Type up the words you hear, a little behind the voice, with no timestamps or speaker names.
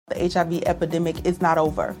The HIV epidemic is not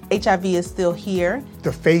over. HIV is still here.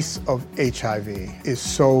 The face of HIV is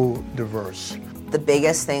so diverse. The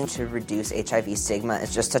biggest thing to reduce HIV stigma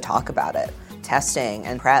is just to talk about it. Testing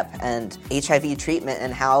and PrEP and HIV treatment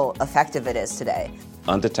and how effective it is today.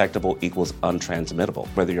 Undetectable equals untransmittable.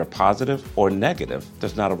 Whether you're positive or negative,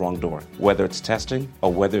 there's not a wrong door. Whether it's testing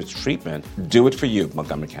or whether it's treatment, do it for you,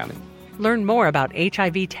 Montgomery County. Learn more about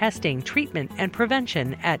HIV testing, treatment, and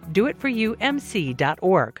prevention at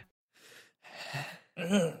doitforyoumc.org.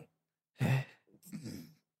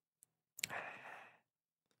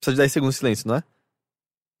 Precisa de 10 segundos de silêncio, não é?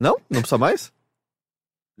 Não? Não precisa mais?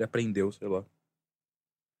 Ele aprendeu, sei lá.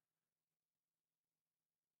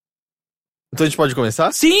 Então a gente pode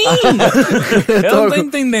começar? Sim! Eu não tô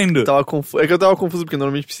entendendo. É que eu tava confuso, porque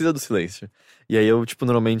normalmente precisa do silêncio. E aí eu,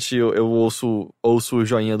 normalmente eu ouço o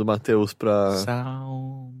joinha do Matheus pra...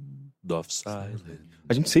 Sound of silence.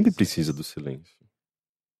 A gente sempre precisa do silêncio.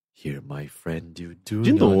 Here, my friend, you do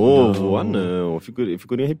De not novo? know. Ah, não.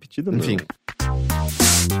 Figurinha repetida, não. Enfim.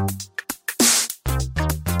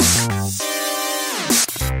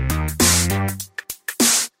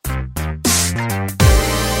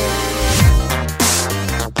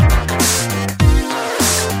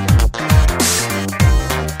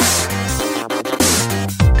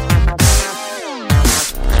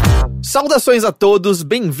 Saudações a todos,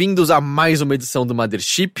 bem-vindos a mais uma edição do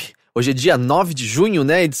Mothership. Hoje é dia 9 de junho,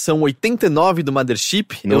 né? Edição 89 do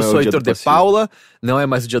Mothership. Eu sou Heitor de Paula, não é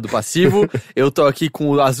mais o dia do passivo. Eu tô aqui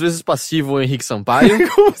com, às vezes, passivo o Henrique Sampaio.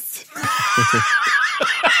 Como assim?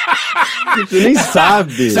 Você nem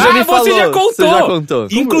sabe. Você já contou. Você já contou.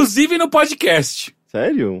 Inclusive no podcast.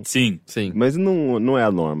 Sério? Sim. Mas não é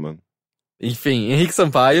a norma. Enfim, Henrique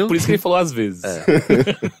Sampaio. Por isso que ele falou às vezes.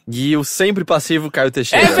 E o sempre passivo Caio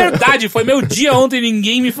Teixeira. É verdade, foi meu dia ontem e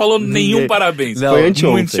ninguém me falou nenhum parabéns. Não, foi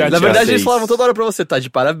anteontem. Muito chateado. Na verdade, eles falavam toda hora pra você, tá de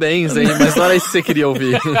parabéns, hein? Mas não era isso que você queria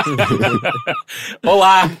ouvir.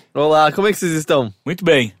 Olá. Olá, como é que vocês estão? Muito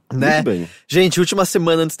bem. Né? Muito bem. Gente, última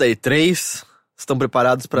semana antes da E3. Estão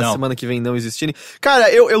preparados pra semana que vem não existirem?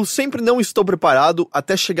 Cara, eu sempre não estou preparado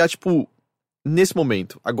até chegar, nesse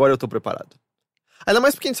momento. Agora eu tô preparado. Ainda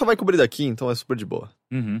mais porque a gente só vai cobrir daqui, então é super de boa.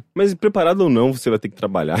 Uhum. Mas preparado ou não, você vai ter que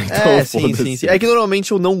trabalhar. Então, sim. É que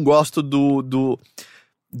normalmente eu não gosto do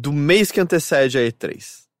mês que antecede a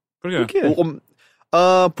E3. Por quê?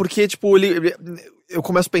 Porque, eu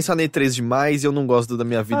começo a pensar na E3 demais e eu não gosto da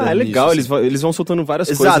minha vida é nisso, legal, assim. eles vão soltando várias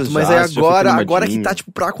coisas. Exato, mas aí agora que tá,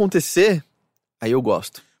 pra acontecer, aí eu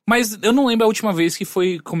gosto. Mas eu não lembro a última vez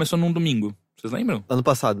que começou num domingo. Vocês lembram? Ano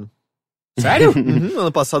passado. Sério? Ano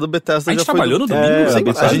passado o Bethesda A gente já foi... trabalhou no domingo?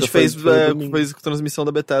 Sim, a gente fez domingo. transmissão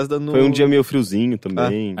da Bethesda no... Foi um dia meio friozinho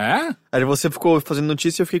também. É? Aí você ficou fazendo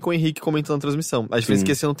notícia e eu fiquei com o Henrique comentando a transmissão. A gente fez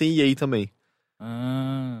que esse ano tem EA também.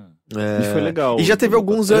 E foi legal. E já teve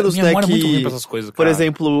alguns anos, Minha né, memória é muito ruim que... pra essas coisas, cara. Por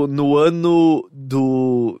exemplo, no ano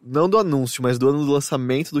do... Não do anúncio, mas do ano do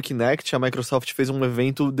lançamento do Kinect, a Microsoft fez um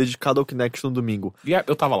evento dedicado ao Kinect no domingo. E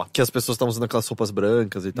eu tava lá. Que as pessoas estavam usando aquelas roupas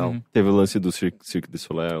brancas e tal. Teve o lance do Cirque du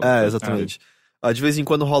Soleil. Exatamente. De vez em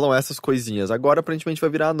quando rolam essas coisinhas. Agora, aparentemente, vai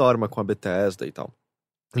virar a norma com a Bethesda e tal.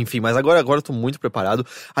 Enfim, mas agora eu tô muito preparado.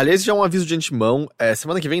 Aliás, já um aviso de antemão.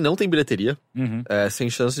 Semana que vem não tem bilheteria. Sem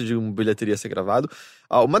chance de uma bilheteria ser gravado.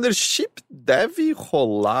 O Mothership deve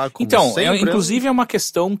rolar como sempre. Inclusive é uma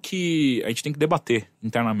questão que a gente tem que debater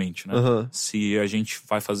internamente, né? Uhum. Se a gente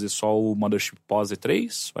vai fazer só o Mothership pós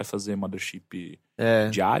E3, vai fazer Mothership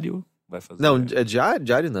diário, vai fazer... Não, é diário?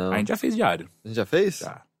 Diário não. A gente já fez diário. A gente já fez?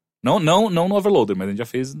 Já. Não no Overloader, mas a gente já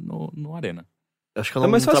fez no Arena. Acho que eu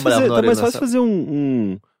não trabalhava no Arena. É mais fácil fazer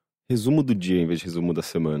um resumo do dia em vez de resumo da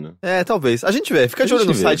semana. Talvez. A gente vê. Fica de olho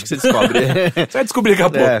no site que você descobre. Você vai descobrir daqui a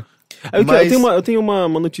pouco. Eu tenho uma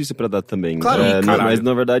notícia pra dar também. Claro. Mas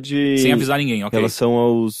na verdade... Sem avisar ninguém, ok. Em relação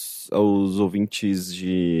aos ouvintes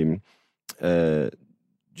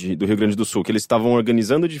do Rio Grande do Sul, que eles estavam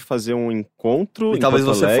organizando de fazer um encontro em talvez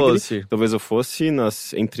Porto você Alegre. fosse. Talvez eu fosse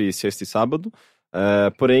entre sexta e sábado.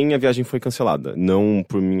 Porém, a viagem foi cancelada, não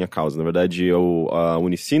por minha causa. Na verdade, a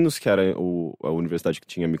Unicinos, que era a universidade que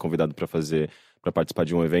tinha me convidado para participar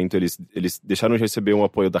de um evento, eles deixaram de receber um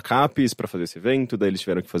apoio da CAPES para fazer esse evento, daí eles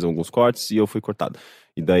tiveram que fazer alguns cortes e eu fui cortado.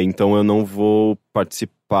 E daí, então, eu não vou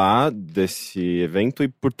participar desse evento e,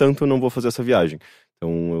 portanto, eu não vou fazer essa viagem.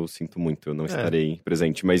 Então, eu sinto muito, eu não estarei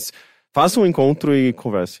presente. Mas façam um encontro e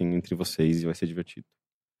conversem entre vocês e vai ser divertido.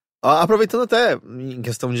 Aproveitando até em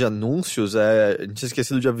questão de anúncios, a gente tinha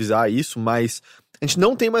esquecido de avisar isso, mas a gente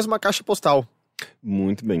não tem mais uma caixa postal.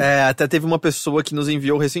 Muito bem. Até teve uma pessoa que nos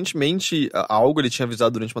enviou recentemente algo, ele tinha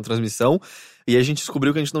avisado durante uma transmissão, e a gente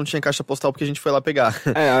descobriu que a gente não tinha caixa postal porque a gente foi lá pegar.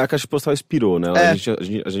 A caixa postal expirou, né?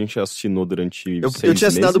 A gente assinou durante 6 meses. Eu tinha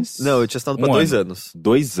assinado... Não, eu tinha assinado pra 2 anos.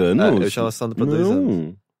 2 anos? Eu tinha assinado pra 2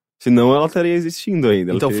 anos. Senão ela estaria existindo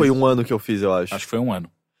ainda. Então foi 1 ano que eu fiz, eu acho. Acho que foi 1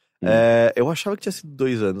 ano. Eu achava que tinha sido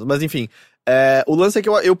 2 anos, mas enfim. O lance é que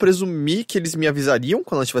eu presumi que eles me avisariam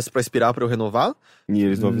quando ela estivesse pra expirar pra eu renovar. E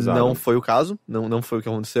eles não avisaram. Não foi o caso, não foi o que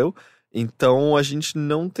aconteceu. Então a gente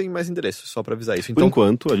não tem mais endereço, só pra avisar isso. Então, por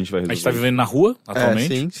enquanto, a gente vai resolver. A gente tá vivendo na rua,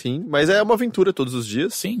 atualmente. Sim. Mas é uma aventura todos os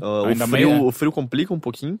dias. Sim. O frio complica um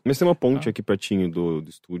pouquinho. Mas tem uma ponte aqui pertinho do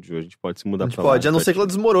estúdio, a gente pode se mudar pra lá. Pode, a não ser que ela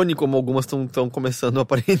desmorone, como algumas estão começando a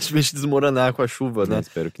aparentemente desmoronar com a chuva, né?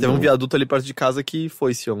 Espero que Teve não. um viaduto ali perto de casa que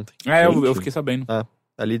foi-se ontem. Eu fiquei sabendo.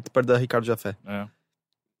 Ali perto da Ricardo Jafé. É.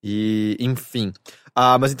 E, enfim.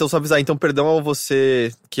 Mas então, só avisar. Então, perdão a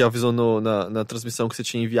você que avisou na transmissão que você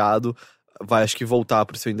tinha enviado. Vai, acho que voltar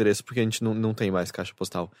pro seu endereço, porque a gente não tem mais caixa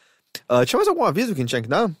postal. Tinha mais algum aviso que a gente tinha que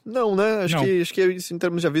dar? Não, né? Acho que isso em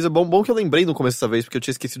termos de aviso é bom que eu lembrei no começo dessa vez, porque eu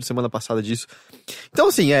tinha esquecido semana passada disso. Então,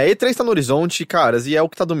 assim, E3 tá no horizonte, caras, e é o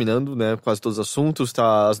que tá dominando, né? Quase todos os assuntos,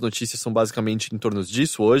 as notícias são basicamente em torno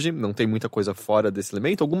disso hoje, não tem muita coisa fora desse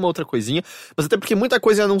elemento, alguma outra coisinha, mas até porque muita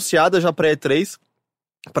coisa é anunciada já pra E3,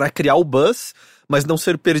 pra criar o buzz, mas não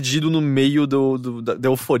ser perdido no meio da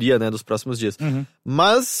euforia, né, dos próximos dias.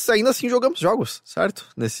 Mas, ainda assim, jogamos jogos, certo?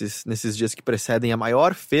 Nesses dias que precedem a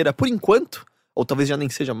maior feira, por enquanto, ou talvez já nem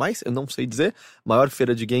seja mais, eu não sei dizer, maior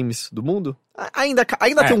feira de games do mundo. Ainda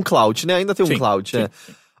tem um cloud, né? Ainda tem um cloud, né?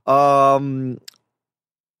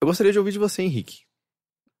 Eu gostaria de ouvir de você, Henrique.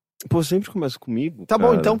 Pô, sempre começa comigo. Tá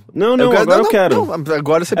bom, então. Não, agora eu quero. Não,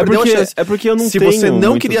 agora você perdeu a chance. É porque eu não Se tenho você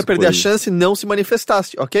não queria perder coisas. a chance, não se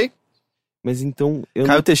manifestasse, ok? Mas então...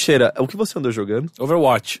 Caio Teixeira, o que você andou jogando?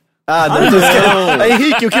 Overwatch. Não.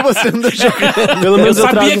 Henrique, o que você andou jogando? Pelo menos eu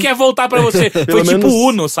sabia que ia voltar pra você. Foi tipo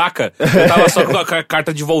Uno, saca? Eu tava só com a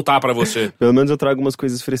carta de voltar pra você. Pelo menos eu trago umas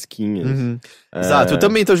coisas fresquinhas. Exato, eu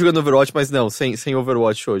também tô jogando Overwatch, mas não, sem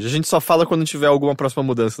Overwatch hoje. A gente só fala quando tiver alguma próxima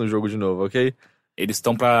mudança no jogo de novo, ok? Eles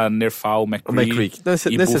estão pra nerfar o McCree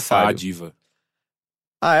e buffar a diva.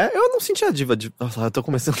 Eu não senti a diva. Olha lá, eu tô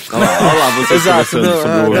começando. Olha lá, você Exato,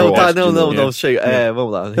 Overwatch. não, chega.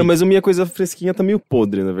 Vamos lá. Não, mas a minha coisa fresquinha tá meio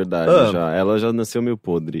podre, na verdade, já. Ela já nasceu meio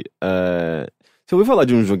podre. Você ouviu falar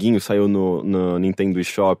de um joguinho, saiu no Nintendo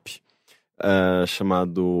eShop,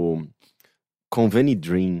 chamado Conveni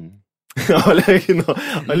Dream.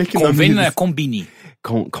 olha que Conveni não é Combini.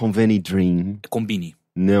 Conveni Dream. É Combini.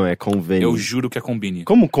 Não, é Conveni. Eu juro que é Combini.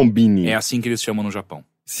 Como Combini? É assim que eles chamam no Japão.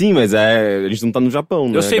 Sim, mas a gente não tá no Japão,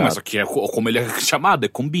 né? Eu sei, mas aqui é como ele é chamado, é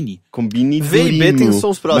Combini. Combini V e B tem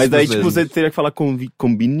sons próximos. Mas daí, mesmo. você teria que falar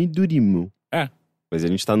Combini Durimo. Mas a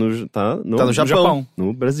gente tá no Japão.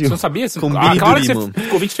 No Brasil. Você não sabia? Combini Aquela hora que Durimo. você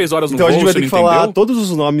ficou 23 horas no então voo, a gente vai ter que falar entendeu? todos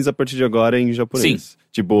os nomes a partir de agora em japonês. Sim.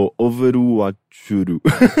 Tipo, Overwatchuru.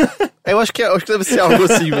 Eu acho que deve ser algo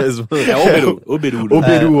assim mesmo. É Oberuru.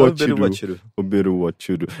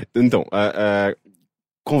 Oberwatchuru. Então,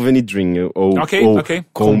 Conveni Dream ou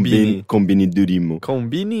Combini Durimo.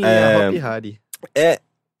 Combini e Hopi Hari.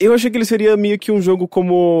 Eu achei que ele seria meio que um jogo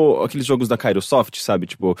como aqueles jogos da Kairosoft, sabe?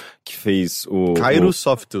 Tipo, que fez o...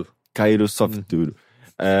 Kairosoft.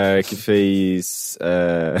 Que fez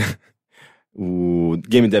o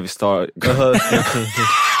Game Dev Story.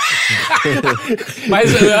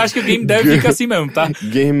 Mas eu acho que o Game Dev fica assim mesmo, tá?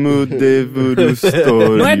 Game Dev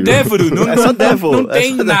Story. Não é Devil, É só Devil. Não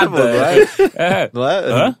tem nada. Não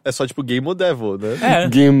é? Hã? É só tipo Game ou Devil, né? É.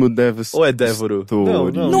 Game Dev Story. Ou é Devil?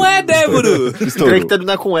 Não é Devil! Tem que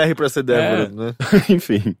terminar com R pra ser Devil, né?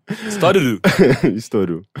 Enfim. Estouro.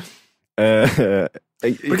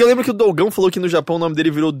 Porque eu lembro que o Dogão falou que no Japão o nome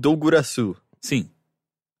dele virou Dogurasu. Sim.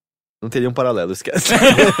 Não teria um paralelo, esquece.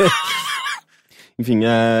 Enfim,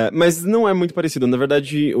 mas não é muito parecido. Na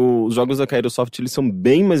verdade, os jogos da Kairosoft, eles são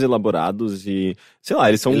bem mais elaborados e, sei lá,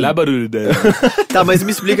 eles são... Tá, mas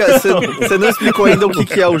me explica, você não explicou ainda o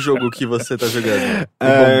que é o jogo que você tá jogando.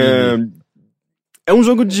 É um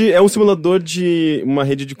jogo é um simulador de uma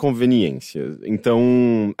rede de conveniência.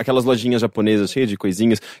 Então, aquelas lojinhas japonesas cheias de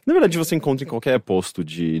coisinhas, que, na verdade você encontra em qualquer posto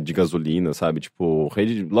de gasolina, sabe? Tipo,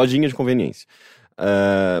 lojinha de conveniência.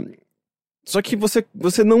 Só que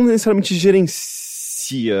você não necessariamente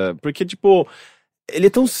gerencia, porque, tipo, ele é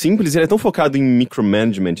tão simples, ele é tão focado em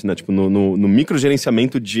micromanagement, né? Tipo, no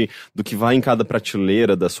microgerenciamento do que vai em cada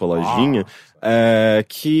prateleira da sua lojinha,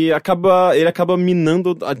 que ele acaba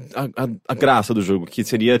minando a graça do jogo, que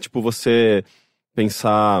seria, tipo, você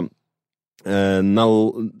pensar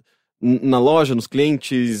na loja, nos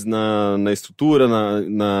clientes, na estrutura,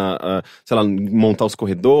 sei lá, montar os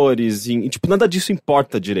corredores, e, tipo, nada disso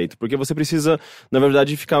importa direito, porque você precisa, na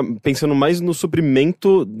verdade, ficar pensando mais no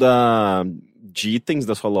suprimento de itens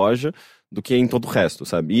da sua loja do que em todo o resto,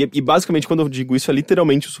 sabe? E basicamente, quando eu digo isso, é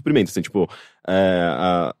literalmente o suprimento, assim, tipo,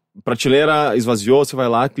 a prateleira esvaziou, você vai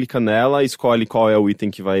lá, clica nela, escolhe qual é o item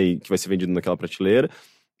que vai ser vendido naquela prateleira,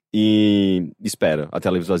 e espera até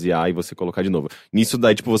ela esvaziar e você colocar de novo. Nisso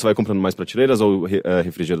daí, tipo, você vai comprando mais prateleiras ou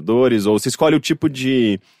refrigeradores, ou você escolhe o tipo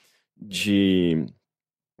de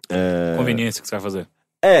conveniência que você vai fazer.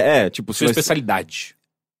 Tipo... Sua especialidade.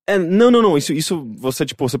 Não. Isso você,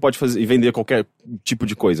 tipo, você pode fazer e vender qualquer tipo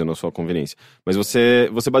de coisa na sua conveniência. Mas você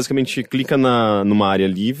basicamente clica numa área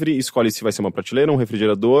livre e escolhe se vai ser uma prateleira, um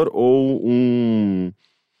refrigerador ou um...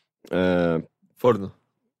 forno.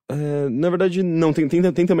 Na verdade, não. Tem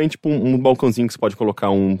também, tipo, um balcãozinho que você pode colocar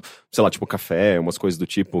sei lá, tipo, café, umas coisas do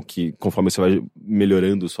tipo, que conforme você vai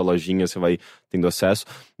melhorando sua lojinha, você vai tendo acesso.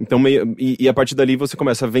 Então, e a partir dali você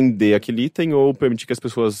começa a vender aquele item ou permitir que as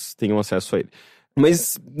pessoas tenham acesso a ele.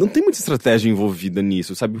 Mas não tem muita estratégia envolvida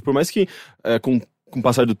nisso, sabe? Por mais que com o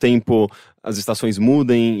passar do tempo as estações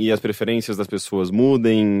mudem e as preferências das pessoas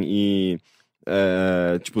mudem e...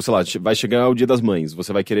 tipo, sei lá, vai chegar o Dia das Mães,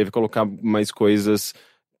 você vai querer colocar mais coisas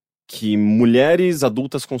que mulheres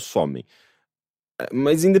adultas consomem.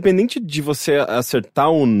 Mas independente de você acertar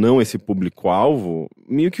ou não esse público-alvo,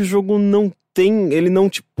 meio que o jogo ele não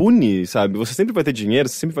te pune, sabe? Você sempre vai ter dinheiro,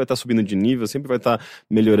 você sempre vai estar subindo de nível, sempre vai estar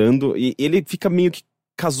melhorando, e ele fica meio que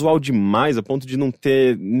casual demais, a ponto de não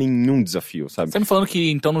ter nenhum desafio, sabe? Você tá me falando que,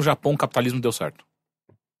 então, no Japão, o capitalismo deu certo?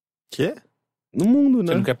 Quê? No mundo,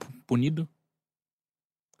 né? Você não quer punido?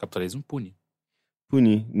 O capitalismo pune.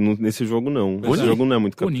 Punir. Nesse jogo, não. Esse jogo não é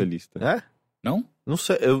muito capitalista. É? Não? Não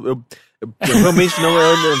sei. Eu realmente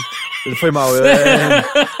não... Foi mal.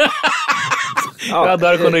 Eu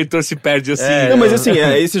adoro quando o Heitor se perde assim. Não, mas assim,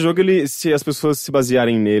 esse jogo, se as pessoas se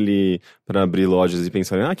basearem nele pra abrir lojas e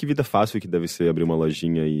pensarem, que vida fácil que deve ser abrir uma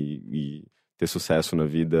lojinha e ter sucesso na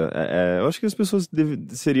vida, eu acho que as pessoas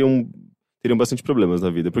teriam bastante problemas na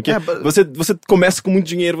vida. Porque você começa com muito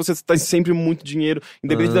dinheiro, você tá sempre muito dinheiro,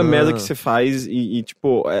 independente da merda que você faz,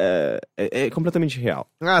 tipo, é completamente real.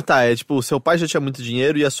 Tá, tipo, o seu pai já tinha muito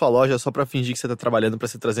dinheiro e a sua loja é só pra fingir que você tá trabalhando pra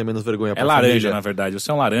você trazer menos vergonha pra laranja, família. Na verdade. Você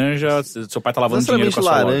é um laranja, seu pai tá lavando dinheiro com a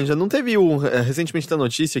sua laranja. loja. Não teve recentemente da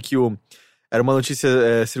notícia que era uma notícia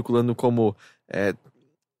circulando como...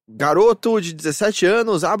 garoto de 17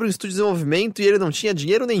 anos abre um estúdio de desenvolvimento e ele não tinha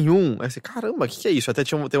dinheiro nenhum. Aí você, caramba, o que é isso? Até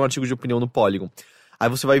tem um artigo de opinião no Polygon. Aí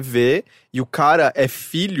você vai ver, e o cara é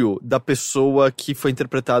filho da pessoa que foi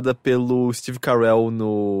interpretada pelo Steve Carell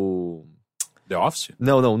no... The Office?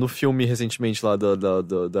 Não, no filme recentemente lá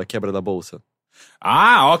da quebra da bolsa.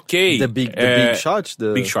 Ok. The Big Short?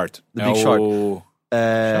 Big Short. The Big Short.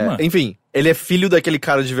 Enfim, ele é filho daquele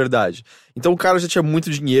cara de verdade. Então o cara já tinha muito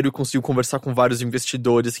dinheiro e conseguiu conversar com vários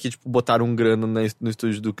investidores que, tipo, botaram grana no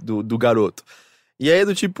estúdio do garoto. E aí é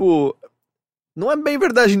do tipo... Não é bem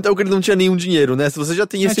verdade, então, que ele não tinha nenhum dinheiro, né? Se você já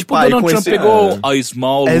tem esse tipo, pai Donald com Trump esse... pegou a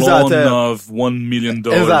small loan of $1 million.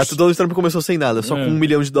 Exato, o Donald Trump começou sem nada, só com $1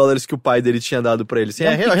 milhão que o pai dele tinha dado pra ele. Assim,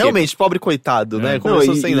 realmente, pobre coitado, né?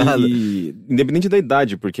 Começou sem nada. Independente da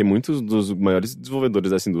idade, porque muitos dos maiores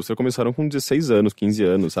desenvolvedores dessa indústria começaram com 16 anos, 15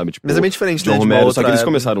 anos, sabe? Tipo, mas é bem diferente, John né? Romero, só que eles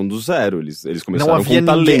começaram do zero, eles começaram não havia com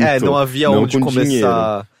talento. Não havia onde começar...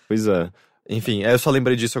 Dinheiro. Pois é. Enfim, eu só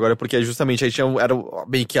lembrei disso agora, porque justamente aí era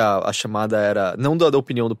bem que a chamada era, não da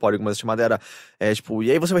opinião do Polygon, mas a chamada era, tipo,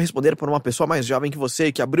 e aí você vai responder por uma pessoa mais jovem que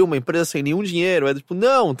você, que abriu uma empresa sem nenhum dinheiro, tipo,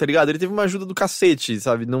 não, tá ligado? Ele teve uma ajuda do cacete,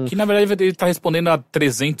 sabe? Não... Que na verdade ele tá respondendo a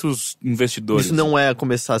 300 investidores. Isso não é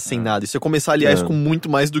começar sem nada, isso é começar, aliás, com muito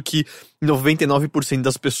mais do que 99%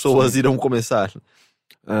 das pessoas irão começar.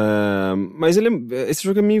 Mas esse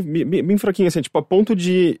jogo é bem fraquinho, assim, tipo, a ponto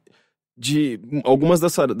de algumas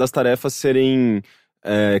das tarefas serem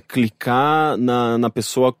clicar na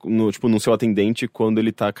pessoa, no seu atendente quando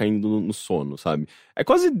ele tá caindo no sono, sabe? É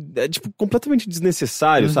quase, tipo, completamente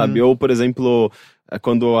desnecessário, sabe? Ou, por exemplo,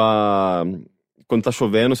 quando tá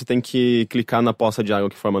chovendo, você tem que clicar na poça de água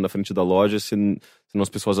que forma na frente da loja, senão as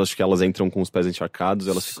pessoas acham que elas entram com os pés encharcados,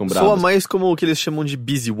 elas ficam bravas. Soa mais como o que eles chamam de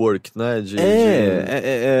busy work, né?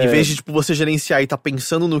 Em vez de, tipo, você gerenciar e tá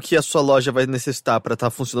pensando no que a sua loja vai necessitar pra tá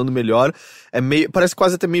funcionando melhor, parece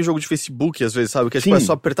quase até meio jogo de Facebook, às vezes, sabe? Que tipo, é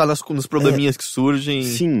só apertar nos probleminhas que surgem.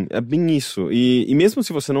 Sim, é bem isso. E mesmo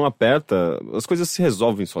se você não aperta, as coisas se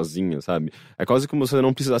resolvem sozinhas, sabe? É quase como se você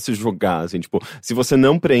não precisasse jogar, assim, tipo, se você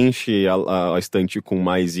não preenche a estante com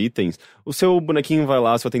mais itens, o seu bonequinho vai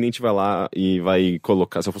lá, seu atendente vai lá e vai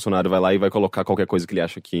colocar, seu funcionário vai lá e vai colocar qualquer coisa que ele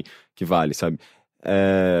acha que vale, sabe?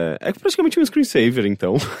 É praticamente um screensaver,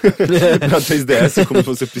 então. Pra 3DS, como se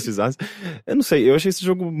você precisasse. Eu não sei, eu achei esse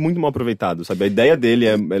jogo muito mal aproveitado, sabe? A ideia dele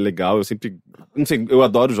é legal, eu sempre... Não sei, eu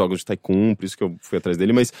adoro jogos de Tycoon, por isso que eu fui atrás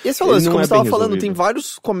dele, mas... E esse lance, como você tava falando, tem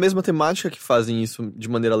vários com a mesma temática que fazem isso de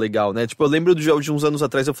maneira legal, né? Tipo, eu lembro de uns anos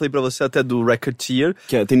atrás, eu falei pra você até do Racketeer.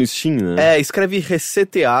 Que tem no Steam, né? Escreve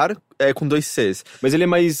resetear com 2 Cs. Mas ele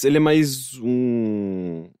é mais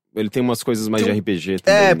um... Ele tem umas coisas mais de RPG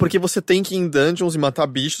também. Porque você tem que ir em dungeons e matar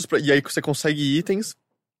bichos, e aí você consegue itens.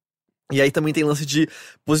 E aí também tem lance de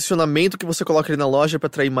posicionamento que você coloca ali na loja pra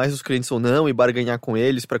atrair mais os clientes ou não, e barganhar com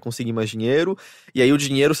eles pra conseguir mais dinheiro. E aí o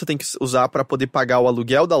dinheiro você tem que usar pra poder pagar o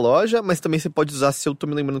aluguel da loja, mas também você pode usar, se eu tô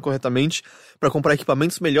me lembrando corretamente, pra comprar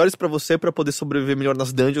equipamentos melhores pra você, pra poder sobreviver melhor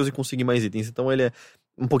nas dungeons e conseguir mais itens. Então ele é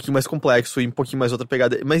um pouquinho mais complexo e um pouquinho mais outra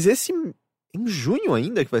pegada. Mas esse... Em junho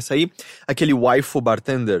ainda que vai sair aquele Waifu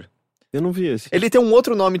Bartender. Eu não vi esse. Ele tem um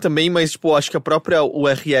outro nome também, mas tipo, acho que a própria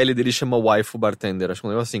URL dele chama Waifu Bartender, acho que um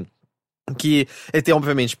negócio assim. Que ele tem,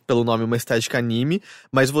 obviamente, pelo nome, uma estética anime,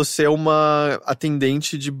 mas você é uma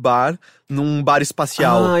atendente de bar num bar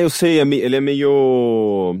espacial. Ah, eu sei, ele é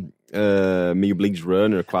meio Blade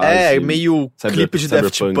Runner, quase. Meio clipe de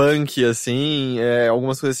Daft Punk, assim,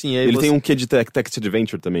 algumas coisas assim. Ele tem um quê de Text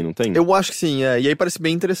Adventure também, não tem? Eu acho que sim, E aí parece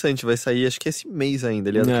bem interessante, vai sair, acho que esse mês ainda.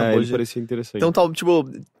 Ele parecia interessante. Então, tipo,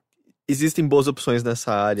 existem boas opções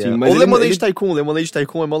nessa área. Sim, mas o Lemonade Tycoon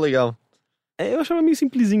é mó legal. Eu achava meio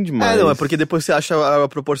simplesinho demais. Não, é porque depois você acha a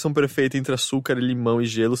proporção perfeita entre açúcar, limão e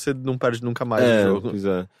gelo, você não perde nunca mais o jogo. Pois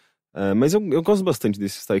é. Mas eu gosto bastante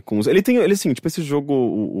desses Tycoons. Ele assim, tipo, esse jogo,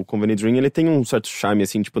 o Convenient Dream, ele tem um certo charme,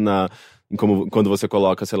 assim, tipo, quando você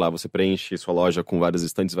coloca, sei lá, você preenche sua loja com várias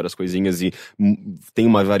estantes, várias coisinhas e tem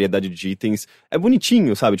uma variedade de itens. É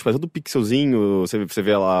bonitinho, sabe? Tipo, é todo pixelzinho, você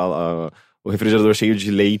vê lá o refrigerador cheio de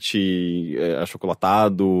leite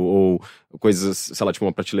achocolatado, ou coisas, sei lá, tipo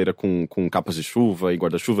uma prateleira com capas de chuva e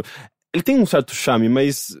guarda-chuva. Ele tem um certo charme,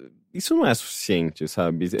 mas isso não é suficiente,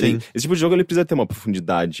 sabe? Esse tipo de jogo, ele precisa ter uma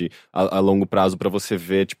profundidade a longo prazo pra você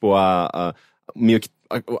ver, tipo, meio que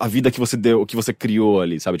a vida que você deu, que você criou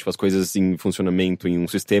ali, sabe? Tipo, as coisas em funcionamento, em um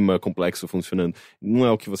sistema complexo funcionando. Não é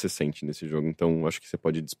o que você sente nesse jogo, então acho que você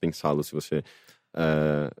pode dispensá-lo se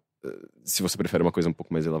você prefere uma coisa um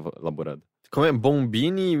pouco mais elaborada. Como é?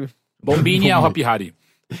 Bombini... Bombini a Hopi Hari.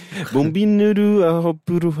 Bombinuru a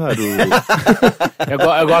Hopuru Haru.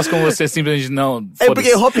 Eu gosto como você simplesmente não...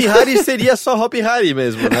 porque Hopi Hari seria só Hopi Hari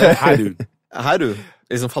mesmo, né? Haru. Haru?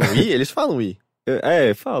 Eles não falam I? Eles falam I.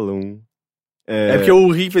 Falam. Porque o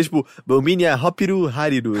Rick fez, tipo, Bombini a Hopiru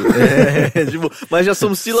Hariru. Tipo, mas já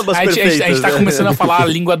são sílabas perfeitas. A gente tá começando a falar a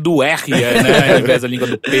língua do R, né? Ao invés da língua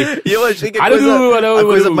do P. E eu achei que a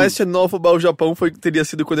coisa mais xenófoba ao Japão teria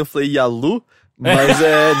sido quando eu falei Yalu. Mas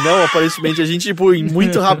não, aparentemente a gente, tipo,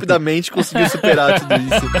 muito rapidamente conseguiu superar tudo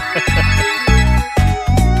isso.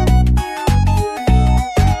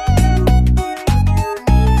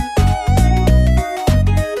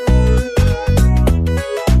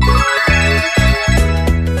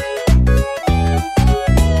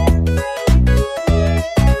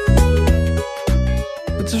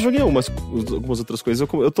 Eu joguei algumas outras coisas.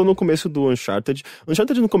 Eu tô no começo do Uncharted.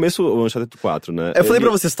 Uncharted no começo, o Uncharted 4, né? Eu falei pra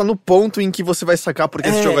você tá no ponto em que você vai sacar porque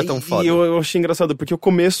esse jogo é tão foda. E eu achei engraçado, porque o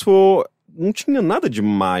começo não tinha nada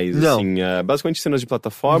demais, assim. Basicamente cenas de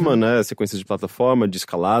plataforma, né? Sequências de plataforma, de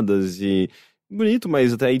escaladas e... Bonito,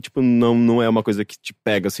 mas até aí, tipo, não é uma coisa que te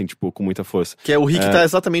pega, assim, tipo, com muita força. Que o Rick tá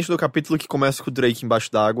exatamente no capítulo que começa com o Drake embaixo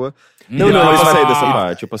d'água. Não, eu passei dessa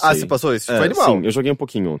parte, eu passei. Você passou isso? Foi animal. Sim, eu joguei um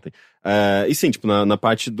pouquinho ontem. E sim, tipo, na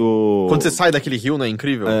parte do... Quando você sai daquele rio, não é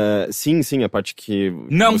incrível? Sim, a parte que...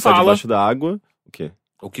 Não você sai debaixo da água. O quê?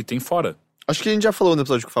 O que tem fora. Acho que a gente já falou no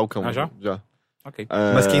episódio com o Falcão. Já? Já. Ok.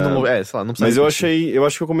 Mas quem não... sei lá, não precisa... Mas eu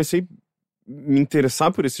acho que eu comecei a me interessar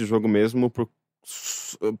por esse jogo mesmo,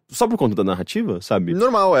 só por conta da narrativa, sabe?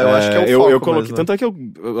 Normal, eu acho que é o foco eu coloquei, mesmo. tanto é que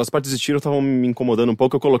as partes de tiro estavam me incomodando um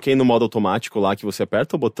pouco. Eu coloquei no modo automático lá, que você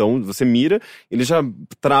aperta o botão, você mira, ele já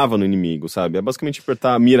trava no inimigo, sabe? É basicamente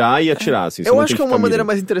apertar, mirar e atirar, assim. Eu acho que é uma maneira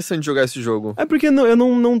mais interessante de jogar esse jogo. É porque eu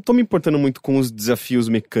não tô me importando muito com os desafios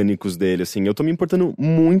mecânicos dele, assim. Eu tô me importando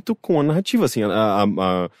muito com a narrativa, assim.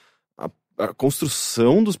 A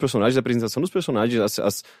construção dos personagens, a apresentação dos personagens,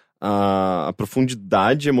 a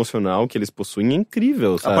profundidade emocional que eles possuem é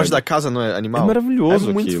incrível, sabe? A parte da casa não é animal? É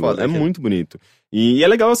maravilhoso muito aquilo, foda, muito bonito. E é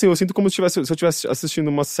legal, assim, eu sinto como se eu estivesse assistindo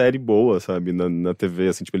uma série boa, sabe, na TV,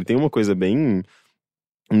 assim, tipo, ele tem uma coisa bem...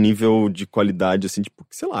 um nível de qualidade, assim, tipo,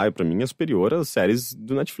 sei lá, pra mim é superior às séries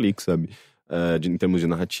do Netflix, sabe? em termos de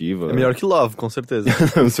narrativa. É melhor que Love, com certeza.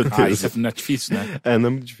 Com certeza. Isso não é difícil, né? Não é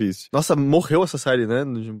muito difícil. Nossa, morreu essa série, né?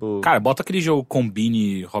 Tipo... Cara, bota aquele jogo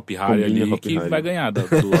Combine Hop Harry ali Hop que Harry. vai ganhar do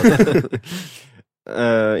lado.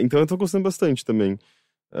 Então eu tô gostando bastante também.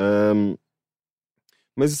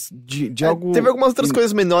 Mas de algo... Teve algumas outras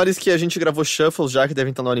coisas menores que a gente gravou shuffles já, que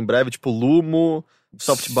devem estar na hora em breve, tipo Lumo,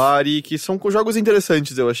 Soft Body, que são jogos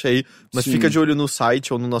interessantes, eu achei. Mas Sim. fica de olho no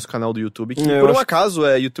site ou no nosso canal do YouTube, que Eu por um acho acaso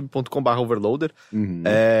é youtube.com/overloader,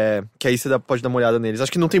 que aí você pode dar uma olhada neles.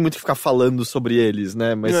 Acho que não tem muito o que ficar falando sobre eles,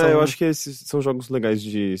 né? Mas eu acho que esses são jogos legais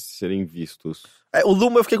de serem vistos. O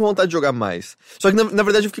Lumo eu fiquei com vontade de jogar mais. Só que, na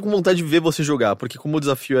verdade, eu fiquei com vontade de ver você jogar, porque como o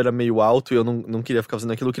desafio era meio alto e eu não queria ficar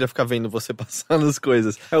fazendo aquilo, eu queria ficar vendo você passando as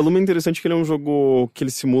coisas. O Lumo é interessante que ele é um jogo que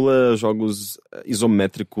ele simula jogos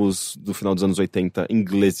isométricos do final dos anos 80,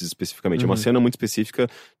 ingleses especificamente. É uma cena muito específica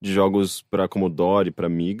de jogos pra Commodore, pra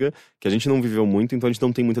Amiga, que a gente não viveu muito, então a gente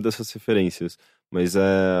não tem muitas dessas referências. Mas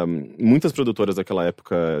muitas produtoras daquela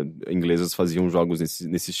época inglesas faziam jogos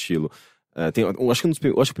nesse estilo. Acho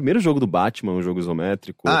que o primeiro jogo do Batman é um jogo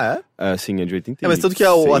isométrico. Sim, é de 86. Mas tanto que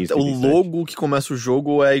o logo que começa o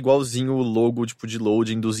jogo é igualzinho o logo tipo de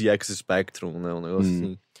loading do ZX Spectrum, né? Um negócio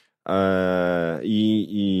assim.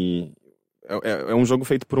 É um jogo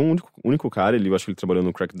feito por um único cara. Eu acho que ele trabalhou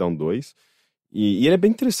no Crackdown 2. E ele é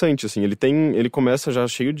bem interessante, assim. Ele começa já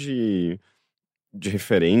cheio de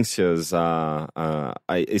referências a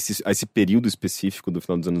esse período específico do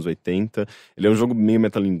final dos anos 80. Ele é um jogo meio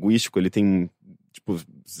metalinguístico, ele tem, tipo,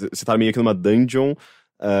 você tá meio que numa dungeon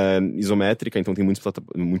isométrica, então tem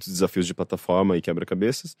muitos desafios de plataforma e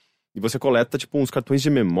quebra-cabeças, e você coleta, tipo, uns cartões de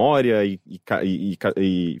memória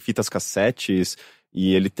e fitas cassetes,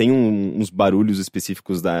 e ele tem uns barulhos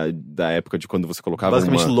específicos da época de quando você colocava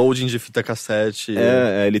basicamente loading de fita cassete.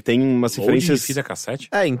 Ele tem umas referências... Loading de fita cassete?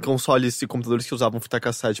 Em consoles e computadores que usavam fita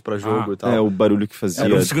cassete pra jogo e tal. O barulho que fazia.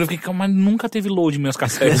 Mas nunca teve load meus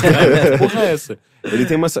cassetes, cara. Que porra é essa? Ele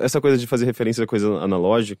tem essa coisa de fazer referência a coisas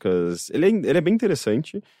analógicas. Ele é bem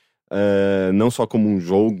interessante. Não só como um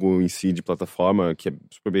jogo em si de plataforma, que é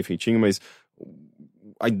super bem feitinho, mas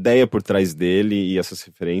a ideia por trás dele e essas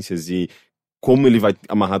referências e como ele vai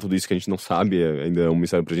amarrar tudo isso que a gente não sabe, ainda é um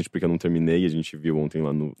mistério pra gente porque eu não terminei, a gente viu ontem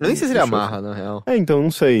lá no... Eu nem sei se ele amarra, na real. Então,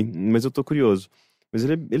 não sei, mas eu tô curioso. Mas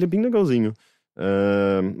ele é bem legalzinho.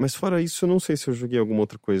 Mas fora isso, eu não sei se eu joguei alguma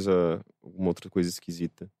outra coisa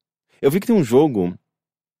esquisita. Eu vi que tem um jogo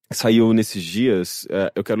que saiu nesses dias,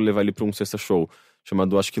 eu quero levar ele pra um sexta show,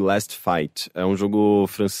 chamado, acho que Last Fight. É um jogo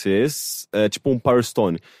francês, tipo um Power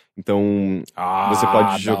Stone. Então, você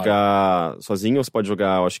pode jogar sozinho, ou você pode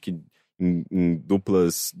jogar, acho que em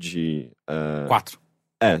duplas de... 4.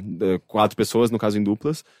 4 pessoas, no caso em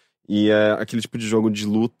duplas. E é aquele tipo de jogo de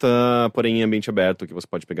luta, porém em ambiente aberto, que você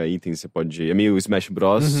pode pegar itens, você pode... É meio Smash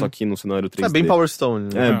Bros, só que no cenário 3D. É bem Power Stone.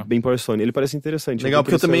 Bem Power Stone. Ele parece interessante. Legal,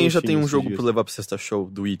 porque eu também já tenho um jogo pra levar pro sexta show,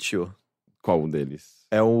 do Itch.io. Qual deles?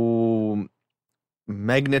 É o...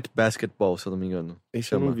 Magnet Basketball, se eu não me engano.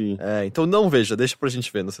 Esse eu não vi. Então não veja, deixa pra gente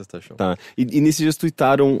ver no sexta show. Tá. E nesses dias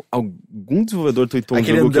tweetaram, algum desenvolvedor tweetou um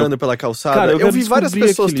jogo andando pela calçada. Cara, eu vi várias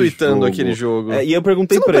pessoas tweetando aquele jogo. E eu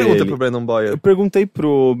perguntei pra ele. Você não pergunta pro Brandon Boyer? Eu perguntei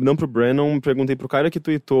não pro Brennan, perguntei pro cara que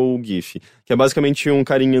tweetou o GIF. Que é basicamente um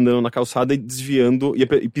carinha andando na calçada e desviando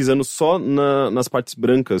e pisando só nas partes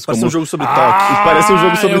brancas. Parece um jogo sobre toque. Parece um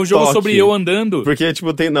jogo sobre toque. É um jogo sobre eu andando. Porque,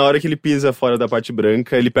 tipo, na hora que ele pisa fora da parte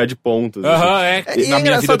branca, ele perde pontos. Na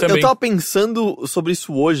minha vida também. Eu tava pensando sobre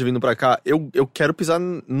isso hoje, vindo pra cá. Eu quero pisar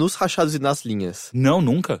nos rachados e nas linhas. Não,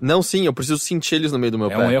 nunca. Não, sim, eu preciso sentir eles no meio do meu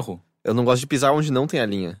pé. É um erro. Eu não gosto de pisar onde não tem a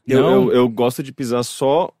linha. Eu gosto de pisar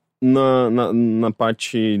só na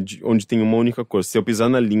parte onde tem uma única cor. Se eu pisar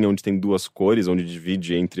na linha onde tem duas cores, onde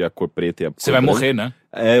divide entre a cor preta e a cor Você vai branca, morrer, né?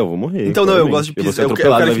 Eu vou morrer. Então não, eu gosto de pisar. Eu vou ser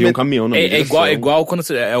atropelado, vai vir um caminhão na minha direção. É igual quando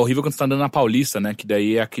é horrível quando você tá andando na Paulista, né? Que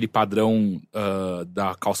daí é aquele padrão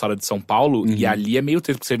da calçada de São Paulo. E ali é meio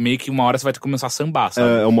texto, porque você meio que uma hora você vai ter que começar a sambar,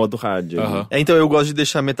 sabe? É o modo hard. Então eu gosto de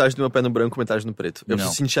deixar metade do meu pé no branco, metade no preto. Eu Não.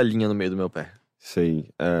 preciso sentir a linha no meio do meu pé. Sei.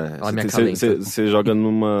 Ela me acalenta. Você joga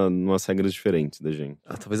numas regras diferentes da gente.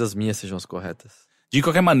 Talvez as minhas sejam as corretas. De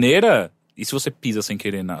qualquer maneira, e se você pisa sem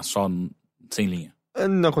querer, só sem linha?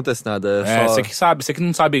 Não acontece nada. Só... Você que sabe, você que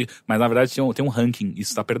não sabe, mas na verdade tem um ranking e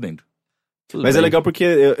você tá perdendo. Mas é legal porque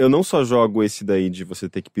eu não só jogo esse daí de você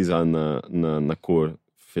ter que pisar na cor,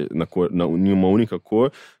 em uma única cor,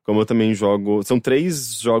 como eu também jogo... São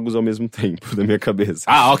 3 jogos ao mesmo tempo na minha cabeça.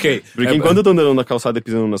 Ok. Porque enquanto eu tô andando na calçada e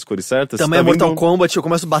pisando nas cores certas... Também é Mortal Kombat, eu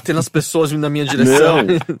começo a bater nas pessoas vindo na minha direção.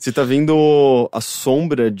 Não, se tá vindo a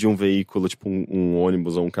sombra de um veículo, tipo um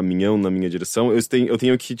ônibus ou um caminhão na minha direção, eu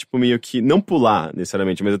tenho que, tipo, meio que... Não pular,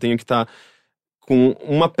 necessariamente, mas eu tenho que estar com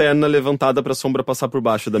uma perna levantada pra sombra passar por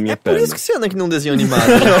baixo da minha perna. Por isso que você anda que não desenho animado.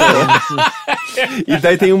 E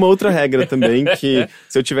daí tem uma outra regra também, que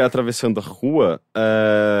se eu estiver atravessando a rua,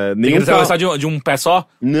 Tem nenhum que atravessar de um pé só?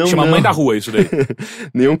 Não, Chama não. mãe da rua isso daí.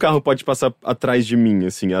 Nenhum carro pode passar atrás de mim,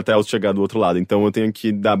 assim, até eu chegar do outro lado. Então eu tenho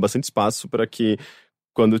que dar bastante espaço para que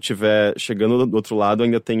quando eu estiver chegando do outro lado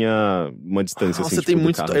ainda tenha uma distância, assim, Você tipo, tem do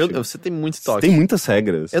muito carro to- chega. você tem muito toque. Tem muitas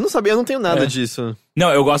regras. Eu não sabia, eu não tenho nada É. disso. Não,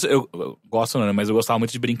 eu gosto não, né? Mas eu gostava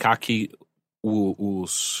muito de brincar que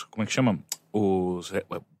os como é que chama? Os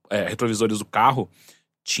retrovisores do carro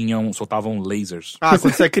soltavam lasers. Ah,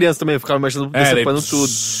 quando você é criança também, eu ficava imaginando decepando daí, tudo. daí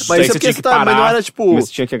Mas isso é você porque tinha você que mas não parar. era tipo...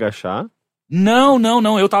 Mas tinha que agachar.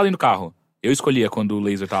 Não, eu tava dentro do carro. Eu escolhia quando o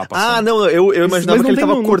laser tava passando. Ah, não, eu imaginava não que ele tem-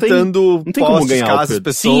 tava não tem- cortando não tem como postes, ganhar casas, output.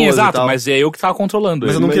 pessoas Sim, e exato, tal. mas é eu que tava controlando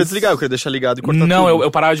Mas eu ele. não queria desligar, eu queria deixar ligado e cortar Não, tudo. eu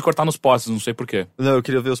parava de cortar nos postes, não sei porquê. Não, eu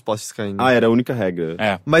queria ver os postes caindo. Ah, era a única regra.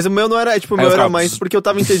 É. Mas o meu não era, tipo, o Aí meu eu era ficava- mais porque eu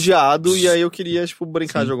tava entediado e aí eu queria, tipo,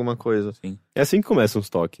 brincar Sim. de alguma coisa. É assim que começam os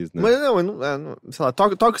toques, né? Mas não, sei lá,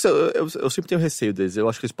 toques eu sempre tenho receio deles. Eu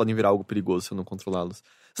acho que eles podem virar algo perigoso se eu não controlá-los.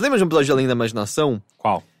 Você lembra de um episódio de Além da Imaginação?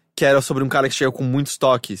 Qual? Que era sobre um cara que chega com muitos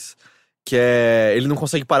toques. Que é. Ele não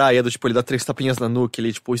consegue parar, e é do tipo, ele dá 3 tapinhas na nuca,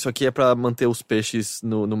 ele, tipo, isso aqui é pra manter os peixes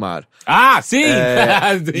no mar. Ah, sim!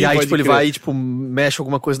 E aí, Pode tipo, ele crer. vai e, tipo, mexe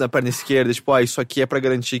alguma coisa na perna esquerda, tipo, isso aqui é pra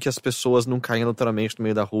garantir que as pessoas não caem aleatoriamente no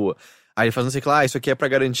meio da rua. Aí ele faz não sei o que lá, isso aqui é pra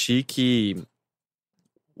garantir que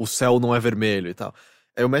o céu não é vermelho e tal.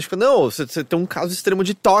 Aí o médico fala, não, você tem um caso extremo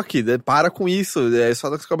de toque, né? Para com isso. É só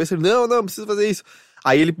na sua cabeça, ele, não, precisa fazer isso.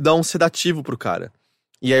 Aí ele dá um sedativo pro cara.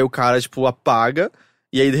 E aí o cara, tipo, apaga.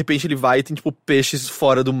 E aí, de repente, ele vai e tem, tipo, peixes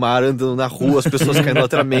fora do mar, andando na rua, as pessoas caindo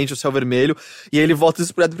lateralmente, o céu vermelho. E aí ele volta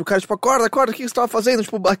desesperado pro cara, tipo, acorda, o que você tava fazendo?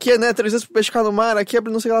 Tipo, aqui é, né, 3 vezes pro peixe ficar no mar, aqui é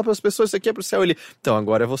não sei lá pras pessoas, isso aqui é pro céu. Ele, então,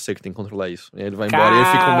 agora é você que tem que controlar isso. E aí ele vai embora e aí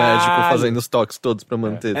fica o médico fazendo os toques todos pra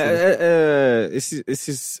manter tudo.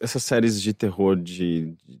 Essas séries de terror,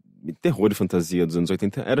 de terror e fantasia dos anos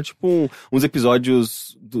 80, era tipo uns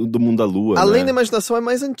episódios do Mundo da Lua, Além né? da Imaginação é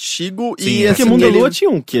mais antigo Sim, e, Porque assim, Mundo da ele... Lua tinha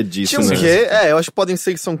um quê disso, Tinha um né? quê? Eu acho que podem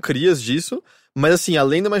ser que são crias disso. Mas assim,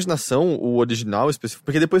 Além da Imaginação, o original específico...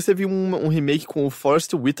 Porque depois teve um remake com o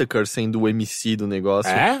Forrest Whitaker sendo o MC do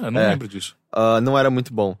negócio. É? Eu não lembro disso. Não era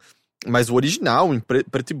muito bom. Mas o original, em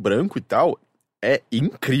preto e branco e tal, é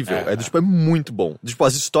incrível. É muito bom. Tipo,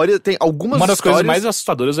 as histórias... Tem algumas Uma das histórias... coisas mais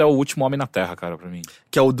assustadoras é o Último Homem na Terra, cara, pra mim.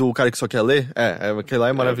 Que é o do cara que só quer ler. Aquele lá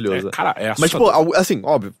é maravilhoso. Cara, é Mas, tipo, assustador. assim,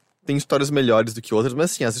 óbvio, tem histórias melhores do que outras,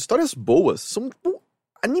 mas assim, as histórias boas são, tipo,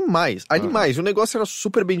 animais. O negócio era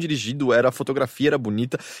super bem dirigido, a fotografia era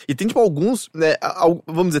bonita. E tem, tipo, alguns, né,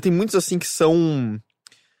 vamos dizer, tem muitos, assim, que são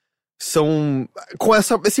com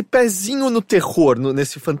esse pezinho no terror,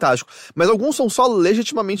 nesse fantástico. Mas alguns são só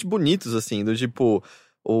legitimamente bonitos, assim, do tipo...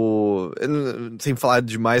 sem falar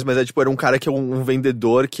demais, mas era um cara que é um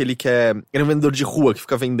vendedor que ele é um vendedor de rua que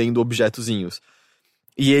fica vendendo objetozinhos.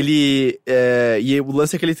 E ele. E o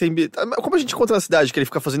lance é que ele tem. Como a gente encontra na cidade, que ele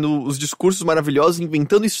fica fazendo os discursos maravilhosos,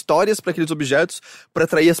 inventando histórias pra aqueles objetos pra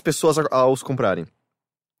atrair as pessoas a os comprarem.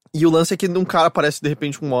 E o lance é que um cara aparece de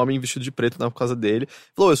repente um homem vestido de preto na casa dele.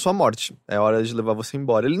 Falou, eu sou a morte, é hora de levar você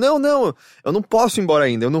embora. Ele, não, eu não posso ir embora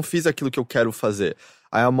ainda, eu não fiz aquilo que eu quero fazer.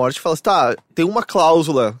 Aí a morte fala assim, tá, tem uma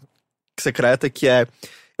cláusula secreta que é,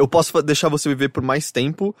 eu posso deixar você viver por mais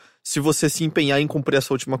tempo se você se empenhar em cumprir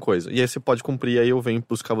essa última coisa. E aí você pode cumprir, aí eu venho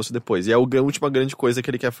buscar você depois. E a última grande coisa que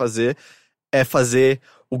ele quer fazer é fazer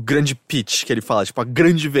o grande pitch, que ele fala, tipo, a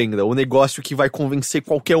grande venda, o negócio que vai convencer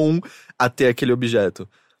qualquer um a ter aquele objeto.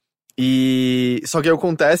 E só que o que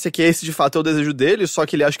acontece é que esse de fato é o desejo dele, só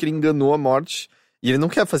que ele acha que ele enganou a morte e ele não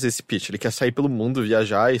quer fazer esse pitch, ele quer sair pelo mundo,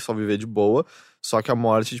 viajar e só viver de boa, só que a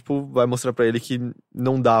morte, tipo, vai mostrar pra ele que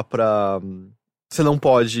não dá pra... Você não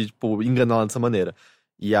pode, tipo, enganá-la dessa maneira.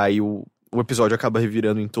 E aí o episódio acaba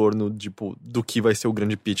revirando em torno, tipo, do que vai ser o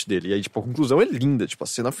grande pitch dele. E aí, tipo, a conclusão é linda, tipo, a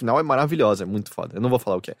cena final é maravilhosa, é muito foda. Eu não vou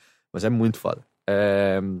falar o que é, mas é muito foda.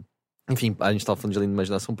 Enfim, a gente tava falando de Além da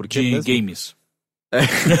Imaginação porque De games.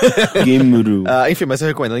 Gameru. Enfim, mas eu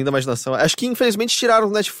recomendo, Além da Imaginação. Acho que infelizmente tiraram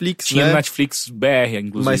o Netflix, Tinha né? no Netflix BR,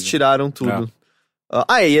 inclusive. Mas tiraram tudo.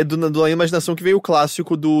 E é do Além da Imaginação que veio o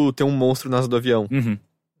clássico do ter um monstro na asa do avião. Uhum.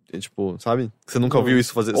 Tipo, sabe? Você nunca ouviu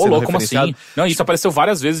isso fazer? Ô, louco, como assim? Não, isso apareceu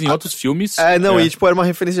várias vezes em outros filmes. E tipo, era uma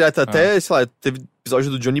referência direta. Até, sei lá, teve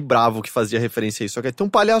episódio do Johnny Bravo que fazia referência a isso. Só que tem um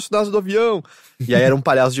palhaço na asa do avião. E aí era um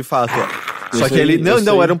palhaço de fato. Só que ele...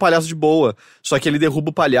 Não, era um palhaço de boa. Só que ele derruba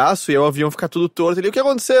o palhaço e aí o avião fica tudo torto. Ele, o que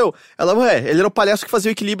aconteceu? Ela, ele era o palhaço que fazia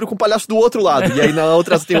o equilíbrio com o palhaço do outro lado. E aí na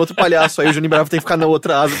outra asa tem outro palhaço. Aí o Johnny Bravo tem que ficar na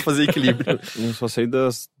outra asa pra fazer equilíbrio. Eu só sei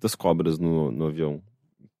das cobras no avião.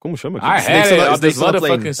 Como chama? Snakes on a- The Snakes on a Plane.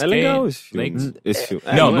 Motherfucking É legal esse Snakes. filme. Esse filme.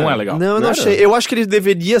 Não é legal. Não, eu não Não achei. era? Eu acho que ele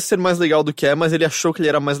deveria ser mais legal do que é, mas ele achou que ele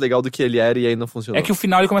era mais legal do que ele era e aí não funcionou. É que o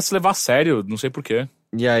final ele começa a se levar a sério, não sei porquê.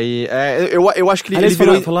 E aí, eu acho que ele, Aliás, ele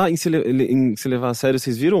virou... falar em se levar a sério,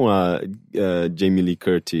 vocês viram a Jamie Lee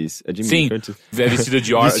Curtis? É Jamie Sim, Lee Curtis? vestida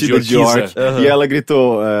de Vestida de orc. orquiza. E ela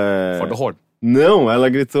gritou... For the Horde. Não, ela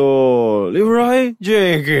gritou... Leroy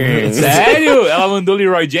Jenkins. Sério? Ela mandou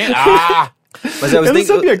Leroy Jenkins? Ah! Mas, Eu não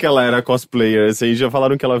sabia que ela era cosplayer, assim, já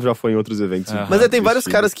falaram que ela já foi em outros eventos. Aham. Mas tem vários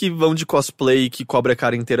Vestido. caras que vão de cosplay, que cobre a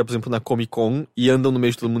cara inteira, por exemplo, na Comic Con, e andam no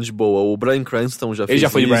meio de todo mundo de boa. O Bryan Cranston já fez Ele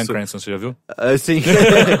já foi de Bryan isso. Cranston, você já viu? Sim.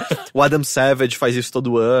 O Adam Savage faz isso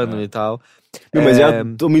todo ano e tal. Meu, mas é a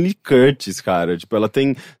Tommy Lee Curtis, cara. Tipo, ela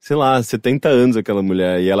tem, sei lá, 70 anos, aquela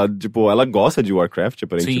mulher. E ela, tipo, ela gosta de Warcraft,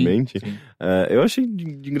 aparentemente. Sim. Eu achei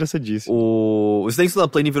engraçadíssimo. O Snakes on a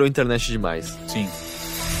Plane virou internet demais. Sim.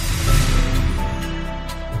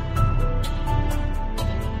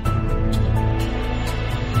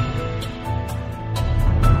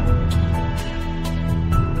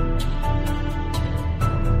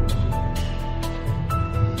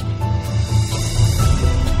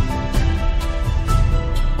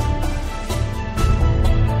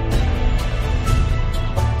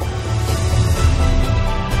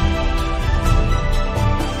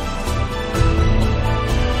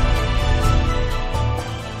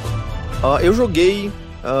 Eu joguei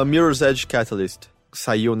Mirror's Edge Catalyst.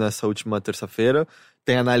 Saiu nessa última terça-feira.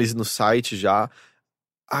 Tem análise no site já.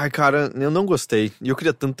 Ai, cara, eu não gostei. E eu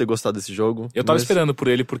queria tanto ter gostado desse jogo. Eu tava mas- esperando por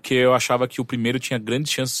ele porque eu achava que o primeiro tinha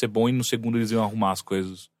grandes chances de ser bom e no segundo eles iam arrumar as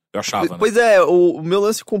coisas. Eu achava, né? Pois é, o meu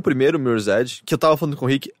lance com o primeiro Mirror's Edge, que eu tava falando com o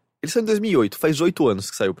Rick, ele saiu em 2008. Faz 8 anos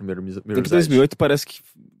que saiu o primeiro Mirror's É que Edge. 2008 parece que...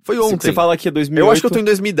 Foi ontem. Você fala que é 2008... Eu acho que eu tô em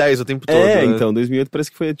 2010 o tempo todo. É, né? então, 2008 parece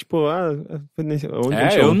que foi, tipo... onde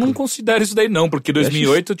Eu ontem? não considero isso daí não, porque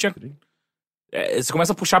 2008 eu tinha... estranho. Você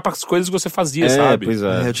começa a puxar para as coisas que você fazia, É, sabe? pois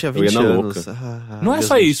é. Eu tinha ia 20 na anos. louca. Não é Deus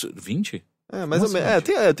só me- isso. 20? É, mais ou Nossa, menos.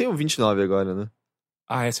 Eu tenho 29 agora, né?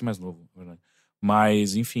 Ah, esse é mais novo, verdade.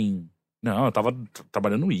 Mas, enfim... Não, eu tava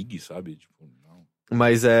trabalhando no IG, sabe? Tipo, não.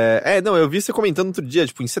 Mas não, eu vi você comentando outro dia,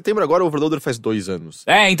 tipo, em setembro agora o Overloader faz 2 anos.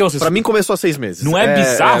 Então... Vocês... Pra mim começou há 6 meses. Não é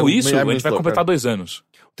bizarro isso? é A muito gente vai louco, completar cara. 2 anos.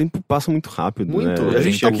 O tempo passa muito rápido, Muito. né? A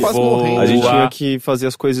gente tá Tempo quase voa. morrendo. A gente Boa. tinha que fazer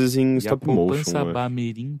as coisas em E a stop poupança motion. né?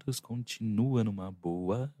 Bamerindos continua numa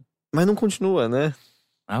boa. Mas não continua, né?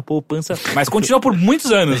 A poupança... Mas continua por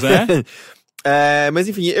muitos anos, né? Mas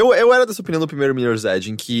enfim, eu era dessa opinião do primeiro Mirror's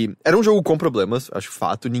Edge, em que era um jogo com problemas, acho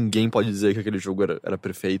fato, ninguém pode dizer que aquele jogo era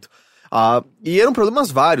perfeito. E eram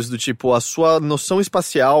problemas vários, do tipo, a sua noção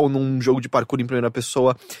espacial num jogo de parkour em primeira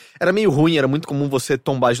pessoa era meio ruim, era muito comum você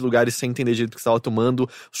tombar de lugares sem entender direito o que você estava tomando.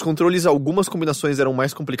 Os controles, algumas combinações eram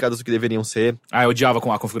mais complicadas do que deveriam ser. Eu odiava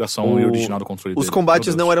com a configuração original do controle Os dele. combates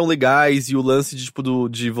Meu não Deus. eram legais, e o lance de, tipo,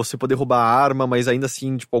 de você poder roubar a arma, mas ainda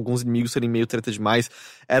assim, tipo, alguns inimigos serem meio treta demais.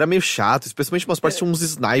 Era meio chato, especialmente umas partes tinha uns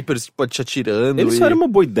snipers, tipo, te atirando. Ele só era uma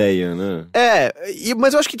boa ideia, né?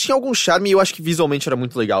 Mas eu acho que tinha algum charme e eu acho que visualmente era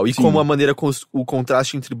muito legal. E Sim. como a maneira com o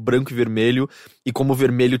contraste entre branco e vermelho, e como o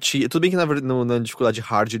vermelho tinha... Tudo bem que na dificuldade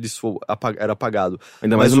hard isso era apagado.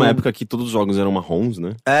 Ainda mais Mas numa o- época que todos os jogos eram marrons,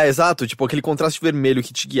 né? Exato, tipo, aquele contraste vermelho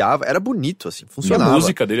que te guiava, era bonito, assim, E a funcionava.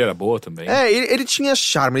 música dele era boa também. Ele tinha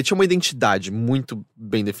charme, ele tinha uma identidade muito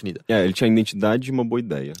bem definida. Ele tinha a identidade e uma boa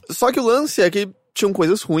ideia. Só que o lance é que tinham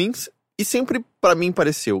coisas ruins, e sempre, pra mim,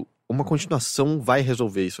 pareceu, uma continuação vai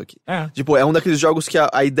resolver isso aqui. Tipo, é um daqueles jogos que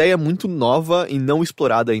a ideia é muito nova e não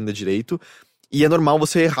explorada ainda direito, e é normal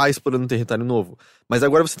você errar explorando um território novo. Mas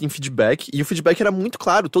agora você tem feedback, e o feedback era muito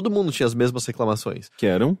claro, todo mundo tinha as mesmas reclamações. Que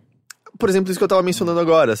eram? Por exemplo, isso que eu tava mencionando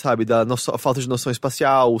agora, sabe? A falta de noção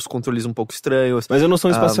espacial, os controles um pouco estranhos. Mas a noção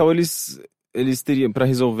espacial, eles teriam, pra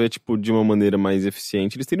resolver, tipo, de uma maneira mais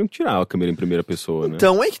eficiente, eles teriam que tirar a câmera em primeira pessoa, né?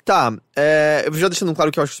 Então, é que tá. Já deixando claro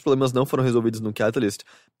que eu acho que os problemas não foram resolvidos no Catalyst.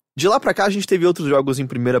 De lá pra cá, a gente teve outros jogos em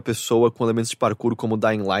primeira pessoa com elementos de parkour, como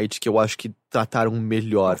Dying Light, que eu acho que trataram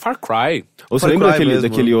melhor. Far Cry. Ou você Far lembra Cry mesmo.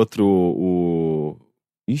 daquele outro,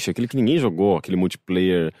 Ixi, aquele que ninguém jogou, aquele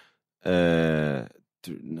multiplayer...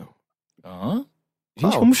 Não. Hã?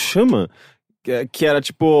 Gente, Qual? como chama? Que era,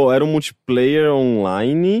 tipo, era um multiplayer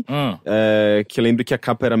online... que eu lembro que a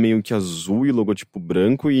capa era meio que azul e o logotipo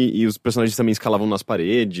branco, e os personagens também escalavam nas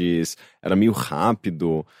paredes, era meio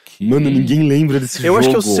rápido. Mano, ninguém lembra desse jogo. Eu acho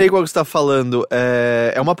que eu sei qual que você tá falando.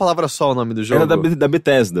 É uma palavra só o nome do jogo. Era da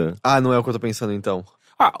Bethesda. Não é o que eu tô pensando, então.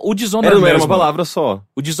 O Dishonored Não era uma mesmo. palavra só.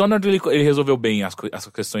 O Dishonored, ele resolveu bem as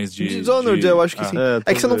questões de... Dishonored, eu acho que sim.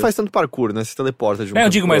 É que você não talvez. faz tanto parkour, né? Você teleporta de um eu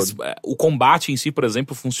canto digo, pro mas outro. o combate em si, por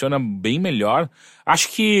exemplo, funciona bem melhor. Acho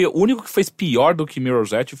que o único que fez pior do que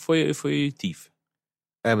Mirror's Edge foi Thief.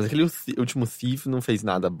 Mas aquele último Thief não fez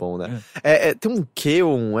nada bom, né? Tem um Q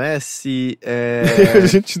ou um S. A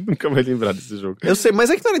gente nunca vai lembrar desse jogo. Eu sei, mas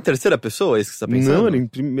é que não era em terceira pessoa, é isso que você tá pensando? Não, era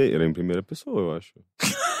em primeira pessoa, eu acho.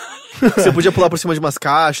 Você podia pular por cima de umas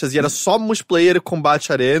caixas e era só multiplayer,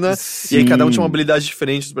 combate, arena. Sim. E aí cada um tinha uma habilidade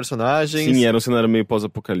diferente dos personagens. Sim, era um cenário meio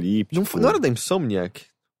pós-apocalíptico. Não era da Insomniac?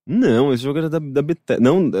 Não, esse jogo era da Bethesda.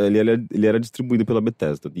 Não, ele era distribuído pela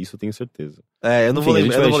Bethesda, disso eu tenho certeza. Eu não vou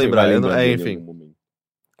lembrar. Enfim.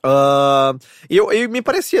 E me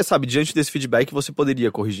parecia, sabe, diante desse feedback você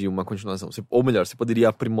poderia corrigir uma continuação. Ou melhor, você poderia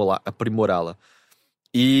aprimorá-la.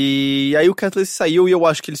 E aí o Catalyst saiu e eu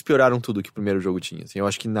acho que eles pioraram tudo que o primeiro jogo tinha. Assim, eu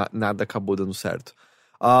acho que nada acabou dando certo.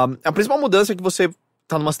 A principal mudança é que você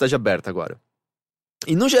tá numa cidade aberta agora.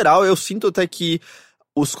 E no geral eu sinto até que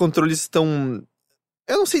os controles estão...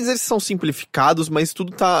 Eu não sei dizer se são simplificados, mas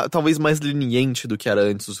tudo tá talvez mais leniente do que era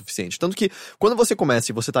antes o suficiente. Tanto que quando você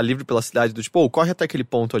começa e você tá livre pela cidade do tipo, corre até aquele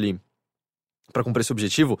ponto ali pra cumprir esse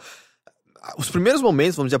objetivo, os primeiros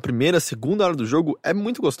momentos, vamos dizer, a primeira, segunda hora do jogo é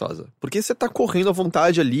muito gostosa. Porque você tá correndo à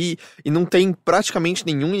vontade ali e não tem praticamente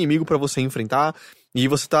nenhum inimigo pra você enfrentar. E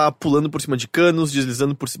você tá pulando por cima de canos,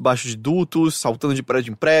 deslizando por baixo de dutos, saltando de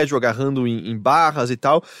prédio em prédio, agarrando em barras e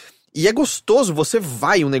tal. E é gostoso, você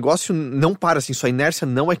vai, o negócio não para, assim, sua inércia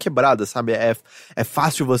não é quebrada, sabe? É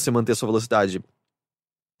fácil você manter a sua velocidade.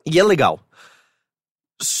 E é legal.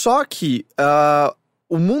 Só que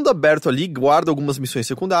o mundo aberto ali guarda algumas missões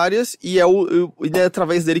secundárias e é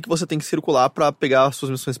através dele que você tem que circular pra pegar as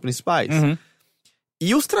suas missões principais. Uhum.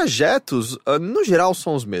 E os trajetos, no geral,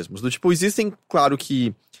 são os mesmos. Do tipo, existem, claro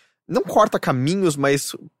que... Não corta caminhos,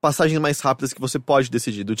 mas passagens mais rápidas que você pode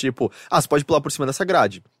decidir. Do tipo, você pode pular por cima dessa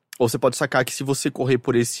grade. Ou você pode sacar que se você correr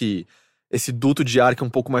por esse duto de ar que é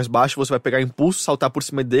um pouco mais baixo, você vai pegar impulso, saltar por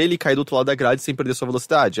cima dele e cair do outro lado da grade sem perder sua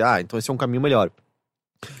velocidade. Então esse é um caminho melhor.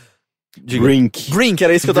 Brink,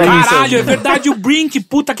 era isso que eu tava pensando. Caralho, é verdade, o Brink,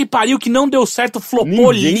 puta que pariu, que não deu certo,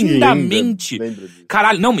 flopou lindamente. Lembra disso.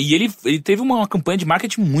 Caralho, não, e ele teve uma campanha de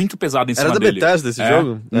marketing muito pesada em cima dele. Era da Bethesda esse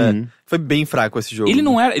jogo? Uhum. Foi bem fraco esse jogo. Ele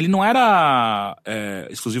não era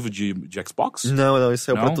exclusivo de Xbox? Não,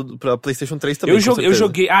 isso é pra PlayStation 3 também. Eu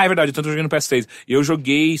joguei. É verdade, tanto eu joguei no PS3. Eu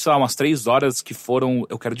joguei, sei lá, umas 3 horas que foram.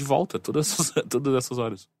 Eu quero de volta, todas essas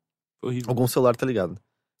horas. Foi horrível. Algum celular tá ligado.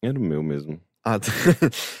 Era o meu mesmo. Tá.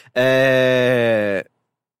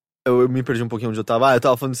 Eu me perdi um pouquinho onde eu tava. Eu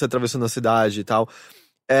tava falando de você atravessando a cidade e tal.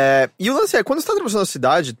 E o lance quando você tá atravessando a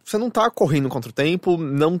cidade, você não tá correndo contra o tempo,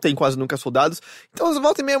 não tem quase nunca soldados. Então, às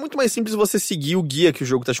volta e meia é muito mais simples você seguir o guia que o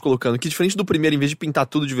jogo tá te colocando. Que diferente do primeiro, em vez de pintar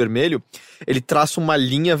tudo de vermelho, ele traça uma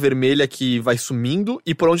linha vermelha que vai sumindo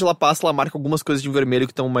e por onde ela passa, ela marca algumas coisas de vermelho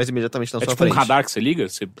que estão mais imediatamente na sua frente. É tipo um radar que você liga?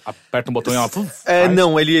 Você aperta um botão e ela...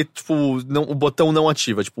 Não, ele, o botão não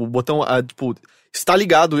ativa. O botão, está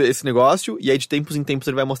ligado esse negócio e aí de tempos em tempos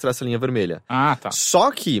ele vai mostrar essa linha vermelha. Tá.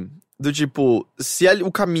 Só que... se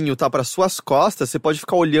o caminho tá para suas costas, você pode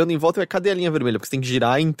ficar olhando em volta e cadê a linha vermelha? Porque você tem que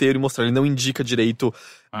girar inteiro e mostrar. Ele não indica direito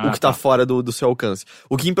o que tá fora do seu alcance.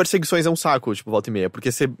 O que em perseguições é um saco, volta e meia.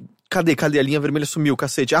 Porque você... Cadê? A linha vermelha sumiu,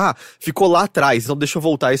 cacete. Ficou lá atrás, então deixa eu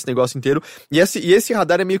voltar esse negócio inteiro. E esse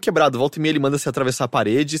radar é meio quebrado. Volta e meia ele manda você atravessar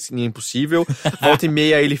paredes, que é impossível. Volta e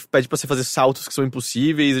meia ele pede pra você fazer saltos que são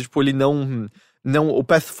impossíveis. E, ele não... O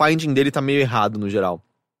pathfinding dele tá meio errado, no geral.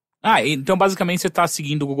 Então basicamente você tá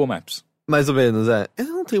seguindo o Google Maps. Mais ou menos, Eu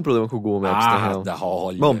não tenho problema com o Google Maps, na real.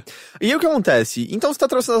 Olha. Bom, e aí o que acontece? Então você tá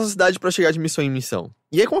atravessando essa cidade pra chegar de missão em missão.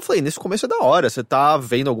 E aí, como eu falei, nesse começo é da hora. Você tá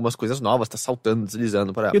vendo algumas coisas novas, tá saltando,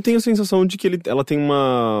 deslizando para ela. Eu tenho a sensação de que ela tem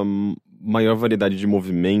uma maior variedade de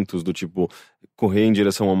movimentos, do tipo correr em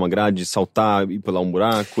direção a uma grade, saltar e pular um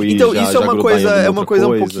buraco e então, já, isso já é uma coisa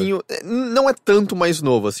um pouquinho... Não é tanto mais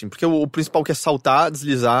novo, assim, porque o principal que é saltar,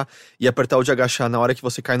 deslizar e apertar o de agachar na hora que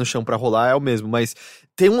você cai no chão pra rolar é o mesmo, mas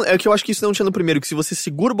é que eu acho que isso não tinha no primeiro, que se você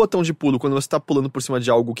segura o botão de pulo quando você tá pulando por cima de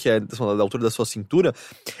algo que é da altura da sua cintura,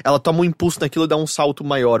 ela toma um impulso naquilo e dá um salto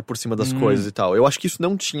maior por cima das coisas e tal. Eu acho que isso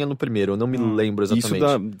não tinha no primeiro, eu não me lembro exatamente.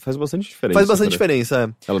 Isso faz bastante diferença. Faz bastante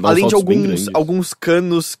diferença, Além de alguns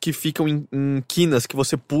canos que ficam em quinas, que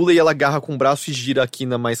você pula e ela agarra com o braço e gira a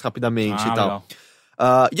quina mais rapidamente e tal.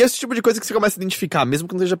 E esse tipo de coisa que você começa a identificar, mesmo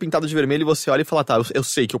que não esteja pintado de vermelho, você olha e fala, eu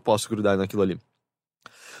sei que eu posso grudar naquilo ali.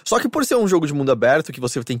 Só que por ser um jogo de mundo aberto, que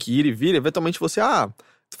você tem que ir e vir, eventualmente você, tá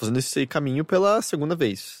fazendo esse caminho pela segunda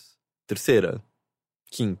vez, terceira,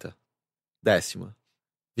 quinta, 10ª,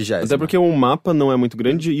 20ª. Até porque o mapa não é muito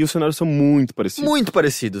grande e os cenários são muito parecidos. Muito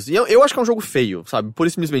parecidos. E eu acho que é um jogo feio, sabe? Pura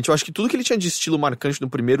e simplesmente. Eu acho que tudo que ele tinha de estilo marcante no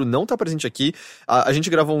primeiro não tá presente aqui. A gente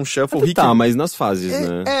gravou um shuffle. Até tá, mas nas fases,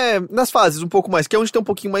 né? Nas fases um pouco mais, que é onde tem um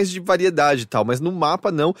pouquinho mais de variedade e tal, mas no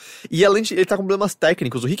mapa não. E além de ele tá com problemas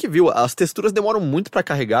técnicos, o Rick viu, as texturas demoram muito pra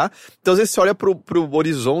carregar, então às vezes você olha pro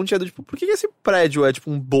horizonte e é do tipo, por que esse prédio é tipo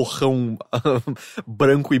um borrão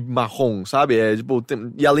branco e marrom, sabe?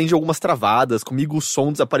 E além de algumas travadas, comigo o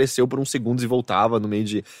som desapareceu por uns segundos e voltava no meio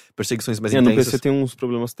de perseguições mais intensas. No PC tem uns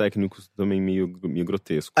problemas técnicos também meio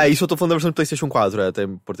grotescos. Isso eu tô falando da versão do PlayStation 4, é até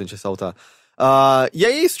importante ressaltar. E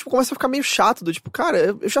aí isso começa a ficar meio chato, do tipo,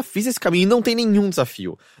 cara, eu já fiz esse caminho e não tem nenhum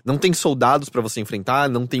desafio. Não tem soldados pra você enfrentar,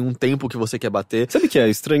 não tem um tempo que você quer bater. Sabe o que é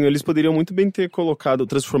estranho? Eles poderiam muito bem ter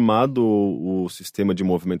transformado o sistema de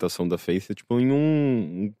movimentação da Faith, tipo, em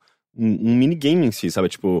um minigame em si, sabe?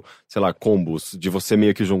 Tipo, sei lá, combos, de você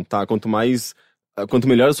meio que juntar, quanto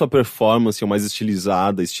melhor a sua performance, ou mais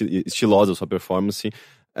estilizada, estilosa a sua performance,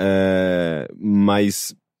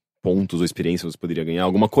 mais pontos ou experiência você poderia ganhar,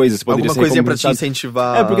 alguma coisa você poderia alguma coisinha pra te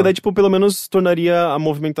incentivar. Porque daí, tipo, pelo menos tornaria a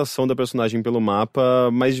movimentação da personagem pelo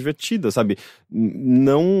mapa mais divertida, sabe?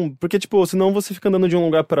 Não... Porque, tipo, senão você fica andando de um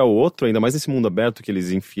lugar para outro, ainda mais nesse mundo aberto que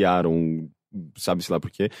eles enfiaram, sabe, sei lá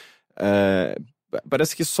por quê.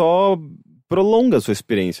 Parece que só prolonga a sua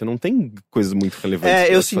experiência, não tem coisas muito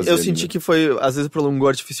relevantes. Eu senti que foi, às vezes prolongou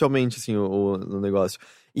artificialmente, assim, o negócio.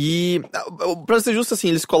 E, pra ser justo, assim,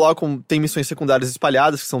 eles colocam, tem missões secundárias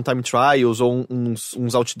espalhadas, que são time trials, ou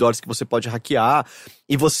uns outdoors que você pode hackear,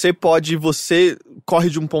 e você corre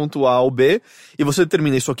de um ponto A ao B, e você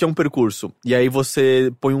determina, isso aqui é um percurso, e aí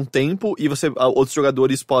você põe um tempo, e outros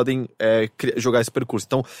jogadores podem jogar esse percurso.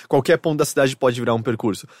 Então, qualquer ponto da cidade pode virar um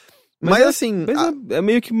percurso. Mas assim... é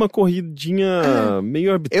meio que uma corridinha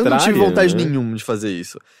meio arbitrária. Eu não tive vontade né? nenhuma de fazer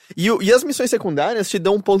isso. E as missões secundárias te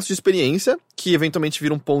dão pontos de experiência, que eventualmente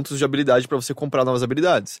viram pontos de habilidade pra você comprar novas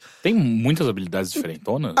habilidades. Tem muitas habilidades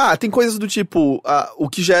diferentonas? Tem coisas do tipo, o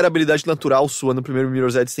que já era habilidade natural sua no primeiro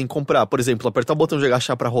Mirror's Edge, você tem que comprar. Por exemplo, apertar o botão de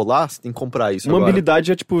agachar pra rolar, você tem que comprar isso Uma agora.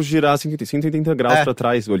 habilidade é, tipo, girar 180 graus pra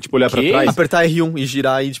trás. Ou, tipo, olhar pra trás. Apertar R1 e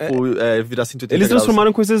girar e, tipo, virar 180 Eles graus.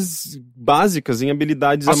 transformaram coisas básicas em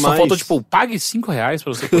habilidades a mais. Só falta, tipo, pague R$5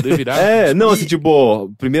 pra você poder virar. Assim,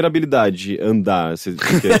 tipo, primeira habilidade, andar.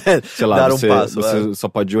 Porque, sei lá, Dar um passo, você só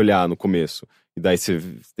pode olhar no começo. E daí você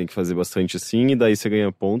tem que fazer bastante assim, e daí você ganha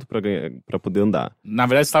ponto pra poder andar. Na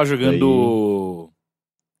verdade, você tava jogando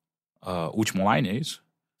Ultima Online, é isso?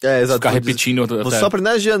 Exato. Ficar repetindo. Você só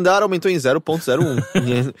aprender de andar aumentou em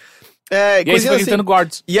 0.01. E aí você vai assim, gritando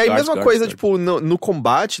guards. E aí, guards, mesma coisa, tipo, no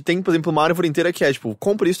combate, tem, por exemplo, uma árvore inteira que é, tipo,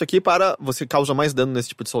 compre isso aqui para você causar mais dano nesse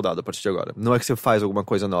tipo de soldado a partir de agora. Não é que você faz alguma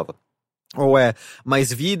coisa nova. Ou é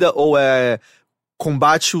mais vida, ou é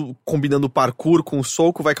combate combinando parkour com o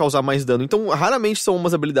soco vai causar mais dano. Então, raramente são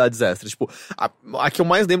umas habilidades extras. Tipo, a que eu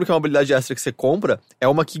mais lembro que é uma habilidade extra que você compra é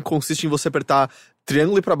uma que consiste em você apertar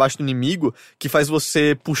triângulo e pra baixo do inimigo, que faz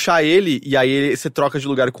você puxar ele, e aí você troca de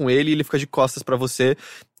lugar com ele e ele fica de costas pra você.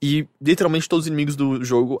 E literalmente todos os inimigos do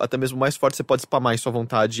jogo, até mesmo mais fortes, você pode spamar em sua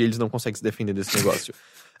vontade e eles não conseguem se defender desse negócio.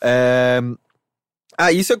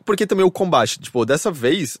 Isso é porque também o combate, tipo, dessa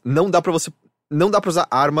vez não dá pra usar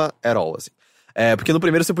arma at all, assim. Porque no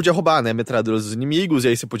primeiro você podia roubar, né, metralhadoras dos inimigos, e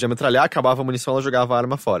aí você podia metralhar, acabava a munição, ela jogava a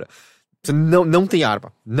arma fora. Você não tem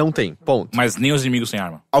arma. Não tem. Ponto. Mas nem os inimigos têm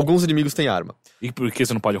arma. Alguns inimigos têm arma. E por que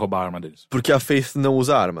você não pode roubar a arma deles? Porque a Faith não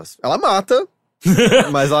usa armas. Ela mata,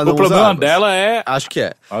 mas ela não usa armas. O problema dela é... Acho que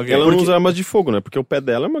é. Okay. Ela não usa armas de fogo, né? Porque o pé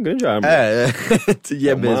dela é uma grande arma. E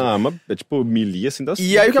é mesmo. Uma arma, tipo, melee, assim, das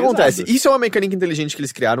E aí o que pesadas. acontece? Isso é uma mecânica inteligente que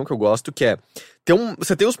eles criaram, que eu gosto, que é...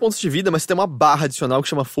 Você tem os pontos de vida, mas você tem uma barra adicional que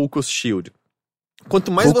chama Focus Shield.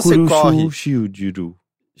 Quanto mais você corre...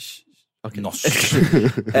 Okay. Nossa.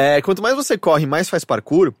 Quanto mais você corre, mais faz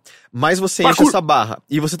parkour, mais você enche essa barra.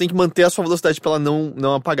 E você tem que manter a sua velocidade pra ela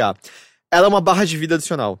não apagar. Ela é uma barra de vida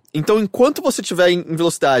adicional. Então, enquanto você estiver em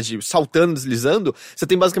velocidade, saltando, deslizando, você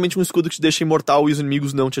tem basicamente um escudo que te deixa imortal e os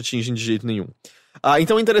inimigos não te atingem de jeito nenhum.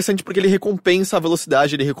 Então é interessante porque ele recompensa a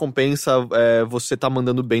velocidade, ele recompensa você tá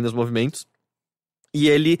mandando bem nos movimentos. E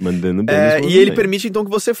ele... Mandando bem e ele permite então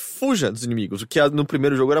que você fuja dos inimigos, o que no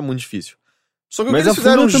primeiro jogo era muito difícil. Só que o que Mas eles a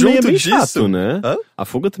fuga fizeram também junto é bem disso... chato, né? Hã? A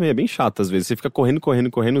fuga também é bem chata, às vezes. Você fica correndo,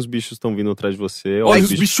 os bichos estão vindo atrás de você. Olha os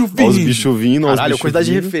bichos vindo. Olha os bichos vindo. Caralho, a quantidade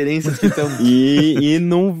de referências que estão... E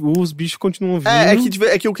não, os bichos continuam vindo.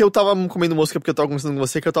 É que o que eu tava comendo mosca porque eu tava conversando com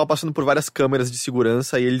você, é que eu tava passando por várias câmeras de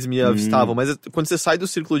segurança e eles me avistavam. Mas quando você sai do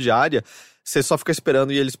círculo de área, você só fica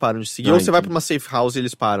esperando e eles param de seguir. Ou você vai pra uma safe house e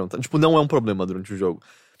eles param. Então, tipo, não é um problema durante o jogo.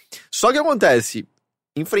 Só que acontece,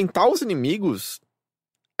 enfrentar os inimigos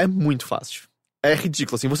é muito fácil. é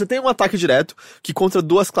ridículo, assim. Você tem um ataque direto, que contra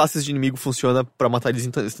 2 classes de inimigo funciona pra matar eles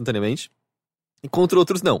instantaneamente, e contra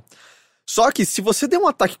outros não. Só que se você der um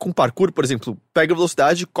ataque com parkour, por exemplo, pega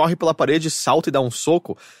velocidade, corre pela parede, salta e dá um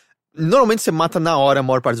soco, normalmente você mata na hora a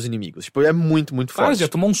maior parte dos inimigos. Tipo, é muito, muito Cara, forte. já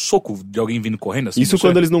tomou um soco de alguém vindo correndo assim? Isso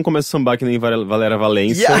quando eles não começam a sambar que nem Valéria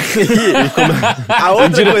Valência. E aí, a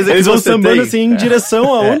outra coisa que Eles vão você sambando tem... assim em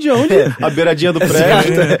direção aonde? A beiradinha do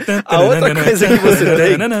prédio. A outra coisa que você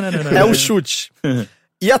tem é o chute.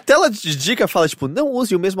 E a tela de dica fala, tipo, não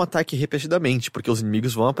use o mesmo ataque repetidamente, porque os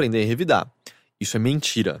inimigos vão aprender a revidar. Isso é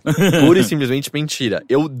mentira. Pura e simplesmente mentira.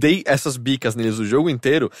 Eu dei essas bicas neles o jogo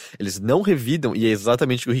inteiro, eles não revidam, e é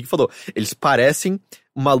exatamente o que o Rick falou. Eles parecem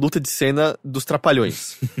uma luta de cena dos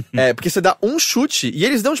Trapalhões. Porque você dá um chute e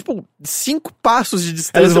eles dão, tipo, 5 passos de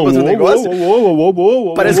distância pra fazer o negócio.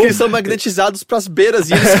 Parece que eles são magnetizados pras beiras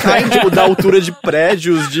e eles caem, tipo, da altura de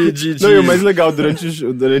prédios, Não, e o mais legal,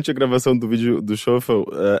 durante a gravação do vídeo do Shuffle,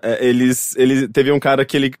 ele teve um cara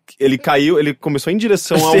que ele caiu, ele começou em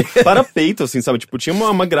direção ao parapeito, assim, sabe? Tipo, tinha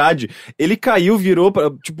uma grade. Ele caiu, virou,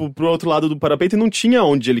 pro outro lado do parapeito e não tinha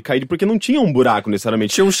onde ele cair, porque não tinha um buraco,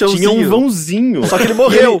 necessariamente. Tinha um chãozinho. Tinha um vãozinho. Só que ele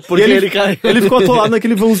morreu, porque ele caiu. Ele ficou atolado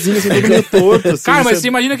naquele vãozinho, assim, todo meio torto, assim. Cara, mas você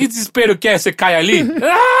imagina que desespero que é? Você cai ali?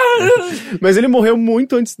 Mas ele morreu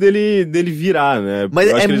muito antes dele virar, né? Mas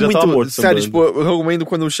eu acho é que ele já tava muito... morto, sério, sambando. tipo, eu recomendo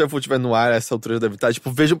quando o Shuffle estiver no ar, essa altura deve estar,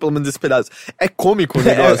 tipo, vejam pelo menos esse pedaço. É cômico o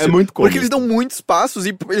negócio. É muito cômico. Porque eles dão muitos passos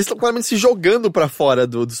e eles estão claramente se jogando pra fora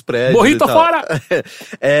dos prédios. Morri, e tô tal. fora!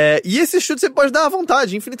 E esse chute você pode dar à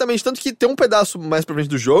vontade, infinitamente. Tanto que tem um pedaço mais pra frente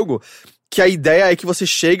do jogo que a ideia é que você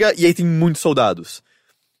chega e aí tem muitos soldados.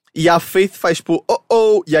 E a Faith faz, tipo,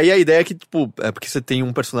 e aí a ideia é que, tipo, é porque você tem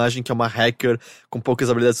um personagem que é uma hacker com poucas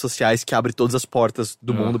habilidades sociais que abre todas as portas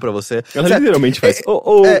do mundo pra você. Ela Sério, literalmente faz.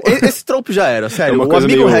 esse trope já era, sério. uma O coisa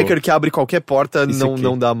amigo meio- hacker que abre qualquer porta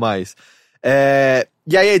não dá mais.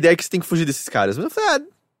 E aí a ideia é que você tem que fugir desses caras. Mas eu falei,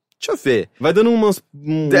 deixa eu ver. Vai dando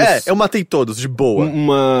Eu matei todos, de boa.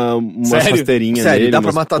 uma Sério? rasteirinha Sério, nele, dá pra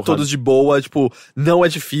umas matar porradas. todos de boa, tipo, não é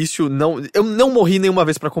difícil, eu não morri nenhuma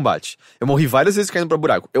vez pra combate. Eu morri várias vezes caindo pra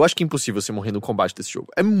buraco. Eu acho que é impossível você morrer no combate desse jogo.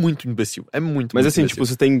 É muito imbecil, é muito Mas muito assim, imbecil. tipo,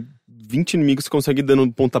 você tem 20 inimigos, você consegue ir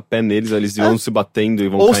dando pontapé neles, eles vão se batendo e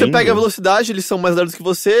vão Ou caindo. você pega a velocidade, eles são mais lerdos que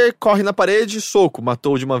você, corre na parede, soco,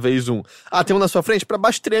 matou de uma vez um. Tem um na sua frente, pra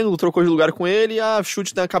baixo triângulo, trocou de lugar com ele,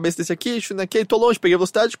 chute na cabeça desse aqui, chute naquele, tô longe, peguei a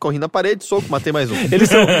velocidade, corri na parede, soco, matei mais um.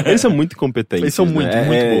 Eles são muito competentes. Eles são muito, né?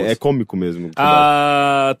 muito bons. É cômico mesmo.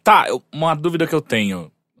 Uma dúvida que eu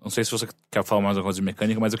tenho. Não sei se você quer falar mais alguma coisa de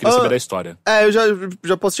mecânica, mas eu queria saber da história. Eu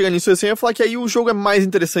já posso chegar nisso assim, eu ia falar que aí o jogo é mais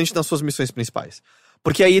interessante nas suas missões principais.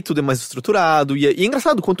 Porque aí tudo é mais estruturado, e é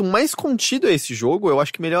engraçado, quanto mais contido é esse jogo, eu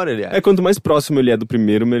acho que melhor ele é. Quanto mais próximo ele é do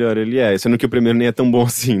primeiro, melhor ele é. Sendo que o primeiro nem é tão bom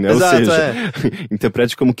assim, né? Exato, Ou seja,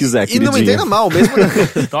 interprete como quiser, E não me entenda mal, mesmo...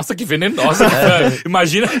 Nossa, que venenosa.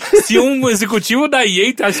 Imagina se um executivo da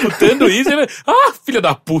EA tá escutando isso e ele... filha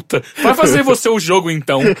da puta, vai fazer você o jogo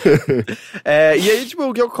então. E aí, tipo,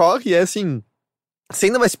 o que ocorre é assim... Você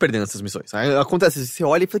ainda vai se perder nessas missões. Aí acontece, você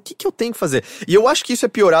olha e fala, o que eu tenho que fazer? E eu acho que isso é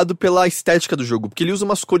piorado pela estética do jogo, porque ele usa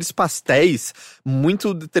umas cores pastéis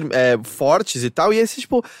muito fortes e tal, e aí você,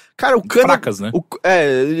 tipo, cara, o cano... Fracas, né?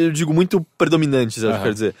 Eu digo muito predominantes, eu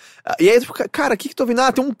quero dizer. E aí, tipo, cara, o que eu tô vendo?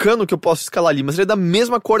 Tem um cano que eu posso escalar ali, mas ele é da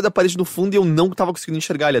mesma cor da parede do fundo e eu não tava conseguindo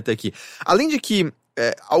enxergar ele até aqui. Além de que,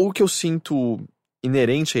 algo que eu sinto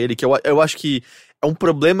inerente a ele, que eu acho que é um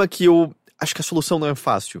problema que eu acho que a solução não é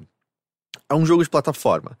fácil. É um jogo de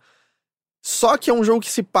plataforma. Só que é um jogo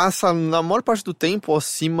que se passa, na maior parte do tempo,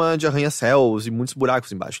 acima de arranha-céus e muitos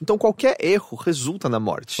buracos embaixo. Então qualquer erro resulta na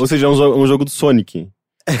morte. Ou seja, é um jogo do Sonic,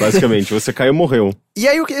 basicamente. Você caiu e morreu. E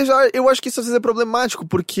aí eu acho que isso às vezes é problemático,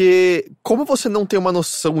 porque como você não tem uma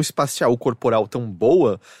noção espacial corporal tão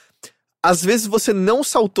boa, às vezes você não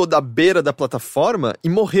saltou da beira da plataforma e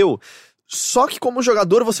morreu. Só que como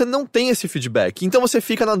jogador você não tem esse feedback. Então você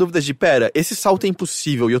fica na dúvida de, esse salto é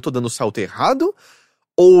impossível e eu tô dando o salto errado?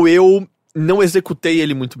 Ou eu não executei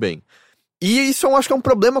ele muito bem? E isso eu acho que é um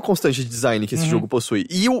problema constante de design que esse jogo possui.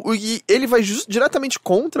 E ele vai diretamente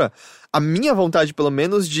contra a minha vontade, pelo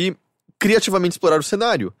menos, de criativamente explorar o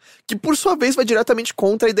cenário. Que por sua vez vai diretamente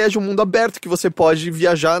contra a ideia de um mundo aberto, que você pode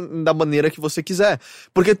viajar da maneira que você quiser.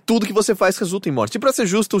 Porque tudo que você faz resulta em morte. E pra ser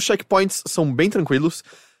justo, os checkpoints são bem tranquilos.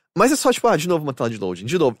 Mas é só, tipo, de novo uma tela de loading,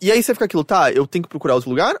 de novo. E aí você fica aquilo, eu tenho que procurar outro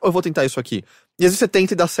lugar ou eu vou tentar isso aqui? E às vezes você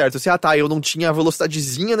tenta e dá certo. Você, eu não tinha a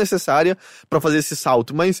velocidadezinha necessária pra fazer esse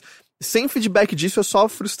salto. Mas sem feedback disso é só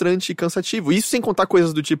frustrante e cansativo. Isso sem contar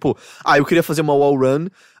coisas do tipo, eu queria fazer uma wall run,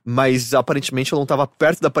 mas aparentemente eu não tava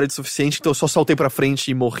perto da parede suficiente, então eu só saltei pra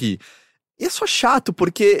frente e morri. E é só chato,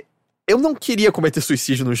 porque eu não queria cometer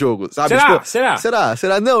suicídio no jogo, sabe? Será? Tipo,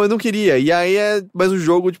 será? Não, eu não queria. E aí mas o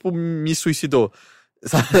jogo, tipo, me suicidou.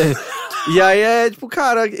 Sabe? E aí tipo,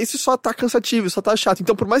 cara, isso só tá cansativo, só tá chato.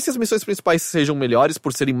 Então, por mais que as missões principais sejam melhores,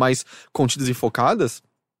 por serem mais contidas e focadas,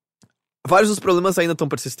 vários dos problemas ainda estão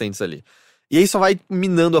persistentes ali. E aí só vai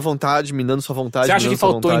minando a vontade, minando sua vontade. Você acha que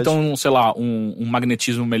faltou, vontade. então, sei lá, um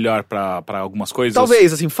magnetismo melhor pra algumas coisas?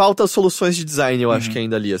 Talvez, assim, falta soluções de design, eu acho que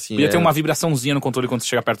ainda ali, assim. Podia ter uma vibraçãozinha no controle quando você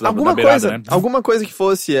chega perto da beirada, coisa, né? Alguma coisa que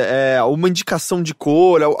fosse uma indicação de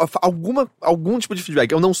cor, algum tipo de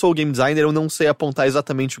feedback. Eu não sou o game designer, eu não sei apontar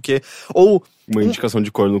exatamente o que. Ou Uma indicação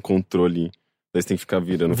de cor no controle. Daí você tem que ficar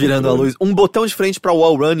virando a luz. Um botão de frente pra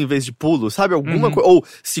wall run em vez de pulo, sabe? Alguma coisa. Ou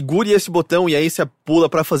segure esse botão e aí você pula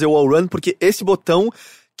pra fazer o wall run, porque esse botão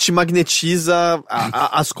te magnetiza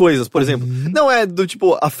as coisas, por exemplo. Não é do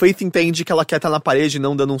tipo, a Faith entende que ela quer estar na parede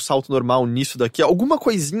não dando um salto normal nisso daqui. Alguma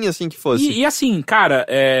coisinha assim que fosse. E assim, cara,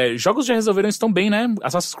 jogos já resolveram isso tão bem, né?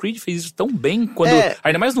 Assassin's Creed fez isso tão bem,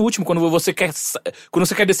 ainda mais no último, quando você quer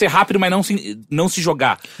descer rápido, mas não se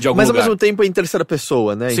jogar de algum lugar. Mas ao mesmo tempo é em terceira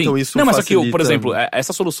pessoa, né? Sim. Então isso Não, mas facilita. aqui, por exemplo,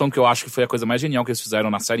 essa solução que eu acho que foi a coisa mais genial que eles fizeram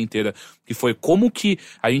na série inteira, que foi como que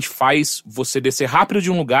a gente faz você descer rápido de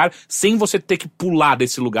um lugar sem você ter que pular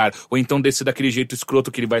desse lugar, ou então descer daquele jeito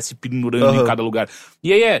escroto que ele vai se pendurando em cada lugar.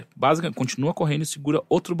 E aí basicamente, continua correndo e segura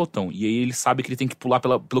outro botão. E aí ele sabe que ele tem que pular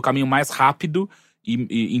pelo caminho mais rápido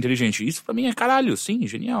e inteligente. Isso pra mim é caralho, sim,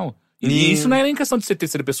 genial. E isso não é nem questão de ser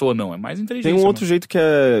terceira pessoa, não. É mais inteligente. Tem um outro jeito que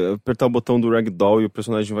é apertar o botão do Ragdoll e o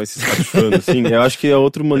personagem vai se espatifando, assim. Eu acho que é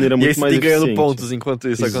outra maneira muito mais eficiente. E ganhando pontos enquanto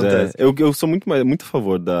isso acontece. Eu sou muito a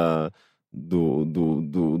favor do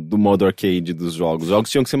modo arcade dos jogos. Os jogos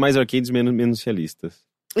tinham que ser mais arcades, menos realistas.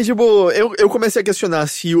 E tipo, eu comecei a questionar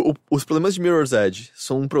se os problemas de Mirror's Edge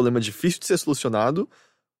são um problema difícil de ser solucionado,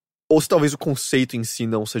 ou se talvez o conceito em si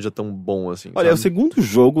não seja tão bom assim. Olha, sabe? é o segundo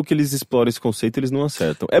jogo que eles exploram esse conceito e eles não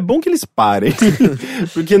acertam. É bom que eles parem,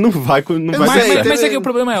 porque não vai Mas é que o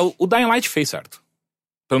problema é, o Dying Light fez certo.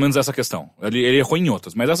 Pelo menos essa questão. Ele errou em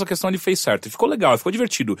outras, mas essa questão ele fez certo. E ficou legal, ficou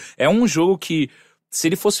divertido. É um jogo que, se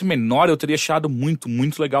ele fosse menor, eu teria achado muito,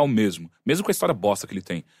 muito legal mesmo. Mesmo com a história bosta que ele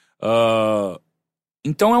tem.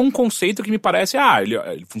 Então é um conceito que me parece,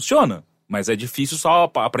 ele funciona, mas é difícil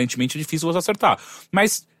aparentemente é difícil você acertar.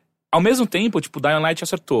 Mas, ao mesmo tempo, tipo, Dying Light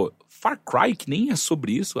acertou. Far Cry, que nem é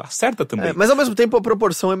sobre isso, acerta também. Mas ao mesmo tempo a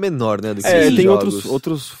proporção é menor, né? Do que tem jogos.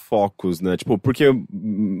 outros focos, né? Tipo, porque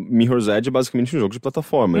Mirror's Edge é basicamente um jogo de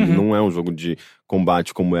plataforma. Ele não é um jogo de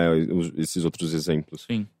combate como esses outros exemplos.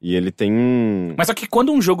 Sim. E ele tem Mas só que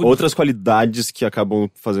quando um jogo... outras qualidades que acabam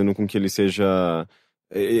fazendo com que ele seja...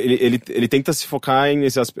 Ele tenta se focar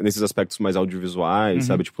nesses aspectos mais audiovisuais,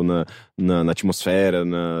 sabe? Tipo, na atmosfera,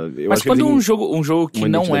 Mas quando um jogo que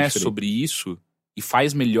não é sobre isso e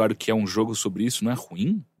faz melhor do que é um jogo sobre isso, não é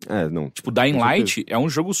ruim? Não. Tipo, Dying Light é um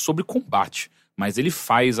jogo sobre combate, mas ele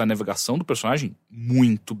faz a navegação do personagem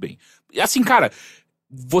muito bem. E assim, cara,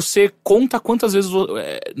 você conta quantas vezes,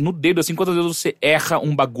 no dedo, assim, quantas vezes você erra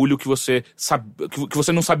um bagulho que você que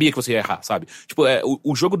você não sabia que você ia errar, sabe? Tipo,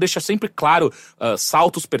 o jogo deixa sempre claro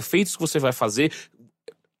saltos perfeitos que você vai fazer.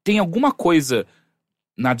 Tem alguma coisa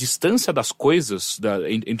na distância das coisas,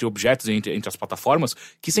 entre objetos e entre as plataformas,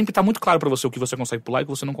 que sempre tá muito claro pra você o que você consegue pular e o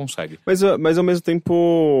que você não consegue. Mas ao mesmo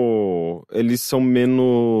tempo, eles são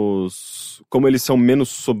menos... Como eles são menos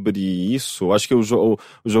sobre isso, eu acho que o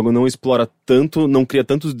jogo não explora tanto, não cria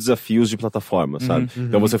tantos desafios de plataforma, sabe?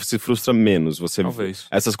 Então você se frustra menos, Talvez.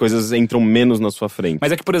 Essas coisas entram menos na sua frente.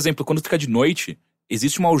 Mas é que, por exemplo, quando fica de noite,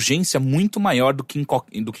 existe uma urgência muito maior do que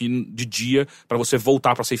de dia pra você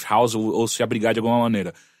voltar pra safe house ou se abrigar de alguma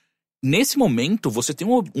maneira. Nesse momento, você tem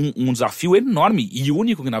um desafio enorme e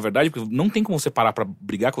único, que na verdade, porque não tem como você parar pra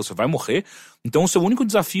brigar, que você vai morrer. Então o seu único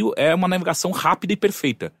desafio é uma navegação rápida e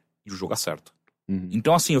perfeita. E o jogo acerta.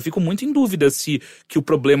 Então, assim, eu fico muito em dúvida que o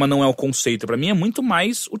problema não é o conceito. Pra mim é muito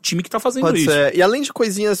mais o time que tá fazendo Pode isso. ser. E além de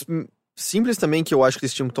coisinhas simples também, que eu acho que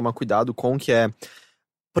eles tinham que tomar cuidado com, que é...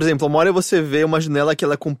 Por exemplo, uma hora você vê uma janela que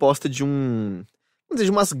ela é composta de vamos dizer,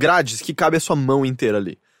 de umas grades que cabe a sua mão inteira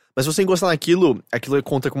ali. Mas se você encostar naquilo, aquilo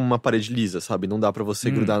conta como uma parede lisa, sabe? Não dá pra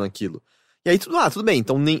você grudar naquilo. E aí, tudo bem.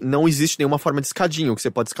 Então não existe nenhuma forma de escadinha. O que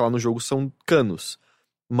você pode escalar no jogo são canos.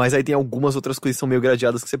 Mas aí tem algumas outras coisas que são meio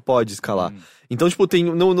gradeadas que você pode escalar. Então, tipo, tem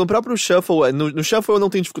no próprio Shuffle... No Shuffle eu não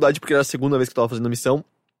tenho dificuldade porque era a segunda vez que eu tava fazendo a missão.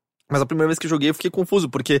 Mas a primeira vez que eu joguei eu fiquei confuso,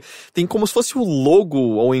 porque tem como se fosse o logo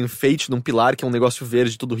ou enfeite num pilar, que é um negócio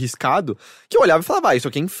verde tudo riscado, que eu olhava e falava, isso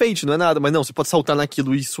aqui é enfeite, não é nada. Mas não, você pode saltar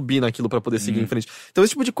naquilo e subir naquilo pra poder seguir em frente. Então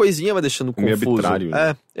esse tipo de coisinha vai deixando confuso. Meio arbitrário,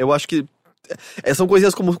 né? Eu acho que... São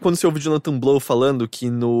coisinhas como quando você ouve o Jonathan Blow falando que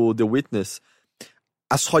no The Witness,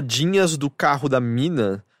 as rodinhas do carro da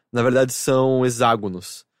mina na verdade são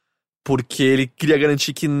hexágonos. Porque ele queria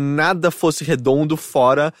garantir que nada fosse redondo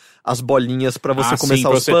fora as bolinhas pra você começar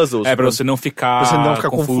os puzzles. Pra você não ficar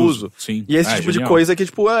confuso. Sim. E esse tipo genial. de coisa que,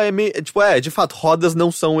 de fato, rodas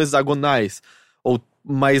não são hexagonais.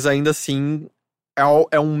 Mas ainda assim,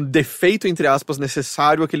 é um defeito, entre aspas,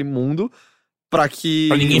 necessário àquele mundo pra que...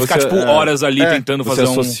 Pra ninguém ficar, horas ali tentando fazer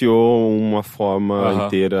Você associou uma forma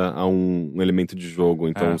inteira a um elemento de jogo,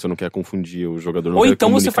 então você não quer confundir o jogador. Não Ou quer então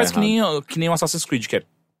você comunicar faz que nem o Assassin's Creed, que é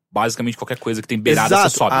basicamente qualquer coisa que tem beirada Exato.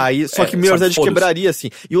 você sobe. Aí, só que Mirror's Edge quebraria, assim.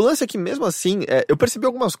 E o lance é que mesmo assim, eu percebi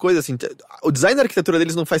algumas coisas, assim, o design da arquitetura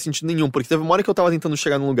deles não faz sentido nenhum, porque teve uma hora que eu tava tentando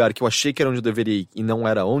chegar num lugar que eu achei que era onde eu deveria ir e não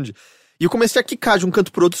era onde, e eu comecei a quicar de um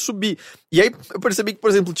canto pro outro e subir. E aí eu percebi que, por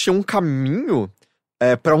exemplo, tinha um caminho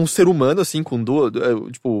pra um ser humano, assim, com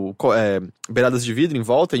beiradas de vidro em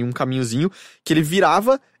volta e um caminhozinho, que ele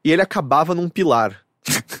virava e ele acabava num pilar.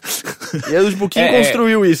 E é tipo, quem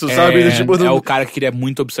construiu isso, sabe? O cara que queria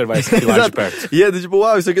muito observar esse pilar de perto. E é tipo,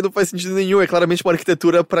 uau, isso aqui não faz sentido nenhum. É claramente uma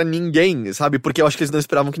arquitetura pra ninguém, sabe? Porque eu acho que eles não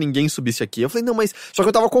esperavam que ninguém subisse aqui. Eu falei, não, mas... Só que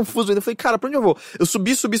eu tava confuso ainda. Eu falei, cara, pra onde eu vou? Eu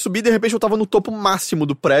subi, e de repente eu tava no topo máximo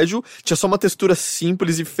do prédio. Tinha só uma textura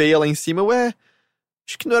simples e feia lá em cima.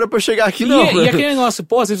 Acho que não era pra eu chegar aqui, não. E aquele negócio,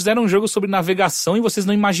 vocês fizeram um jogo sobre navegação e vocês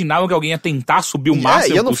não imaginavam que alguém ia tentar subir o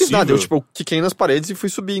máximo e eu não possível. fiz nada, eu quiquei nas paredes e fui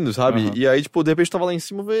subindo, sabe? E aí, de repente eu tava lá em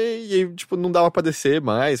cima e aí, não dava pra descer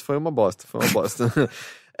mais, foi uma bosta.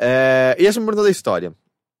 E essa é uma pergunta da história.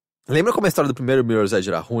 Lembra como a história do primeiro Mirror's Edge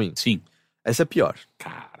era ruim? Sim. Essa é pior.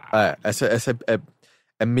 Caralho. Essa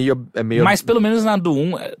é meio... Mas pelo menos na do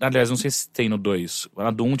 1, aliás, não sei se tem no 2.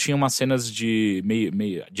 Na do 1 tinha umas cenas de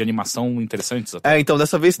de animação interessantes até. Então,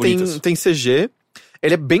 dessa vez Bonitas. tem CG.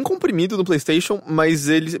 Ele é bem comprimido no PlayStation, mas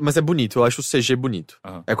é bonito. Eu acho o CG bonito.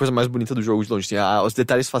 É a coisa mais bonita do jogo de longe. Os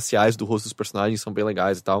detalhes faciais do rosto dos personagens são bem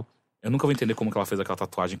legais e tal. Eu nunca vou entender como que ela fez aquela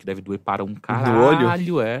tatuagem que deve doer para um caralho.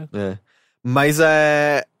 Do olho? Mas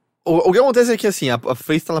o que acontece é que, assim, a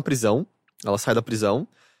Faith tá na prisão. Ela sai da prisão.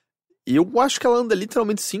 E eu acho que ela anda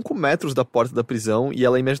literalmente 5 metros da porta da prisão e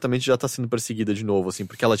ela imediatamente já tá sendo perseguida de novo, assim,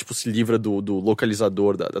 porque ela, se livra do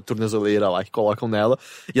localizador, da tornozeleira lá que colocam nela,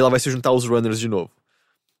 e ela vai se juntar aos Runners de novo.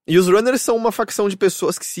 E os Runners são uma facção de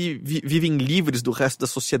pessoas que vivem livres do resto da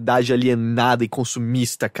sociedade alienada e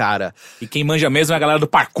consumista, cara. E quem manja mesmo é a galera do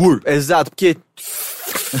parkour. Exato, porque...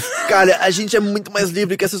 Cara, a gente é muito mais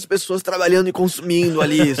livre que essas pessoas trabalhando e consumindo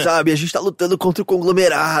ali, sabe? A gente tá lutando contra o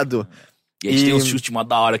conglomerado. E a gente tem um chute mó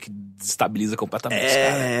da hora que desestabiliza completamente,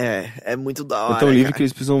 cara. É muito da hora. É tão livre cara. que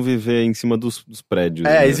eles precisam viver em cima dos prédios.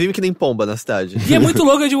 Né? Eles vivem que nem pomba na cidade. E é muito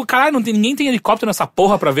louco, eu digo, caralho, ninguém tem helicóptero nessa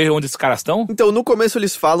porra pra ver onde esses caras estão? Então, no começo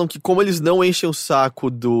eles falam que como eles não enchem o saco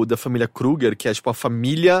da família Kruger, que é a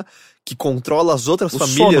família que controla as outras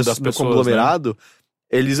famílias das do pessoas, conglomerado,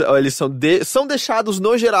 né? Eles são deixados,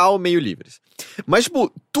 no geral, meio livres. Mas,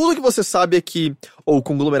 tudo que você sabe é que o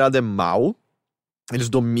conglomerado é mau, eles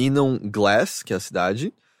dominam Glass, que é a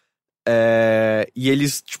cidade, e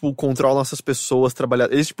eles, controlam essas pessoas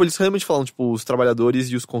trabalhadoras. Eles realmente falam, os trabalhadores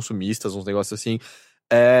e os consumistas, uns negócios assim,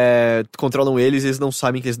 controlam eles não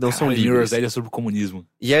sabem que eles não são livres. Mirror's Edge é sobre o comunismo.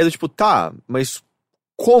 E aí, tá, mas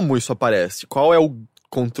como isso aparece? Qual é o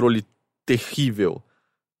controle terrível?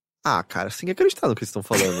 Ah, cara, você tem que acreditar no que eles estão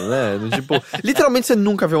falando, né? Literalmente você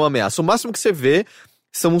nunca vê uma ameaça. O máximo que você vê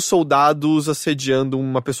são os soldados assediando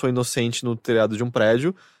uma pessoa inocente no telhado de um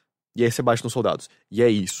prédio, e aí você bate nos soldados. E é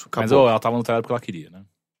isso, acabou. Mas ela tava no telhado porque ela queria, né?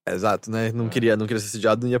 Exato, né? Não queria ser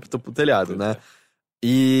assediado, não ia pro telhado, né?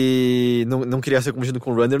 E não queria ser confundido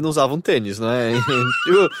com runner, não usava um tênis, né?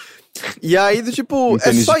 E aí, um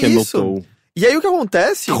é só isso. Toe. E aí o que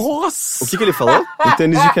acontece? Nossa! O que ele falou? Um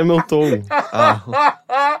tênis de camel toe.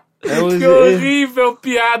 Que horrível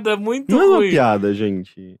piada, muito não ruim. Não é uma piada,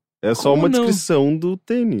 gente. É só uma descrição do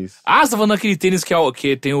tênis. Ah, você tá falando daquele tênis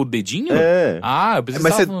que tem o dedinho? Ah, eu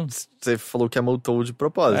pensei que você falou que é Toe de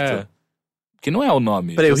propósito. Que não é o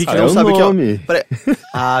nome. Peraí, o Rick não sabe o nome. Que é o...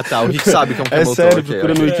 Ah, tá, o Rick sabe que é um Camel Toe. É sério,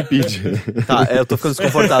 procura no Wikipedia. Tá, eu tô ficando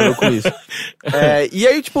desconfortável com isso. E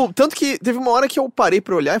aí, tanto que teve uma hora que eu parei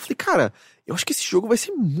pra olhar e falei, cara, eu acho que esse jogo vai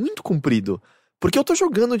ser muito comprido. Porque eu tô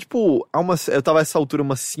jogando, eu tava a essa altura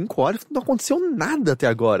umas 5 horas e não aconteceu nada até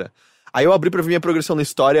agora. Aí eu abri pra ver minha progressão na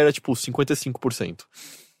história, era 55%.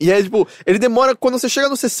 E aí, ele demora, quando você chega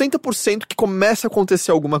no 60% que começa a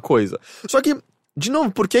acontecer alguma coisa. Só que, de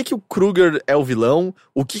novo, por que o Kruger é o vilão?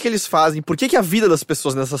 O que eles fazem? Por que a vida das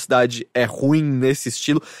pessoas nessa cidade é ruim nesse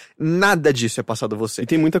estilo? Nada disso é passado a você. E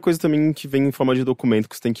tem muita coisa também que vem em forma de documento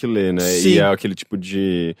que você tem que ler, né? Sim. E é aquele tipo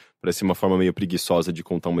de... Parece uma forma meio preguiçosa de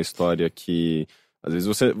contar uma história que... Às vezes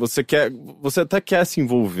você até quer se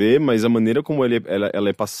envolver, mas a maneira como ela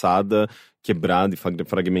é passada, quebrada e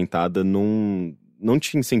fragmentada, não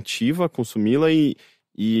te incentiva a consumi-la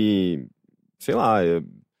e sei lá,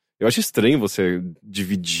 eu acho estranho você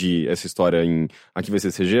dividir essa história em aqui vai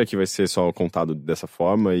ser CG, aqui vai ser só contado dessa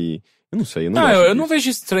forma e eu não sei, eu não vejo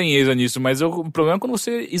estranheza nisso, mas o problema é quando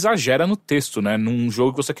você exagera no texto, né? Num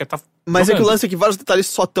jogo que você quer Mas jogando. é que o lance é que vários detalhes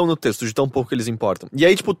só estão no texto, de tão pouco que eles importam. E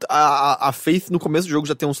aí, tipo, a Faith, no começo do jogo,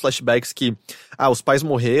 já tem uns flashbacks que... os pais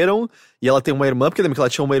morreram e ela tem uma irmã, porque lembra que ela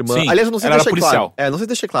tinha uma irmã. Sim, aliás, eu não sei ela se era deixei policial. claro. Não sei se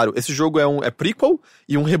deixei claro. Esse jogo é prequel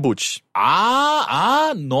e um reboot.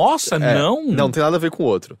 Nossa, não! Não tem nada a ver com o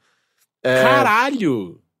outro.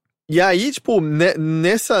 Caralho! E aí, tipo,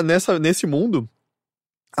 nesse mundo,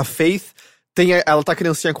 a Faith... ela tá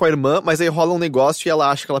criancinha com a irmã, mas aí rola um negócio e ela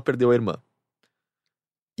acha que ela perdeu a irmã.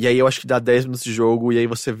 E aí eu acho que dá 10 minutos de jogo e aí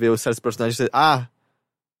você vê os certos personagens e você...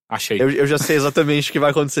 Achei. Eu já sei exatamente o que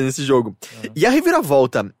vai acontecer nesse jogo. E a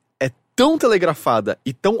reviravolta é tão telegrafada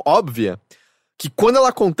e tão óbvia que quando ela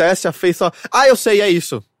acontece, a Faith só... eu sei, é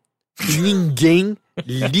isso. E ninguém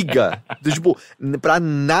liga. Pra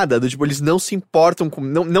nada. Eles não se importam com...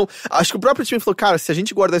 Não, acho que o próprio time falou, cara, se a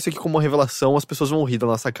gente guardar isso aqui como uma revelação, as pessoas vão rir da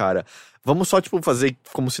nossa cara. Vamos só, fazer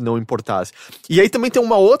como se não importasse. E aí também tem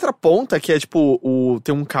uma outra ponta, que é,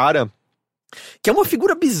 tem um cara... que é uma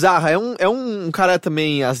figura bizarra. É um cara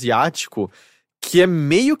também asiático, que é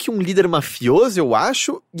meio que um líder mafioso, eu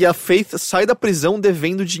acho, e a Faith sai da prisão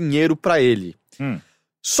devendo dinheiro pra ele.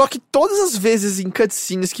 Só que todas as vezes em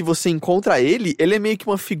cutscenes que você encontra ele é meio que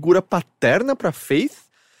uma figura paterna pra Faith,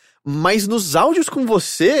 mas nos áudios com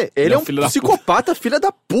você, ele é um psicopata filha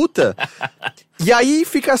da puta. E aí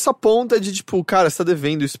fica essa ponta de, cara, você tá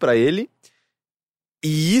devendo isso pra ele,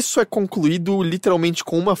 e isso é concluído literalmente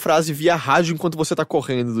com uma frase via rádio enquanto você tá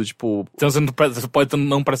correndo, Então você pode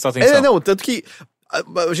não prestar atenção. Tanto que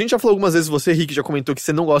a gente já falou algumas vezes, você, Rick, já comentou que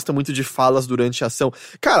você não gosta muito de falas durante a ação.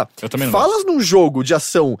 Cara, eu também não falas gosto. Num jogo de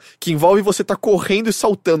ação que envolve você tá correndo e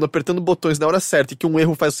saltando, apertando botões na hora certa e que um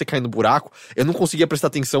erro faz você cair no buraco, eu não conseguia prestar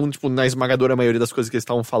atenção, na esmagadora maioria das coisas que eles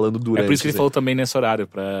estavam falando durante. É por isso que ele falou também nesse horário,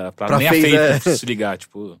 pra nem Faith, a Faith se ligar,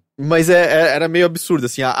 Mas era meio absurdo,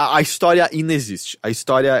 assim, a história inexiste. A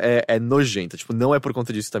história é nojenta, não é por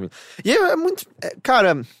conta disso também. E é muito...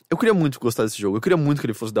 cara, eu queria muito gostar desse jogo, eu queria muito que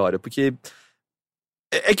ele fosse da hora, porque...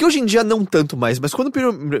 É que hoje em dia não tanto mais, mas quando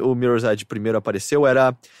o Mirror's Edge primeiro apareceu,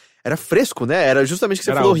 era fresco, né? Era justamente o que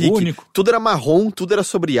você falou, Rick. Único. Tudo era marrom, tudo era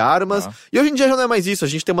sobre armas. E hoje em dia já não é mais isso. A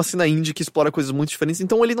gente tem uma cena indie que explora coisas muito diferentes,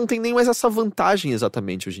 então ele não tem nem mais essa vantagem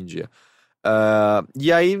exatamente hoje em dia.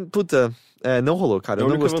 E aí, não rolou, cara. Eu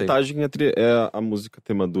não gostei. A única vantagem é a música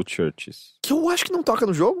tema do Churches. Que eu acho que não toca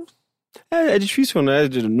no jogo. É difícil, né?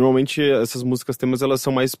 Normalmente essas músicas temas, elas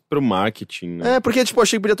são mais pro marketing, né? Porque,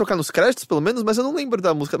 achei que podia tocar nos créditos, pelo menos, mas eu não lembro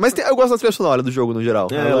da música. Mas eu gosto da trilha sonora do jogo, no geral.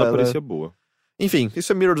 Ela parecia boa. Enfim,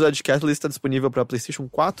 isso é Mirror's Edge Catalyst, tá disponível pra PlayStation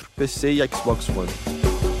 4, PC e Xbox One.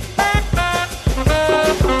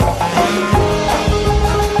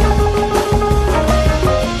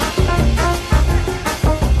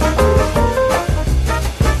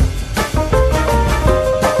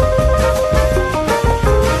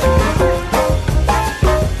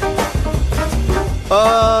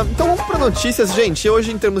 Então vamos pra notícias, gente.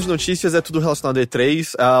 Hoje, em termos de notícias, é tudo relacionado a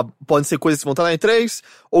E3. Podem ser coisas que vão estar na E3,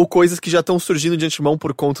 ou coisas que já estão surgindo de antemão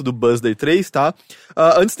por conta do buzz da E3, tá?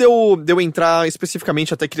 Antes de eu entrar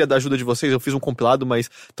especificamente, até queria dar ajuda de vocês, eu fiz um compilado, mas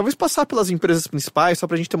talvez passar pelas empresas principais, só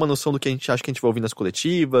pra gente ter uma noção do que a gente acha que a gente vai ouvir nas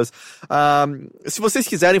coletivas. Se vocês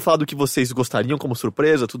quiserem falar do que vocês gostariam como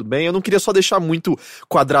surpresa, tudo bem. Eu não queria só deixar muito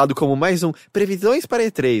quadrado como mais um previsões para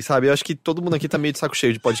E3, sabe? Eu acho que todo mundo aqui tá meio de saco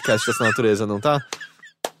cheio de podcast dessa natureza, não tá?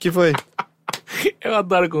 Que foi? Eu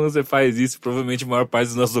adoro quando você faz isso. Provavelmente a maior parte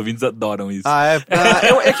dos nossos ouvintes adoram isso.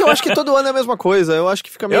 É que eu acho que todo ano é a mesma coisa. Eu acho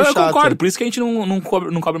que fica meio chato. Eu concordo. Por isso que a gente não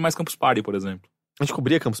cobre mais Campus Party, por exemplo. A gente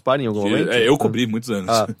cobria Campus Party em algum momento? Eu cobri muitos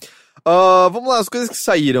anos. Vamos lá, as coisas que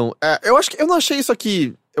saíram. Eu não achei isso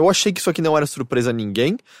aqui... Eu achei que isso aqui não era surpresa a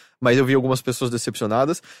ninguém, mas eu vi algumas pessoas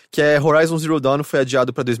decepcionadas, que é Horizon Zero Dawn foi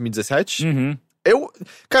adiado pra 2017.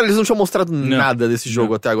 Cara, eles não tinham mostrado nada desse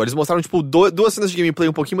jogo até agora. Eles mostraram, duas cenas de gameplay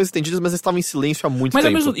um pouquinho mais estendidas, mas eles estavam em silêncio há muito tempo.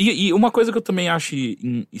 Mesmo, e uma coisa que eu também acho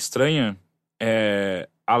estranha é,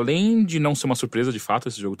 além de não ser uma surpresa, de fato,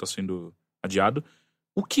 esse jogo tá sendo adiado,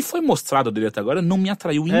 O que foi mostrado dele até agora não me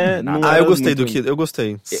atraiu em É, nada. não Ah, era eu gostei muito- do que. Eu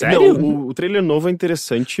gostei. Sério? Não, o trailer novo é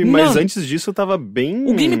interessante, Não. mas antes disso tava bem...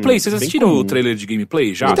 O gameplay, vocês bem assistiram comum. o trailer de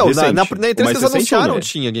gameplay já? Então, recente. na O E3 mais eles recente, anunciaram né?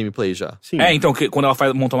 tinha gameplay já. Sim. Então, quando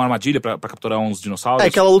ela monta uma armadilha pra capturar uns dinossauros. É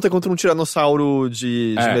aquela luta contra um tiranossauro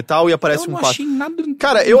de metal e aparece eu um não pato. achei nada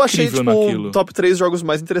Cara, eu achei, incrível tipo, naquilo. top 3 jogos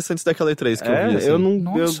mais interessantes daquela E3 que eu vi, assim. eu não...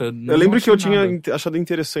 Nossa, eu, não eu lembro que eu achei tinha nada. achado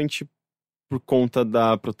interessante por conta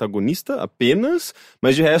da protagonista apenas,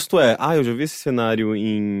 mas de resto eu já vi esse cenário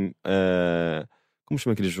em... como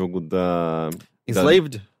chama aquele jogo da...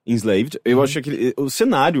 Enslaved? Enslaved. Eu acho que o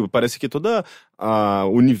cenário, parece que todo o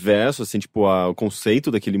universo, assim, tipo, o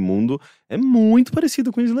conceito daquele mundo é muito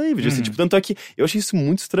parecido com Enslaved. Assim, tipo, tanto é que eu achei isso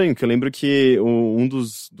muito estranho, que eu lembro que um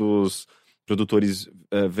dos produtores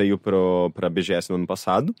veio pra BGS no ano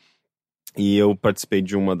passado, e eu participei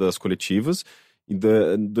de uma das coletivas, e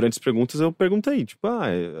durante as perguntas eu perguntei, tipo,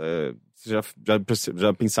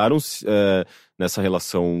 já pensaram nessa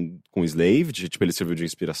relação com Enslaved? Tipo, ele serviu de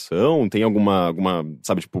inspiração? Tem alguma,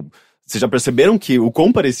 sabe, tipo... Vocês já perceberam que o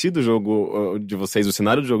quão parecido o jogo de vocês, o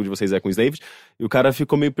cenário do jogo de vocês é com Enslaved? E o cara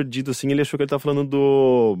ficou meio perdido, assim, ele achou que ele tava falando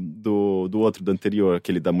do outro, do anterior,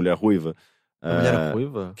 aquele da mulher ruiva. A mulher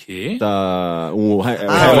ruiva? Que? o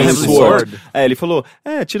Heavenly Heavenly Sword. Sword. Ele falou,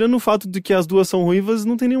 tirando o fato de que as duas são ruivas,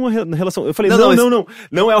 não tem nenhuma relação. Eu falei, Não,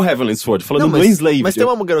 não é o Heavenly Sword, falando do mas, Enslaved. mas tem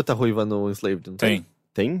uma garota ruiva no Enslaved, não tem?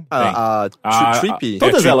 Tem. Tem? A Trippy?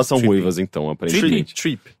 Todas Trip, elas são Trip. ruivas, então, aparentemente.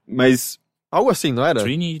 Trip. Mas... Algo assim, não era?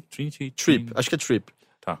 Trinity. Trip. Acho que é Trip.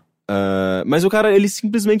 Mas o cara, ele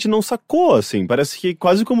simplesmente não sacou, assim. Parece que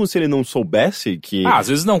quase como se ele não soubesse que... Às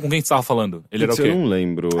vezes não. Com quem você tava falando? Ele era o Putz, quê? eu não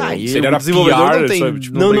lembro. E Se ele o era desenvolvedor PR, não tem sabe,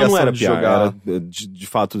 tipo, Não obrigação era de PR, jogar. era de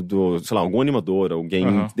fato sei lá, algum animador, alguém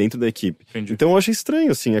Aham. dentro da equipe. Entendi. Então eu achei estranho,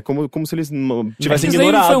 assim, é como se eles tivessem Mas aí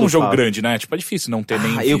ignorado. foi um o jogo fato. grande, né? Tipo, é difícil não ter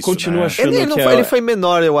nem eu visto, continuo né? achando Ele, não que foi, ele foi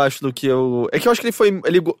menor, eu acho, do que eu... É que eu acho que ele foi...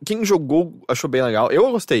 Quem jogou achou bem legal. Eu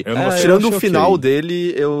gostei. Eu não gostei. Tirando eu o achei final ok.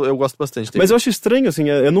 dele, eu gosto bastante dele. Mas eu acho estranho, assim,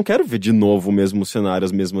 eu não quero ver de novo o mesmo cenário,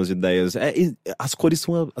 as mesmas ideias. As cores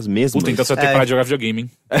são as mesmas. Puta, então você vai ter que parar de jogar videogame,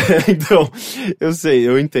 hein? Então, eu sei,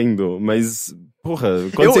 eu entendo, mas... Porra,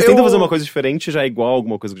 quando vocês tentam fazer uma coisa diferente, já é igual a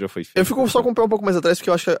alguma coisa que já foi feita. Eu fico só com o pé um pouco mais atrás, porque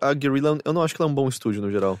eu acho que a Guerrilla... Eu não acho que ela é um bom estúdio,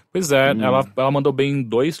 no geral. Pois é, ela mandou bem em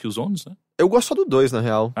 2 Killzones, né? Eu gosto só do 2, na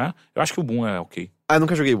real. É? Eu acho que o Boom é ok. Eu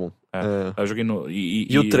nunca joguei um. Eu joguei no...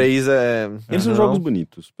 E o 3 é... Eles são Não. jogos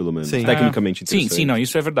bonitos, pelo menos. Sim. Tecnicamente Sim, interessantes. não,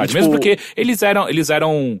 isso é verdade. E, tipo, Mesmo porque eles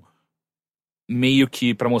eram meio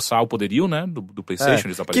que pra mostrar o poderio, né, do PlayStation,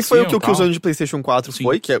 eles apareciam Que foi o que o e tal. Killzone de PlayStation 4 Sim.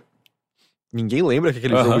 foi, que é... Ninguém lembra que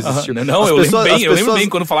aquele jogo existiu. Não, As eu pessoas- lembro as bem, eu lembro pessoas- bem.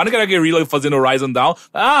 Quando falaram que era Guerrilla fazendo Horizon Down,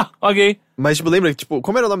 ok. Mas, tipo, lembra que, tipo,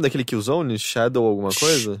 como era o nome daquele Killzone? Shadow alguma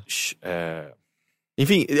coisa?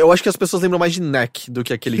 Enfim, eu acho que as pessoas lembram mais de Neck do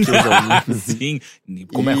que aquele Killzone. Sim,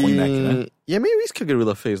 como é ruim, né? E é meio isso que a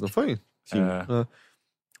Guerrilla fez, não foi? Sim.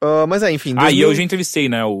 Mas enfim... E eu já entrevistei,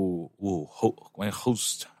 né, como é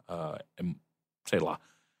host, sei lá.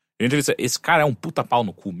 Eu entrevistei, esse cara é um puta pau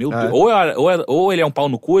no cu, meu Deus. Ou ele é um pau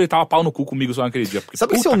no cu, ou ele tava pau no cu comigo só naquele dia. Porque,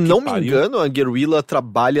 Sabe que se puta eu não me pariu. engano, a Guerrilla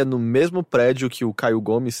trabalha no mesmo prédio que o Caio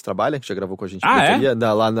Gomes trabalha, que já gravou com a gente.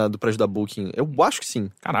 Lá do prédio da Booking. Eu acho que sim.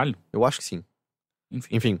 Caralho. Eu acho que sim.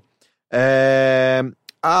 Enfim. Enfim.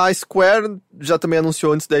 A Square já também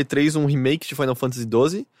anunciou antes da E3 um remake de Final Fantasy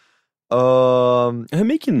XII.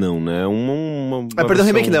 Remake não, né? Perdão,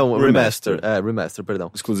 remake não, remaster. Remaster,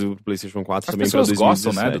 perdão. Exclusivo pro PlayStation 4 As também pra pessoas 2017.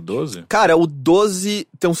 gostam, né, do 12? Cara, o 12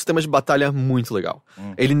 tem um sistema de batalha muito legal.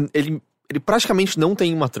 Ele praticamente não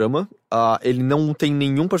tem uma trama, ele não tem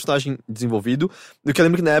nenhum personagem desenvolvido, o que eu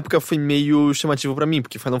lembro que na época foi meio chamativo pra mim,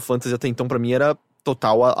 porque Final Fantasy até então pra mim era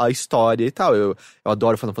total a história e tal. Eu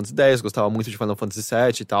adoro Final Fantasy X, gostava muito de Final Fantasy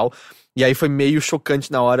VII e tal. E aí foi meio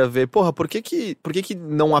chocante na hora ver, porra, por que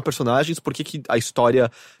não há personagens? Por que a história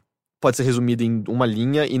pode ser resumida em uma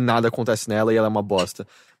linha e nada acontece nela e ela é uma bosta?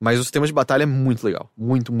 Mas o sistema de batalha é muito legal.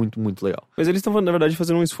 Muito, muito, muito legal. Mas eles estão, na verdade,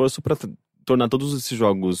 fazendo um esforço pra tornar todos esses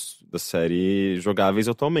jogos da série jogáveis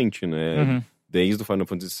atualmente, né? Desde o Final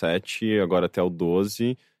Fantasy VII, agora até o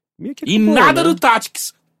 12. E nada do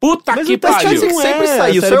Tactics. Puta Mas que o Tactics pariu. Tactics sempre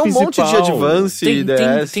saiu, série saiu um monte de principal. Advance e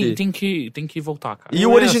DS. Tem que voltar, cara. E Não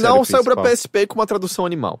o é a original série saiu pra principal. PSP com uma tradução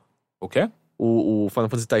animal. O quê? O Final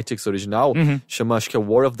Fantasy Tactics original chama, acho que é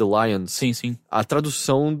War of the Lions. Sim. A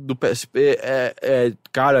tradução do PSP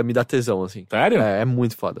cara, me dá tesão, assim. Sério? É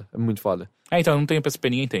muito foda, é muito foda. Então eu não tenho PSP,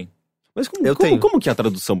 ninguém tem. Mas Eu tenho. como que a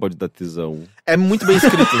tradução pode dar tesão? É muito bem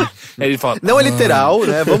escrito. Aí ele fala... Não é literal,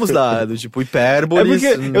 né? Vamos lá, do tipo É hipérboles.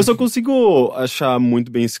 porque eu só consigo achar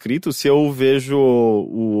muito bem escrito se eu vejo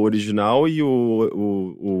o original e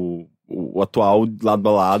o o atual lado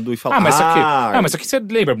a lado e falar... mas isso aqui você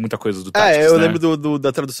lembra muita coisa do Tactics, eu né? lembro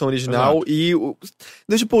da tradução original e,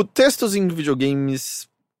 tipo, textos em videogames,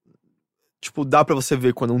 tipo, dá pra você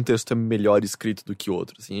ver quando um texto é melhor escrito do que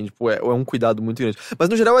outro, assim, tipo, é um cuidado muito grande. Mas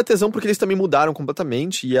no geral é tesão porque eles também mudaram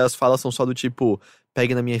completamente e as falas são só do tipo,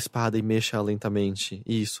 pegue na minha espada e mexa lentamente,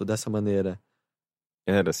 isso, dessa maneira.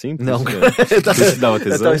 Era assim? Não, eu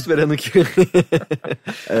tava esperando que...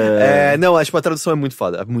 não, tipo, a tradução é muito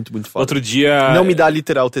foda, é muito, muito foda. Outro dia... Não me dá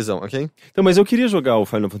literal tesão, ok? Então, mas eu queria jogar o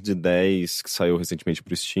Final Fantasy X, que saiu recentemente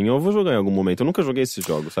pro Steam. Eu vou jogar em algum momento. Eu nunca joguei esses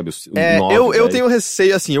jogos, sabe? O 9, eu tenho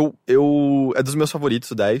receio, assim, é dos meus favoritos,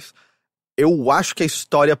 o 10. Eu acho que a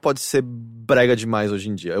história pode ser brega demais hoje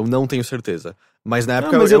em dia. Eu não tenho certeza. Mas na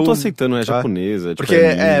época mas eu tô aceitando, é japonesa. Porque,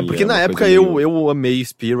 porque na época eu amei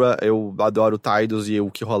Spira, eu adoro Tidus e o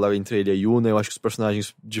que rola entre ele e a Yuna. Eu acho que os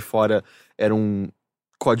personagens de fora eram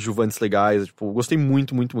coadjuvantes legais. Tipo, eu gostei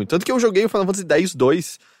muito, muito, muito. Tanto que eu joguei o Final Fantasy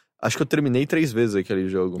X-2. Acho que eu terminei 3 vezes aquele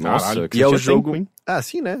jogo. Nossa, e é o jogo. Tempo,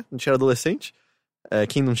 sim, né? A gente era adolescente.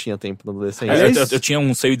 Quem não tinha tempo na adolescência? Eu tinha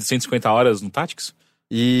um save de 150 horas no Tactics.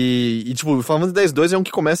 E tipo, o Final Fantasy X-2 é um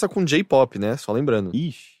que começa com J-pop, né? Só lembrando.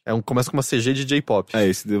 Ixi. Começa com uma CG de J-pop.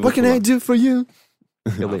 Esse devo What can I do for you?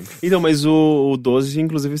 Eu lembro. Então, mas o 12,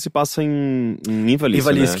 inclusive, se passa em Ivalice,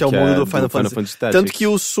 Ivalice, né? que é o mundo do Final Fantasy. Tactics. Tanto que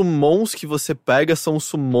os summons que você pega são os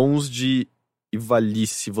summons de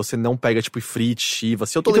Ivalice. Você não pega, tipo, Ifrit, Shiva.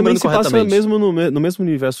 Se eu tô lembrando corretamente. E também se passa mesmo no mesmo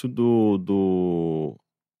universo do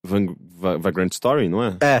Vagrant Story, não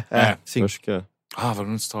é? Sim. Eu acho que é.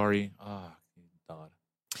 Vagrant Story. Que da hora.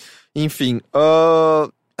 Enfim,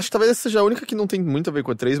 acho que talvez essa seja a única que não tem muito a ver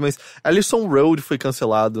com a 3, mas Ellison Road foi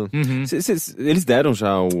cancelado. Uhum. Eles deram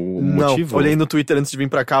já o motivo? Não, olhei no Twitter antes de vir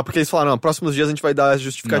pra cá, porque eles falaram, próximos dias a gente vai dar a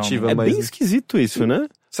justificativa. É mas... bem esquisito isso, né?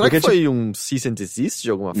 Será porque que foi um cease and desist de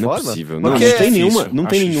alguma não forma? É possível. Porque Não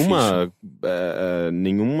tem difícil,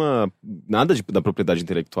 nenhuma nada da propriedade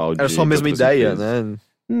intelectual. Era só a mesma ideia, né?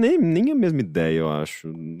 Nem a mesma ideia, eu acho.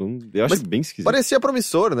 Eu acho bem esquisito. Parecia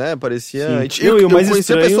promissor, né? Parecia... Eu mais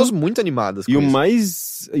conhecia pessoas muito animadas com E isso. o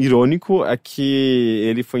mais irônico é que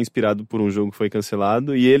ele foi inspirado por um jogo que foi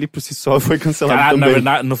cancelado e ele por si só foi cancelado também. Na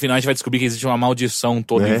verdade, no final a gente vai descobrir que existe uma maldição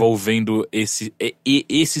toda envolvendo esse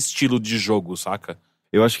estilo de jogo, saca?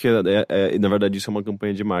 Eu acho que, na verdade, isso é uma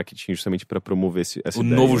campanha de marketing justamente pra promover essa O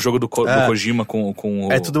ideia. novo jogo do Kojima com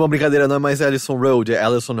o... É tudo uma brincadeira, não é mais Ellison Road, é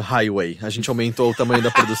Ellison Highway. A gente aumentou o tamanho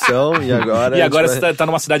da produção e agora... E agora você tá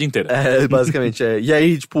numa cidade inteira. Basicamente, E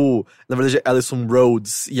aí, tipo, na verdade é Ellison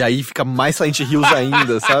Roads, e aí fica mais Silent Hills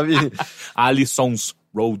ainda, sabe? Allison's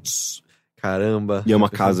Roads. Caramba. E é uma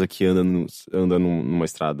casa que anda numa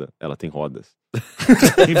estrada. Ela tem rodas.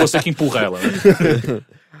 E você que empurra ela, né?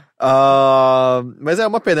 Mas é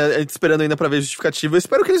uma pena, a gente esperando ainda pra ver a justificativa. Eu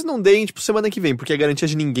espero que eles não deem, tipo, semana que vem, porque é garantia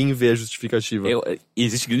de ninguém ver a justificativa.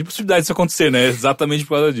 Existe grande possibilidade disso acontecer, né? Exatamente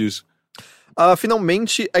por causa disso.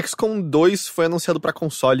 Finalmente, XCOM 2 foi anunciado pra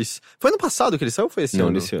consoles. Foi ano passado que ele saiu ou foi esse ano?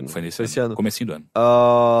 Não, nesse ano. Foi nesse ano. Comecinho do ano.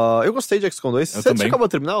 Eu gostei de XCOM 2. Eu Você também. acabou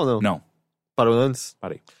de terminar ou não? Não, Parou antes?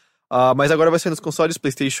 parei. Mas agora vai sair nos consoles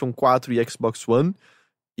PlayStation 4 e Xbox One.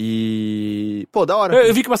 E... Pô, da hora.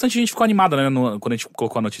 Eu vi que bastante gente ficou animada, né, quando a gente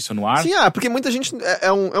colocou a notícia no ar. Sim, porque muita gente...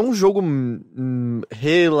 É um jogo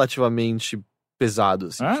relativamente pesado,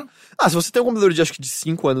 assim. Se você tem um computador de, acho que de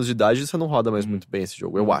 5 anos de idade, você não roda mais muito bem esse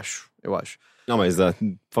jogo. Eu acho. Não, mas,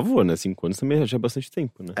 por favor, né? 5 anos também já é bastante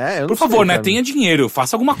tempo, né? Eu não Por sei, favor, né, cara. tenha dinheiro,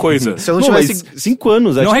 faça alguma coisa. Se eu não Não, tivesse... mas 5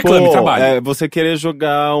 anos é Não tipo... reclame, trabalhe. Você querer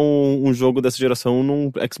jogar um jogo dessa geração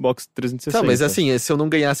num Xbox 360. Não, mas assim, se eu não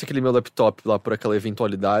ganhasse aquele meu laptop lá por aquela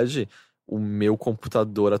eventualidade, o meu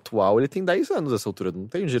computador atual, ele tem 10 anos nessa altura. Não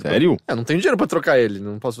tenho dinheiro. Sério? Não tenho dinheiro pra trocar ele.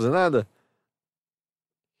 Não posso fazer nada.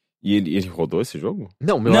 E ele rodou esse jogo?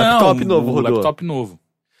 Não, meu laptop novo o rodou. laptop novo.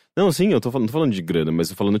 Não, sim, eu tô falando de grana, mas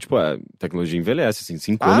tô falando, tipo, a tecnologia envelhece, assim,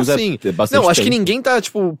 5 Ah, anos sim. é bastante Não, acho que tempo. ninguém tá,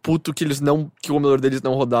 tipo, puto que o computador deles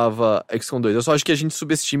não rodava XCOM 2. Eu só acho que a gente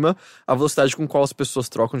subestima a velocidade com qual as pessoas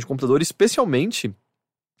trocam de computador, especialmente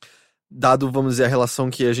dado, vamos dizer, a relação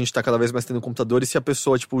que a gente tá cada vez mais tendo com computadores, se a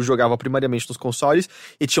pessoa, tipo, jogava primariamente nos consoles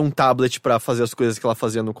e tinha um tablet pra fazer as coisas que ela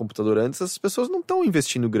fazia no computador antes, as pessoas não estão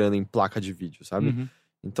investindo grana em placa de vídeo, sabe? Uhum.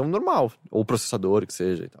 Então, normal. Ou processador, que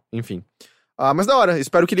seja e tal. Enfim. Mas da hora.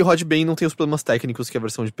 Espero que ele rode bem e não tenha os problemas técnicos que a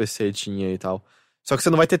versão de PC tinha e tal. Só que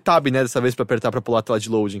você não vai ter tab, né, dessa vez pra apertar pra pular a tela de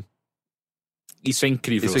loading. Isso é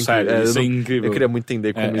incrível, Isso é sério. incrível. Isso é incrível. Eu queria muito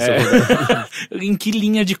entender como isso acontece. Em que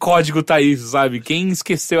linha de código tá isso, sabe? Quem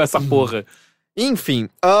esqueceu essa porra? Enfim,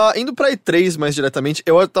 indo pra E3 mais diretamente,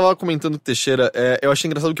 eu tava comentando com o Teixeira, eu achei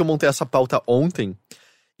engraçado que eu montei essa pauta ontem.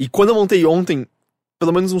 E quando eu montei ontem,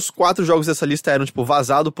 pelo menos uns 4 jogos dessa lista eram, tipo,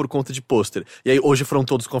 vazado por conta de pôster. E aí hoje foram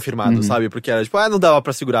todos confirmados, sabe? Porque era, tipo, não dava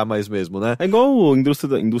pra segurar mais mesmo, né? É igual a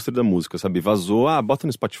indústria da música, sabe? Vazou, bota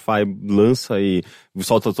no Spotify, lança e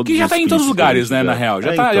solta todos Que já os tá em todos os clipes que a lugares, gente né, na tiver. real.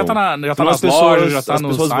 Já É, tá então. nas As lojas, já tá as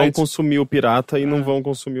nos pessoas vão sites. consumir o pirata e não vão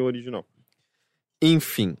consumir o original.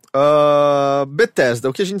 Enfim, Bethesda,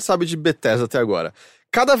 o que a gente sabe de Bethesda até agora?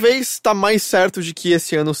 Cada vez tá mais certo de que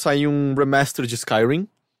esse ano sai um remaster de Skyrim.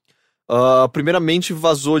 Primeiramente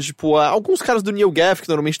vazou, tipo, alguns caras do NeoGAF, que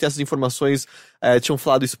normalmente tem essas informações, tinham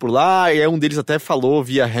falado isso por lá, e aí um deles até falou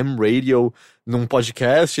via Ham Radio num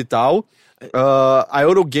podcast e tal. A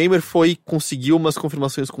Eurogamer conseguiu umas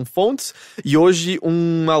confirmações com fontes, e hoje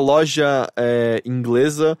uma loja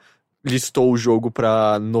inglesa listou o jogo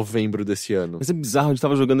pra novembro desse ano. Mas é bizarro, a gente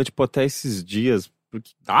tava jogando, tipo, até esses dias.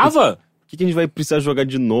 Tava? Por que a gente vai precisar jogar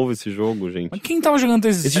de novo esse jogo, gente? Mas quem tava jogando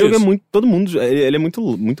esses Esse dias? jogo é muito... Todo mundo... Ele é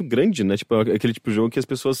muito, muito grande, né? Tipo, aquele tipo de jogo que as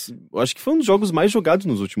pessoas... Eu acho que foi um dos jogos mais jogados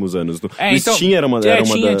nos últimos anos. No então, Steam era uma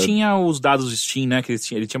tinha os dados do Steam, né? Que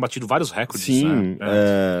ele tinha batido vários recordes, Sim. né?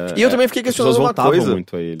 E eu também fiquei As pessoas questionando uma voltavam coisa.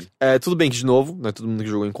 muito a ele. Tudo bem que, de novo, não é todo mundo que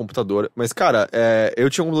jogou em computador, mas, cara, eu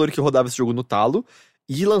tinha um computador que rodava esse jogo no talo,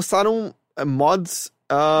 e lançaram mods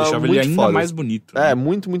Deixava muito ele ainda fodas. mais bonito. Né?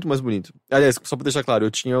 Muito, muito mais bonito. Aliás, só pra deixar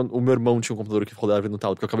claro, o meu irmão tinha um computador que rodava no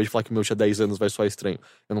talo, porque eu acabei de falar que o meu tinha 10 anos, vai soar estranho.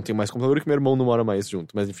 Eu não tenho mais computador que meu irmão não mora mais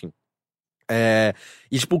junto, mas enfim.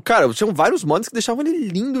 E tipo, cara, tinham vários mods que deixavam ele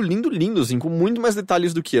lindo, assim, com muito mais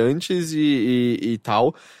detalhes do que antes e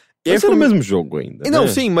tal. E Mas aí era o mesmo jogo ainda, Não, né?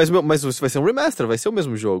 sim, mas vai ser um remaster, vai ser o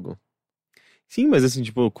mesmo jogo. Sim, mas assim,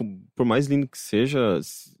 tipo, por mais lindo que seja...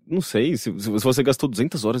 Não sei, se você gastou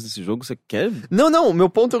 200 horas desse jogo, você quer... Não, o meu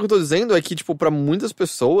ponto que eu tô dizendo é que, tipo, pra muitas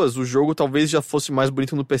pessoas, o jogo talvez já fosse mais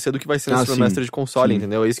bonito no PC do que vai ser nesse sim. remaster de console, Sim.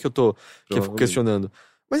 entendeu? É isso que eu tô Provavelmente. questionando.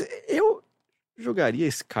 Mas eu jogaria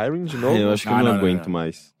Skyrim de novo? eu acho que eu não aguento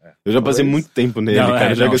mais. É. Eu já passei Talvez. muito tempo nele, Não,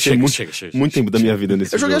 cara. Eu já gastei chega. muito tempo da minha vida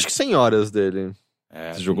nesse Eu joguei jogo. acho que 100 horas dele.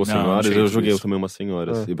 Você jogou 100 horas? Eu joguei também umas 100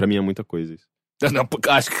 horas. E pra mim é muita coisa isso. Não,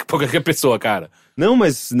 acho que pra qualquer pessoa, cara. Não,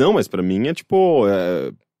 mas pra mim é tipo...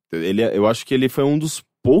 eu acho que ele foi um dos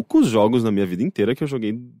poucos jogos na minha vida inteira que eu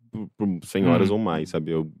joguei por 100 horas ou mais,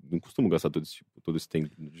 sabe? Eu não costumo gastar todo esse tempo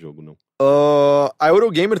de jogo, não. A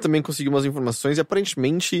Eurogamer também conseguiu umas informações e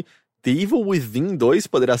aparentemente The Evil Within 2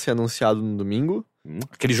 poderá ser anunciado no domingo.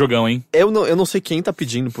 Aquele jogão, hein? Eu não sei quem tá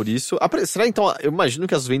pedindo por isso. Será então? Eu imagino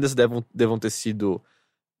que as vendas devam ter sido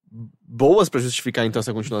boas pra justificar então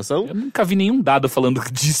essa continuação. Eu nunca vi nenhum dado falando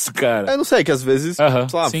disso, cara. Eu não sei, que às vezes, sei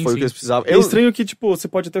lá, sim, foi o sim. que eles precisavam. É estranho que, tipo, você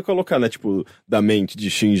pode até colocar, né, tipo, da mente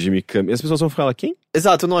de Shinji Mikami. E as pessoas vão falar, quem?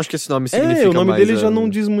 Exato, eu não acho que esse nome significa O nome mais, dele já não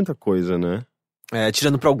diz muita coisa, né?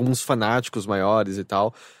 tirando pra alguns fanáticos maiores e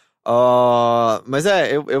tal. Mas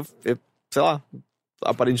eu sei lá,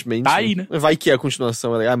 aparentemente... Tá aí, né? Vai que a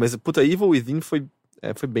continuação é legal, mas puta, Evil Within foi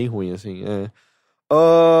bem ruim, assim.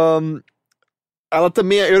 A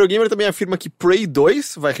Eurogamer também afirma que Prey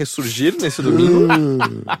 2 vai ressurgir nesse domingo.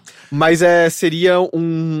 Mas seria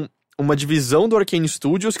uma divisão do Arcane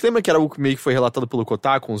Studios, que lembra que era algo que meio que foi relatado pelo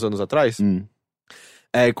Kotaku uns anos atrás?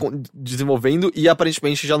 Desenvolvendo, e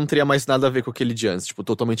aparentemente já não teria mais nada a ver com aquele de antes, tipo,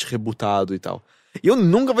 totalmente rebootado e tal. E eu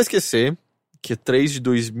nunca vou esquecer que 3 de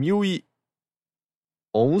 2011...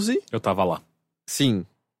 Eu tava lá. Sim.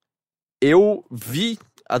 Eu vi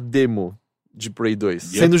a demo de Prey 2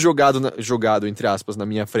 sendo jogado, entre aspas, na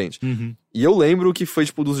minha frente. E eu lembro que foi,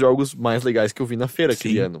 tipo, um dos jogos mais legais que eu vi na feira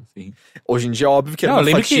aquele ano. Sim. Hoje em dia é óbvio que era Não, eu uma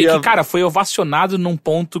lembro fatia... que, cara, foi ovacionado num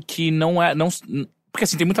ponto que não é... Porque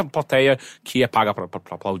assim, tem muita plateia que é paga pra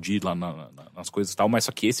aplaudir lá nas coisas e tal, mas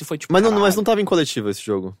só que esse foi tipo... Mas caralho. não tava em coletiva esse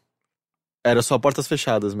jogo. Era só portas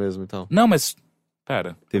fechadas mesmo e tal. Não, mas...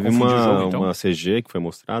 Pera. Teve confundi o jogo, então? uma CG que foi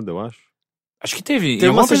mostrada, eu acho. Acho que teve.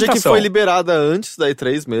 Teve uma CG que foi liberada antes da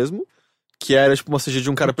E3 mesmo, que era tipo uma CG de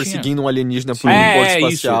um cara perseguindo um alienígena por um porto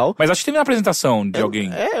espacial. Isso. Mas acho que teve uma apresentação de alguém.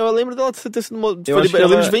 Eu lembro dela ter sido... Eu acho que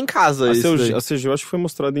lembro de ver em casa isso daí. A CG eu acho que foi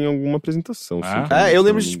mostrada em alguma apresentação. Eu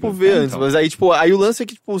lembro de, tipo, ver antes. então. Mas aí, tipo, aí o lance é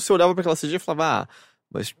que, tipo, você olhava pra aquela CG e falava,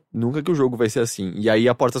 mas nunca que o jogo vai ser assim. E aí,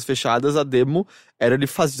 a portas fechadas, a demo era ele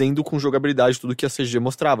fazendo com jogabilidade tudo que a CG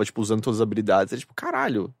mostrava, tipo, usando todas as habilidades. Era tipo,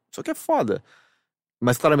 caralho, isso aqui é foda.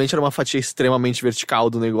 Mas claramente era uma fatia extremamente vertical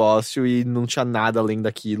do negócio e não tinha nada além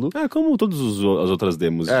daquilo. Como todas as outras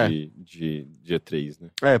demos de E3, né?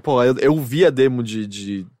 Eu vi a demo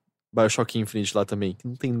de BioShock Infinite lá também, que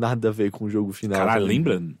não tem nada a ver com o jogo final. Caralho, sabe?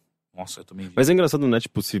 lembra? Nossa, eu também vi. Mas é engraçado, né?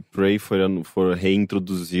 Tipo, se Prey for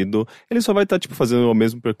reintroduzido, ele só vai estar, tipo, fazendo o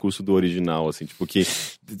mesmo percurso do original, assim. Tipo, que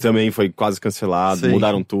também foi quase cancelado, Sim.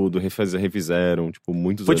 mudaram tudo, refizeram, tipo,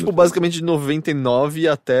 muitos Foi, anos. tipo, basicamente de 99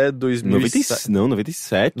 até 2007.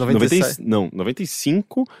 97? 97.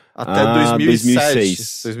 95 Até a 2007.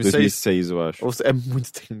 2006. 2006, eu acho. É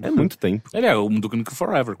muito tempo. É muito tempo. Ele é um Duke Nukem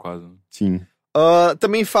Forever, quase. Sim.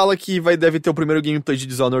 Também fala que deve ter o primeiro gameplay de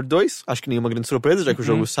Dishonored 2. Acho que nenhuma grande surpresa, já que o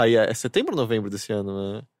jogo sai setembro ou novembro desse ano,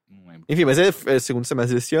 né? Não lembro. Enfim, mas é segundo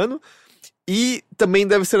semestre desse ano. E também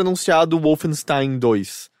deve ser anunciado o Wolfenstein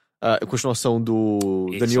 2, a continuação do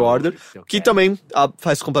The New Order, que também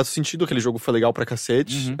faz completo sentido. Aquele jogo foi legal pra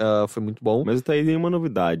cacete, foi muito bom. Mas tá aí nenhuma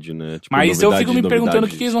novidade, né? Tipo, Mas eu fico me perguntando o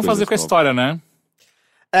que eles vão fazer com a coisas história, né?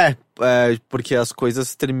 Porque as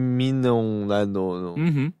coisas terminam, né,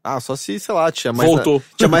 Uhum. só se, sei lá, tinha mais, Voltou.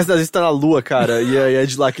 tinha mais nazista na Lua, cara, e é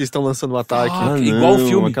de lá que eles estão lançando o ataque. Ah, novas. igual o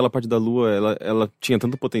filme. Aquela parte da lua, ela tinha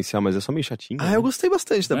tanto potencial, mas é só meio chatinho. Eu gostei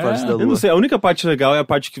bastante da É, parte da Eu Lua. não sei, a única parte legal é a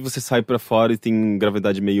parte que você sai pra fora e tem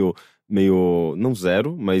gravidade meio não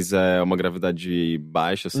zero, mas é uma gravidade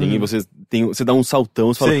baixa, assim, e você dá um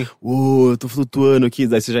saltão, você fala, Sim. eu tô flutuando aqui,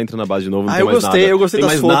 daí você já entra na base de novo, não tem mais nada. Eu gostei tem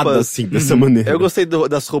das mais roupas. nada, assim, dessa maneira. Eu gostei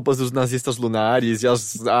das roupas dos nazistas lunares e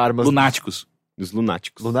as armas. Lunáticos. Dos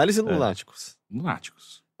lunáticos. Lunares e lunáticos.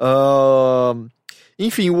 Lunáticos.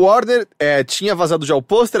 Enfim, Warner tinha vazado já o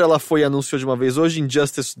pôster, ela anunciou de uma vez hoje,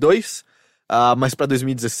 Injustice 2, mas pra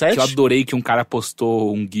 2017. Eu adorei que um cara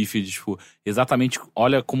postou um gif de, tipo, exatamente,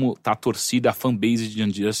 olha como tá a torcida, a fanbase de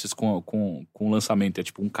Injustice com o lançamento. É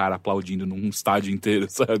tipo um cara aplaudindo num estádio inteiro,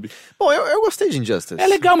 sabe? Bom, eu gostei de Injustice. É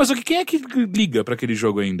legal, mas quem é que liga pra aquele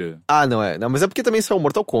jogo ainda? Não, mas é porque também saiu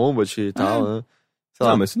Mortal Kombat e tal, né? Sei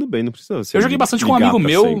lá. Mas tudo bem, não precisa ser. Eu joguei bastante com um amigo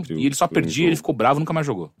meu sempre e ele só um perdia, jogo. um ele ficou bravo e nunca mais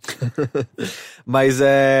jogou. Mas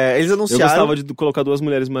eles Eu anunciaram... gostava de colocar duas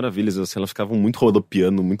Mulheres Maravilhas, assim, elas ficavam muito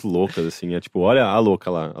rodopiando, muito loucas, assim, tipo, olha a louca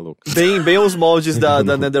lá, a louca. Bem os moldes da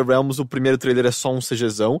NetherRealms, o primeiro trailer é só um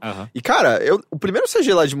CGzão. Aham. E, cara, o primeiro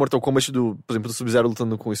CG lá de Mortal Kombat, por exemplo, do Sub-Zero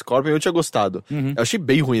lutando com o Scorpion, eu tinha gostado. Uhum. Eu achei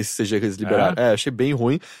bem ruim esse CG que eles liberaram. Achei bem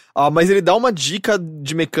ruim. Mas ele dá uma dica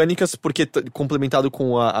de mecânicas, porque complementado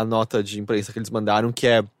com a nota de imprensa que eles mandaram, que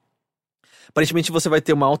é... Aparentemente você vai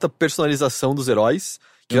ter uma alta personalização dos heróis,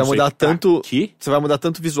 que vai mudar tanto... Que? Você vai mudar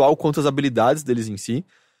tanto o visual quanto as habilidades deles em si.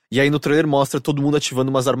 E aí no trailer mostra todo mundo ativando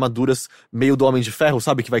umas armaduras meio do Homem de Ferro,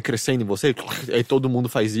 sabe? Que vai crescendo em você. Aí todo mundo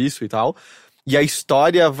faz isso e tal. E a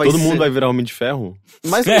história vai Todo ser... mundo vai virar Homem de Ferro?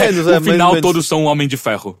 Mais ou menos, No mais ou final menos, todos são um Homem de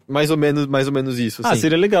Ferro. mais ou menos isso, assim.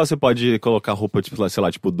 Seria legal, você pode colocar roupa, tipo, sei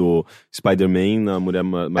lá, tipo do Spider-Man, na Mulher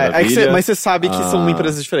Maravilha. Mas você sabe que são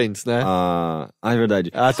empresas diferentes, né? É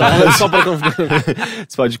verdade. Tá. Só pra confirmar.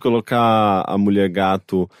 Você pode colocar a Mulher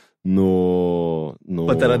Gato no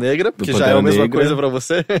Pantera Negra, no porque já Pantera é a mesma Negra. coisa pra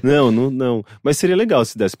você. Não. Mas seria legal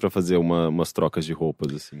se desse pra fazer umas trocas de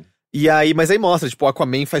roupas, assim. Mas aí mostra, tipo, o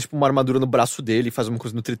Aquaman faz tipo, uma armadura no braço dele, faz uma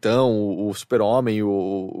coisa no Tritão, o Super-Homem,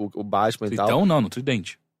 o Batman e tal. Então não, no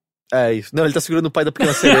Tridente. É isso. Não, ele tá segurando o pai da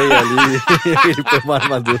pequena sereia ali. Ele põe uma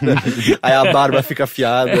armadura. Aí a barba fica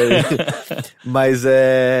afiada. Mas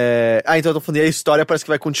então eu tô falando, e a história parece que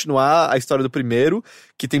vai continuar a história do primeiro,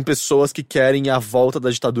 que tem pessoas que querem a volta da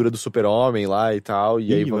ditadura do Super-Homem lá e tal.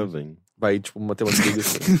 E aí vai tipo, ter uma briga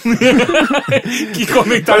assim. Que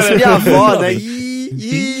comentário. Parece minha avó, né?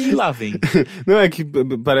 E lá vem. Não, é que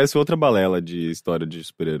parece outra balela de história de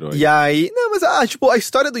super-herói. E aí... Não, mas tipo, a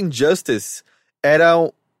história do Injustice era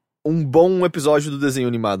um bom episódio do desenho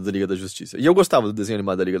animado da Liga da Justiça. E eu gostava do desenho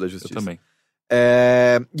animado da Liga da Justiça. Eu também.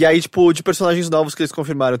 E aí, tipo, de personagens novos que eles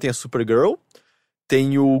confirmaram, tem a Supergirl,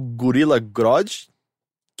 tem o Gorilla Grodd,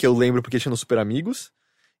 que eu lembro porque tinha no Super Amigos,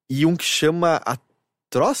 e um que chama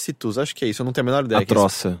Atrocitus, acho que é isso, eu não tenho a menor ideia.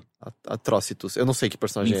 Atroça. Atrocitus, eu não sei que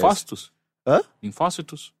personagem Infócitos? é esse. Hã?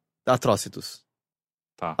 Infócitos? Atrocitus.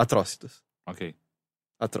 Tá. Atrocitus. Ok.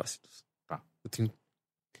 Atrocitus. Tá. Eu tenho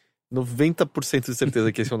 90% de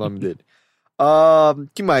certeza que esse é o nome dele.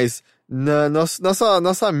 Que mais?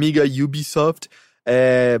 Nossa amiga Ubisoft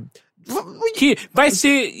Que vai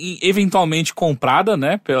ser eventualmente comprada,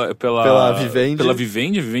 né? Pela Vivendi. Pela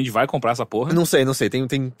Vivendi. A Vivendi vai comprar essa porra. Não sei.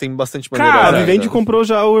 Tem bastante maneira. Cara, A Vivendi comprou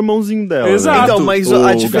já o irmãozinho dela. Exato. Né? Então, mas O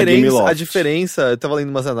a Game Loft. diferença, eu tava lendo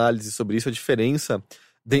umas análises sobre isso, a diferença,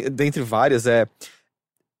 dentre várias,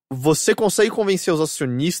 você consegue convencer os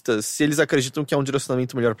acionistas se eles acreditam que é um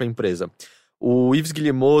direcionamento melhor pra empresa. O Yves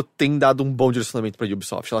Guillemot tem dado um bom direcionamento pra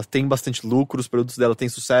Ubisoft. Ela tem bastante lucro, os produtos dela têm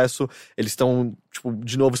sucesso, eles estão, tipo,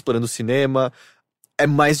 de novo explorando o cinema. É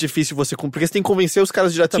mais difícil você... Porque você tem que convencer os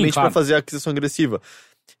caras diretamente Sim, claro. pra fazer a aquisição agressiva.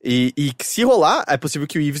 E se rolar, é possível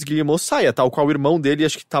que o Yves Guillemot saia, tal qual o irmão dele,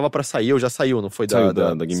 acho que tava pra sair, ou já saiu, não foi Saiu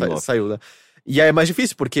da Gameloft. Saiu, né? E aí é mais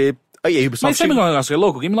difícil, porque... Aí a Ubisoft... Mas sabe um negócio que é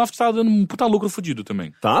louco? O Gameloft tá dando um puta lucro fudido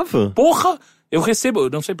também. Tava? Porra! Eu recebo,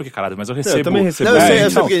 não sei por que caralho, mas eu recebo. Eu também recebo. Não, eu sei,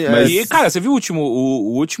 então, porque- mas... E, cara, você viu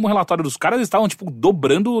o último relatório dos caras? Eles estavam, tipo,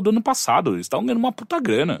 dobrando do ano passado. Eles estavam ganhando uma puta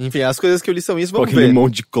grana. Enfim, as coisas que eu li são isso, Com vamos aquele ver.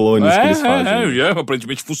 monte de clones que eles fazem.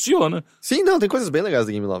 Aparentemente funciona. Sim, não, tem coisas bem legais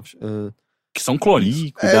da Gameloft. Que são clones.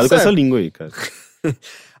 Ih, cuidado com certo. essa língua aí, cara.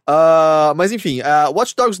 Mas enfim,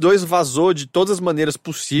 Watch Dogs 2 vazou de todas as maneiras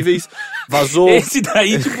possíveis. Vazou... Esse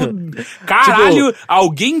daí, tipo, caralho,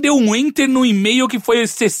 alguém deu um enter no e-mail que foi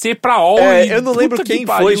CC pra all. eu não lembro puta que quem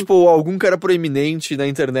pariu. foi, tipo, algum cara proeminente na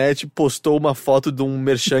internet postou uma foto de um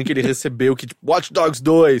merchan que ele recebeu, que tipo, Watch Dogs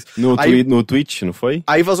 2. No Twitch, não foi?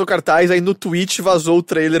 Aí vazou cartaz, aí no Twitch vazou o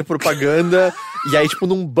trailer propaganda, e aí, tipo,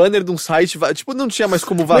 num banner de um site, tipo, não tinha mais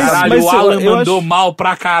como vazar. Caralho, Mas o Alan eu mandou acho- mal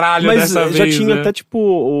pra caralho Mas dessa já vez. tinha né? até,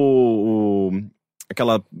 tipo,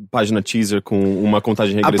 aquela página teaser com uma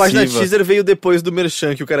contagem A regressiva. página teaser veio depois do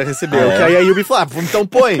merchan que o cara recebeu, que aí a Ubi falou, então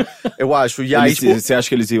põe, eu acho. E aí, tipo... Você acha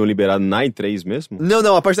que eles iam liberar na E3 mesmo?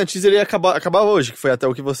 Não, a página teaser ia acabar hoje, que foi até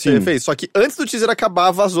o que você Sim. fez. Só que antes do teaser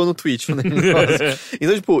acabar, vazou no Twitch, né?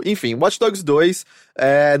 Então, tipo, enfim, Watch Dogs 2,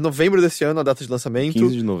 novembro desse ano, a data de lançamento.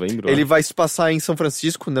 15 de novembro. Ele ó. vai se passar em São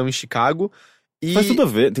Francisco, não em Chicago. E... Faz tudo a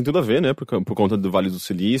ver, tem tudo a ver, né? Por conta do Vale do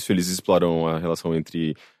Silício, eles exploram a relação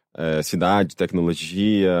entre cidade,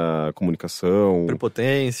 tecnologia, comunicação.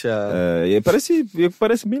 Prepotência. E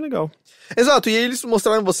parece bem legal. Exato, e eles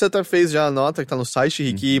mostraram, você até fez já a nota que tá no site,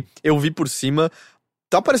 Rick, que eu vi por cima.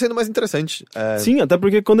 Tá parecendo mais interessante. Sim, até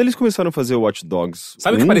porque quando eles começaram a fazer o Watch Dogs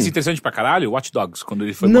Sabe o que 1, parecia interessante pra caralho? O Watch Dogs, quando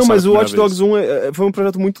ele foi Não, mostrado mas o a Watch primeira Dogs vez. 1 foi um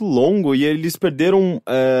projeto muito longo e eles perderam.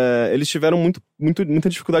 Eles tiveram muita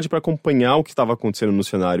dificuldade para acompanhar o que estava acontecendo no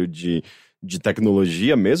cenário de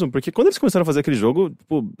tecnologia mesmo, porque quando eles começaram a fazer aquele jogo,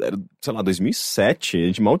 tipo, era, sei lá, 2007, a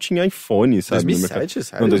gente mal tinha iPhone, sabe? 2007,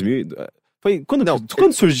 sério? Não, 2000. Foi quando, Não,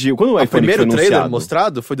 quando surgiu? Quando o O iPhone foi primeiro trailer anunciado?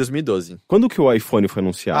 mostrado foi 2012. Quando que o iPhone foi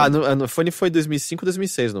anunciado? No iPhone foi 2005,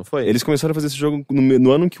 2006, não foi? Eles começaram a fazer esse jogo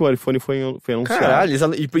no ano que o iPhone foi anunciado.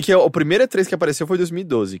 Caralho, e porque o primeiro E3 que apareceu foi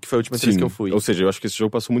 2012, que foi a última E3 Sim, que eu fui. ou seja, eu acho que esse jogo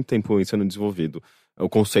passou muito tempo sendo desenvolvido. O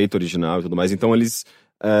conceito original e tudo mais. Então eles,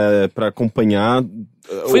 pra acompanhar...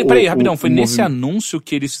 Peraí, rapidão, foi nesse movimento. anúncio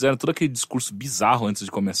que eles fizeram todo aquele discurso bizarro antes de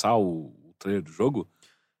começar o trailer do jogo?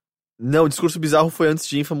 Não, o discurso bizarro foi antes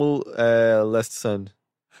de Infamous Last Sun.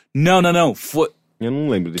 Não, foi... Eu não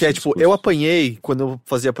lembro desse Que é tipo, discurso. eu apanhei quando eu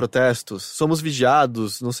fazia protestos, somos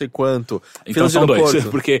vigiados, não sei quanto. Então filas de são dois, aeroporto.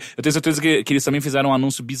 porque eu tenho certeza que eles também fizeram um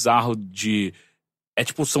anúncio bizarro de... É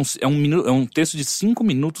tipo, é um texto de 5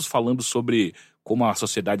 minutos falando sobre como a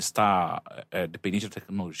sociedade está dependente da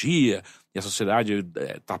tecnologia, e a sociedade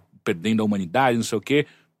tá perdendo a humanidade, não sei o quê,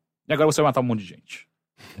 e agora você vai matar um monte de gente.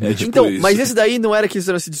 É tipo Então, isso. mas esse daí não era que eles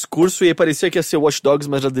fizeram esse discurso e parecia que ia ser Watch Dogs,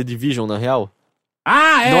 mas era The Division, na real?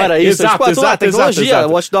 Ah, Não era isso? Exato, Tipo, tecnologia,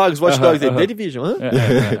 exato. Watch Dogs, Aham. The Division. Hã?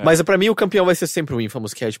 Mas pra mim o campeão vai ser sempre o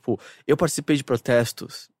Infamous, que é tipo, eu participei de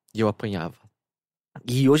protestos e eu apanhava.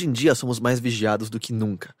 E hoje em dia somos mais vigiados do que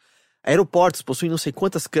nunca. Aeroportos possuem não sei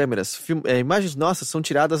quantas câmeras, imagens nossas são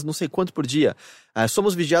tiradas não sei quanto por dia.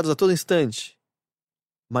 Somos vigiados a todo instante.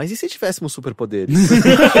 Mas e se tivéssemos superpoderes?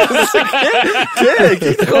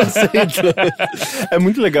 Que tá acontecendo? É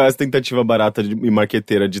muito legal essa tentativa barata e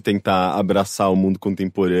marqueteira de tentar abraçar o mundo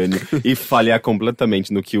contemporâneo e falhar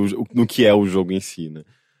completamente no que é o jogo em si, né?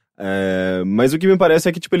 Mas o que me parece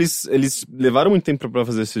é que, tipo, eles levaram muito tempo pra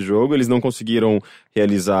fazer esse jogo, eles não conseguiram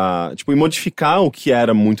realizar, tipo, e modificar o que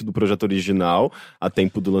era muito do projeto original a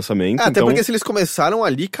tempo do lançamento. Até então... porque se eles começaram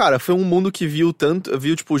ali, cara, foi um mundo que viu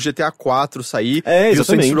tipo, GTA 4 sair, viu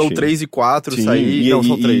exatamente. Saints Row 3 e 4 Sim, sair, não,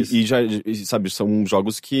 são 3. E sabe, são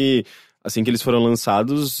jogos que, assim que eles foram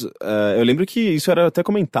lançados, eu lembro que isso era até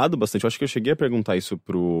comentado bastante, eu acho que eu cheguei a perguntar isso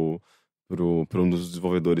pra um dos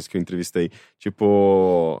desenvolvedores que eu entrevistei.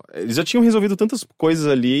 Tipo, eles já tinham resolvido tantas coisas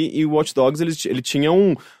ali e o Watch Dogs, ele tinha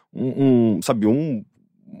um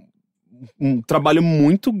trabalho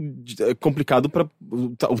muito complicado pra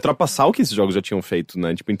ultrapassar o que esses jogos já tinham feito,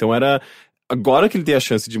 né? Tipo, então era... Agora que ele tem a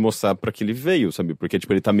chance de mostrar pra que ele veio, sabe? Porque,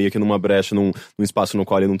 tipo, ele tá meio que numa brecha, num espaço no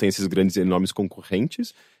qual ele não tem esses grandes, enormes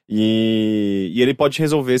concorrentes. E ele pode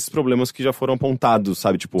resolver esses problemas que já foram apontados,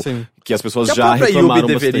 sabe? Tipo, Sim. que as pessoas Que a já própria reclamaram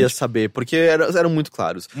Ubi deveria bastante. saber, porque eram muito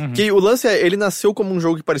claros. Que o lance ele nasceu como um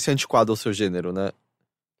jogo que parecia antiquado ao seu gênero, né?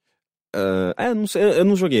 Não sei, eu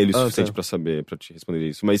não joguei ele o suficiente pra saber, pra te responder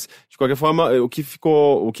isso. Mas, de qualquer forma, o que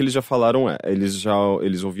eles já falaram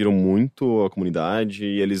eles ouviram muito a comunidade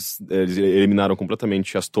e eles eliminaram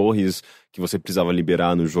completamente as torres que você precisava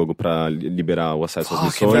liberar no jogo pra liberar o acesso às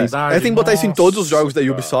missões. Verdade, tem que botar isso em todos os jogos da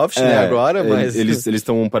Ubisoft, né, agora, mas...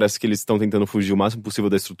 Parece que eles estão tentando fugir o máximo possível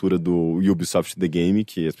da estrutura do Ubisoft The Game,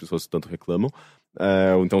 que as pessoas tanto reclamam.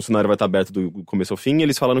 Então o cenário vai estar aberto do começo ao fim, e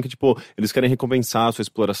eles falaram que, tipo, eles querem recompensar a sua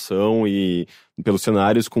exploração e pelos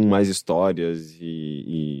cenários com mais histórias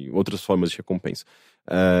e outras formas de recompensa.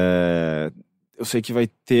 Eu sei que vai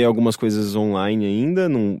ter algumas coisas online ainda,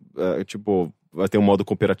 vai ter um modo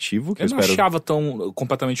cooperativo. Que eu não achava tão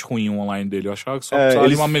completamente ruim o online dele. Eu achava que só precisava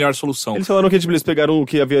de uma melhor solução. Eles falaram que eles pegaram o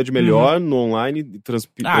que havia de melhor no online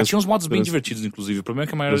e tinha uns modos bem divertidos, inclusive. O problema é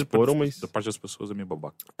que a maior da parte das pessoas é meio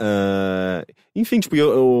babaca. Enfim, tipo,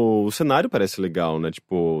 o cenário parece legal, né?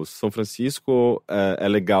 Tipo, São Francisco é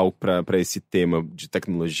legal pra esse tema de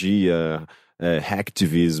tecnologia,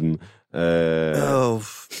 hacktivism.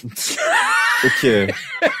 O quê?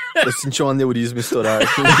 Eu senti um aneurisma estourar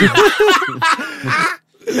aqui.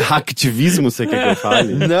 Hacktivismo, você quer que eu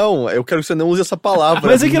fale? Não, eu quero que você não use essa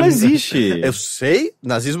palavra. Mas é que ela existe. Eu sei,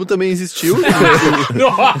 nazismo também existiu.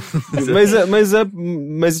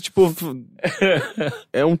 mas tipo,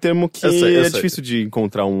 é um termo que eu sei. Difícil de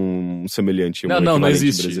encontrar um semelhante, não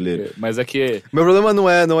existe brasileiro. Mas é que... Meu problema não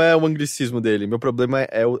é o anglicismo dele, meu problema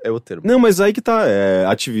é o termo. Não, mas aí que tá,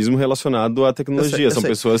 ativismo relacionado à tecnologia. São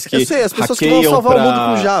pessoas que as pessoas que vão salvar o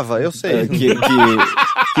mundo com Java, eu sei. Que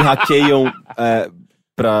hackeiam...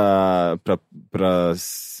 pra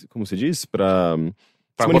como se diz? Pra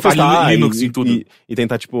manifestar Linux em tudo. E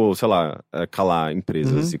tentar, tipo, sei lá, calar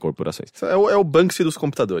empresas e corporações. É o Banksy dos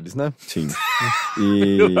computadores, né? Sim.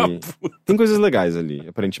 E tem coisas legais ali,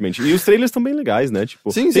 aparentemente. E os trailers estão bem legais, né?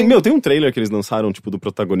 Tipo, sim. Tem um trailer que eles lançaram, tipo, do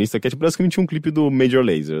protagonista, que é tipo, basicamente um clipe do Major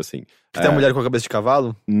Lazer, assim. Que tem a mulher com a cabeça de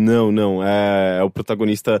cavalo? Não. É o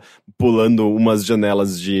protagonista pulando umas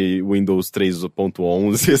janelas de Windows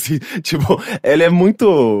 3.11, assim. Tipo, ele é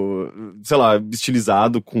muito, sei lá,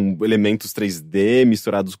 estilizado, com elementos 3D,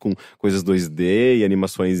 misturados com coisas 2D e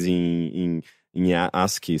animações em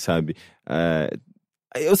ASCII, sabe?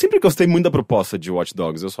 Eu sempre gostei muito da proposta de Watch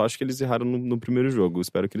Dogs, eu só acho que eles erraram no primeiro jogo,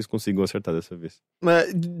 espero que eles consigam acertar dessa vez.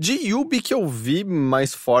 De Ubi que eu vi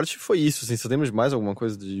mais forte foi isso, assim, você lembra de mais alguma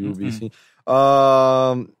coisa de Ubi, assim?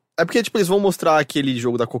 É porque, tipo, eles vão mostrar aquele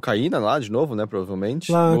jogo da cocaína lá, de novo, né,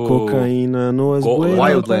 provavelmente. Cocaína no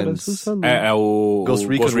Wildlands. É o Ghost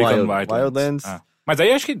Recon Wildlands. Mas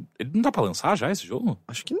aí acho que ele não dá pra lançar já esse jogo?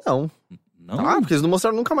 Acho que não. Não? Porque eles não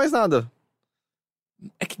mostraram nunca mais nada.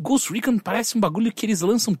 É que Ghost Recon parece um bagulho que eles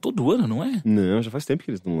lançam todo ano, não é? Não, já faz tempo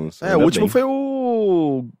que eles não lançam. O último foi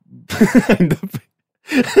o... Ainda bem.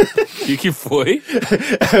 O que foi?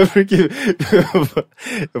 Porque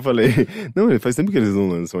eu falei, não, faz tempo que eles não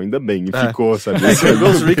lançam, ainda bem, e ficou, sabe?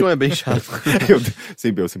 Ghost Recon é bem chato.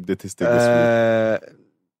 eu sempre detestei Ghost Recon.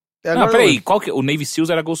 Peraí, o Navy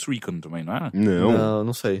Seals era Ghost Recon também, não era?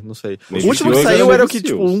 Não sei. Navy O último que Seals saiu era o que, Navy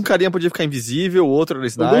tipo, Seals. um carinha podia ficar invisível, o outro era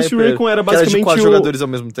sniper. O Ghost Recon era que era basicamente de 4 jogadores ao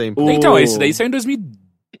mesmo tempo. Então, esse daí saiu em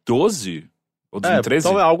 2012? Ou 2013?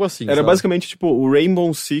 Então é algo assim. Era basicamente, tipo, o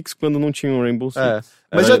Rainbow Six quando não tinha um Rainbow Six.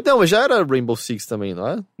 Mas já era Rainbow Six também, não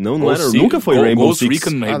é? Não era. Nunca foi Rainbow Six.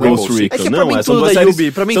 Ghost Recon, Ghost Recon. É que pra não, mim são tudo duas da séries,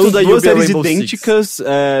 Ubi, pra mim são tudo da duas Ubi é séries Rainbow idênticas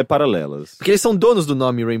paralelas. Porque eles são donos do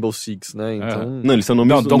nome Rainbow Six, né? Então... Não, eles são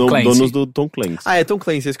donos do Tom Clancy. É Tom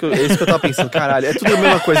Clancy, é isso que eu tava pensando. Caralho, é tudo a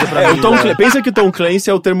mesma coisa pra mim. Pensa que Tom Clancy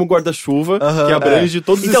é o termo guarda-chuva que abrange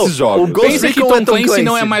todos esses jogos. O Ghost Pensa Recon que Tom é Tom Clancy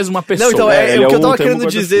não é mais uma pessoa. Não, então é ele o que é eu tava um termo querendo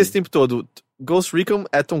dizer guarda-chuva. esse tempo todo. Ghost Recon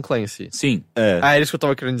é Tom Clancy. Sim. É isso que eu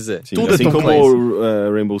tava querendo dizer. Sim, Tudo assim é Tom como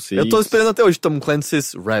Clancy. Rainbow Six. Eu tô esperando até hoje Tom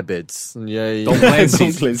Clancy's Rabbids. E aí... Tom Clancy.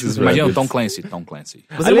 Tom Clancy's Imagina o Rabbids. Tom Clancy.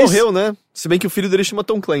 Mas ele morreu, né? Se bem que o filho dele chama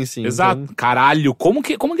Tom Clancy. Exato. Então... Caralho, como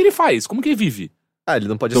que ele faz? Como que ele vive? Ele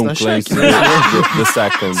não pode Tom assinar Clancy, cheque, né? the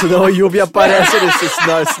Second. Senão o Yubi aparece nesse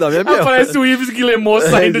esse nome é meu. Aparece o Ives Guillemot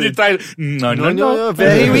saindo de trás. Não.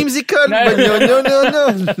 Very whimsical. Não.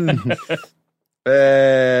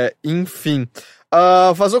 Enfim.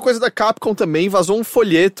 Vazou coisa da Capcom também, vazou um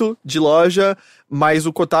folheto de loja, mas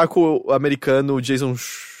o Kotaku americano, Jason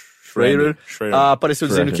Schreier, apareceu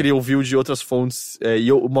dizendo que ele ouviu de outras fontes,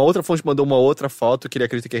 e uma outra fonte mandou uma outra foto que ele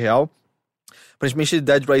acredita que é real. Aparentemente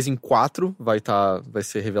Dead Rising 4 vai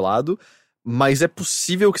ser revelado, mas é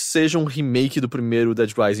possível que seja um remake do primeiro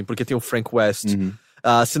Dead Rising, porque tem o Frank West.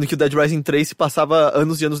 Sendo que o Dead Rising 3 se passava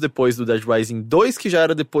anos e anos depois do Dead Rising 2, que já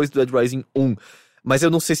era depois do Dead Rising 1. Mas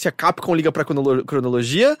eu não sei se a Capcom liga pra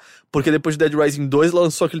cronologia, porque depois de Dead Rising 2, ela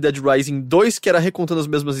lançou aquele Dead Rising 2 que era recontando as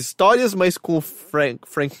mesmas histórias, mas com o Frank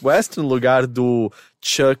West no lugar do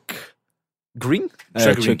Chuck Green?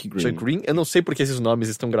 Chuck Green. Chuck Green. Eu não sei porque esses nomes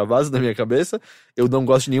estão gravados na minha cabeça. Eu não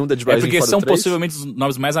gosto de nenhum Dead Rising. É porque fora são o 3. possivelmente os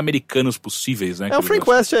nomes mais americanos possíveis, né? O Frank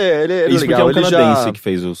West, ele é Isso legal. porque é um ele canadense que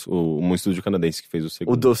fez um estúdio canadense que fez o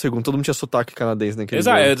segundo. O segundo, todo mundo tinha sotaque canadense naquele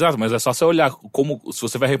Exato, jogo. exato, mas é só você olhar como. Se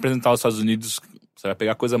você vai representar os Estados Unidos, você vai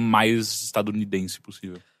pegar a coisa mais estadunidense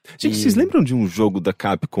possível. Gente, vocês lembram de um jogo da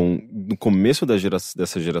Capcom no começo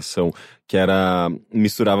dessa geração que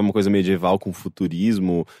misturava uma coisa medieval com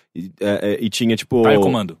futurismo e tinha tipo... Tá,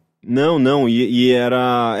 comando. Não, e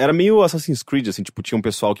era meio Assassin's Creed, assim, tipo, tinha um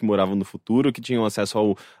pessoal que morava no futuro, que tinham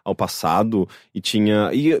acesso ao passado,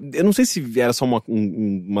 e eu não sei se era só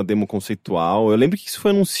uma demo conceitual, eu lembro que isso foi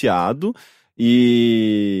anunciado,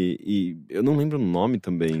 e eu não lembro o nome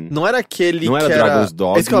também. Não era aquele Não que era Dragon's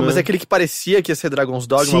Dogma. Esse que mas é aquele que parecia que ia ser Dragon's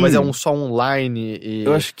Dogma, Sim. mas é só online e...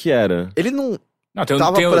 Eu acho que era. Ele não... Não, tem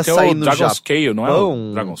Tava o pra sair o no Dragon Scale, não é Japão.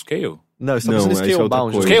 o Dragon Scale? Não, isso tá Não, pensando em essa é outra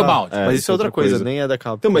Scalebound. coisa. Scalebound. Mas isso é outra coisa, nem é da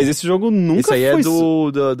Capcom. Então, mas esse jogo nunca Esse aí é foi...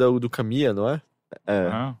 do Kamiya, não é?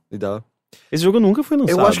 Ah. E da... Esse jogo nunca foi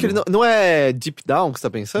lançado. Eu acho que ele não é Deep Down que você tá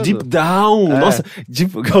pensando? Deep Down! É. Nossa,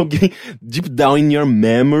 Deep Down in Your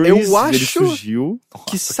Memories. Eu acho ele surgiu.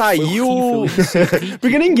 que saiu...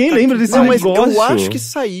 Porque ninguém lembra desse Não, mas negócio. eu acho que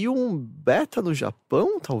saiu um beta no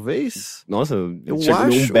Japão, talvez? Nossa, Eu chegou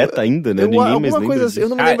acho... um beta ainda, né? Ninguém mais alguma lembra coisa disso. assim, eu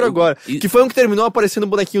não me Ah, lembro agora. e- Que foi um que terminou aparecendo o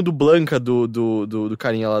bonequinho do Blanca, do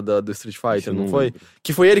carinha lá do Street Fighter, Isso eu não não foi? lembro.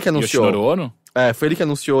 Que foi ele que anunciou. Yoshinoro Ono? É, foi ele que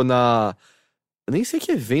anunciou na... Eu nem sei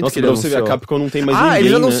que evento Nossa, que ele pra você ver, anunciou. a Capcom não tem mais ninguém,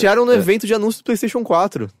 eles né? anunciaram no É, evento de anúncio do PlayStation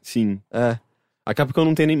 4. Sim. É. A Capcom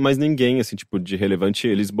não tem mais ninguém, assim, tipo, de relevante.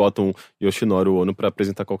 Eles botam Yoshinoro Ono pra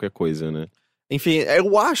apresentar qualquer coisa, né? Enfim,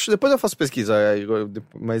 eu acho... Depois eu faço pesquisa,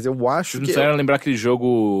 mas eu acho Vocês não que... precisaram lembrar aquele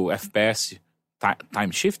jogo FPS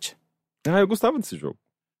Time Shift? Ah, eu gostava desse jogo.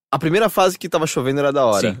 A primeira fase que tava chovendo era da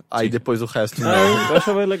hora. Sim, Aí sim. depois o resto... Eu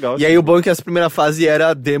achava legal. E aí o bom é que essa primeira fase era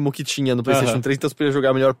a demo que tinha no PlayStation Aham. 3, então você podia jogar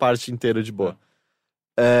a melhor parte inteira de boa.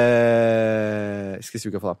 Esqueci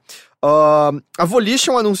o que eu ia falar. A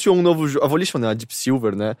Volition anunciou um novo jogo. A Volition, né? A Deep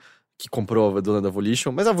Silver, né? Que comprou a dona da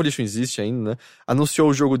Volition. Mas a Volition existe ainda, né? Anunciou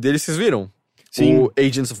o jogo dele, vocês viram? Sim. O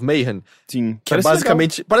Agents of Mayhem. Sim. Que é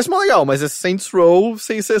basicamente... Parece mó legal, mas é Saints Row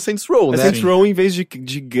sem ser Saints Row, É né? Saints Row, em vez de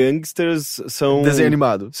gangsters, são... Desenho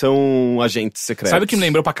animado. São agentes secretos. Sabe o que me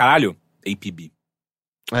lembrou pra caralho? APB.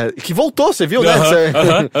 Que voltou, você viu, né?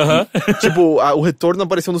 Tipo, o retorno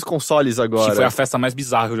apareceu nos consoles agora. Que foi a festa mais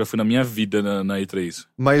bizarra que eu já fui na minha vida na E3.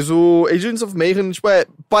 Mas o Agents of Mayhem, tipo,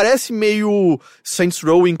 parece meio Saints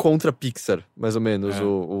Row contra Pixar, mais ou menos,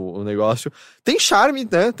 o negócio. Tem charme,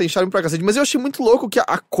 né? Tem charme pra cacete, mas eu achei muito louco que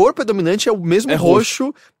a cor predominante é o mesmo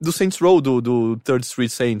roxo do Saints Row, do Third Street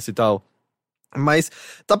Saints e tal. Mas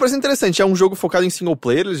tá parecendo interessante, é um jogo focado em single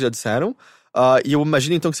player, eles já disseram. E eu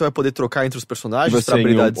imagino então que você vai poder trocar entre os personagens Vai pra ser em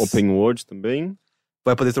habilidades. Open World também.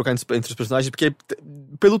 Vai poder trocar entre os personagens, porque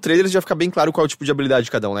pelo trailer já fica bem claro qual é o tipo de habilidade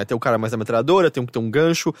de cada um, né? Tem o cara mais da metralhadora, tem um que tem um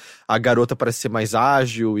gancho, a garota parece ser mais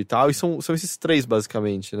ágil e tal, e são esses três,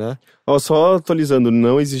 basicamente, né? Ó, só atualizando,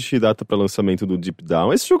 não existe data pra lançamento do Deep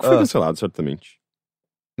Down. Esse jogo foi cancelado, certamente.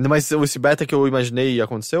 Mas esse beta que eu imaginei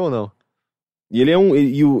aconteceu ou não? E ele é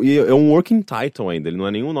um working title ainda, ele não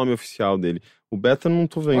é nenhum nome oficial dele. O beta eu não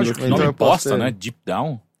tô vendo. Lógico, que Então nome eu posso bosta, ter- né? Deep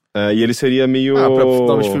Down. E ele seria meio... Pra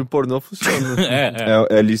nome de filme pornô funciona.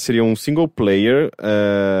 Ele seria um single player,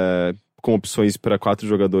 com opções para 4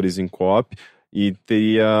 jogadores em co-op, e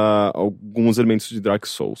teria alguns elementos de Dark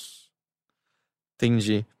Souls.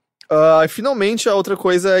 Entendi. Finalmente, a outra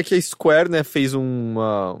coisa é que a Square, né, fez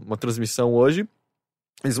uma transmissão hoje.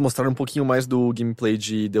 Eles mostraram um pouquinho mais do gameplay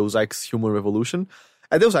de Deus Ex Human Revolution.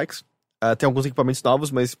 É Deus Ex. Tem alguns equipamentos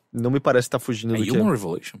novos, mas não me parece estar fugindo É do que... Human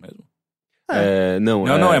Revolution mesmo. Não,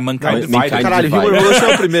 é Mankind Divided. Caralho, Divide. Human Revolution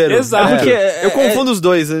é o primeiro. Exato. Porque Eu confundo os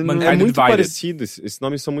dois. Mankind É muito Divided. parecido, esses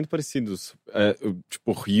nomes são muito parecidos.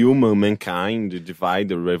 Tipo, Human, Mankind,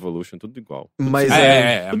 Divider, Revolution, tudo igual. Mas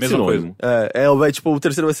É a tudo mesma sinônimo. coisa. tipo, o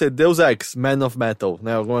terceiro vai ser Deus Ex, Man of Metal,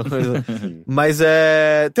 né? Alguma coisa. Mas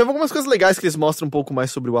teve algumas coisas legais que eles mostram um pouco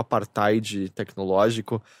mais sobre o apartheid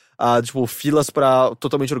tecnológico. Tipo, filas pra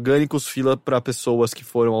totalmente orgânicos, fila pra pessoas que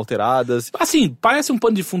foram alteradas. Assim, parece um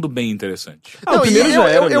pano de fundo bem interessante. O primeiro já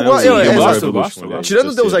era, né? eu eu gosto. gosto. aliás,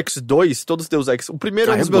 Tirando o pra Deus ser. Ex 2, todos os Deus Ex. O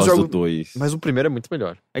primeiro é um eu dos meus gosto jogos. do 2. Mas o primeiro é muito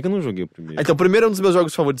melhor. É que eu não joguei o primeiro. Então, o primeiro é um dos meus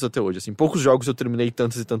jogos favoritos até hoje. Assim, poucos jogos eu terminei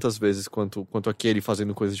tantas e tantas vezes quanto aquele,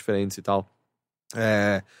 fazendo coisas diferentes e tal.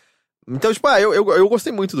 Então, tipo, eu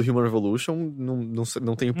gostei muito do Human Revolution.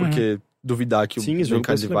 Não tenho por que duvidar que Sim, o esse jogo Mankind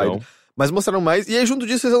parece Divided. legal. Mas mostraram mais. E aí, junto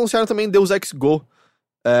disso, eles anunciaram também Deus Ex Go.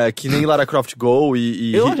 Que nem Lara Croft Go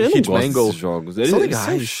e Eu não Hitman gosto Go. desses jogos. São Eles são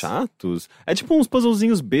legais. chatos. É tipo uns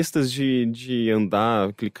puzzlezinhos bestas de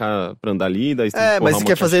andar, clicar pra andar ali, daí você tem que empurrar Mas você uma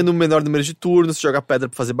quer fazer caixinha. no menor número de turnos, jogar pedra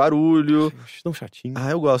pra fazer barulho. Tão chatinho.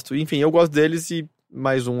 Eu gosto. Enfim, eu gosto deles e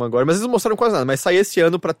mais um agora. Mas eles não mostraram quase nada. Mas sai esse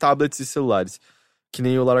ano pra tablets e celulares. Que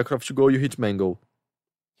nem o Lara Croft Go e o Hitman Go.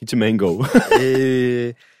 Hitman Go.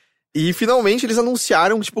 E finalmente eles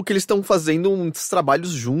anunciaram tipo, que eles estão fazendo uns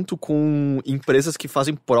trabalhos junto com empresas que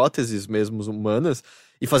fazem próteses mesmo humanas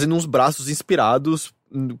e fazendo uns braços inspirados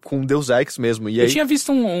com Deus Ex mesmo. E Eu aí... tinha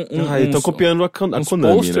visto Estão copiando a uns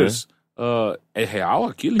Konami, posters. É real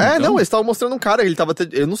aquilo? então? não, eles estavam mostrando um cara, ele tava.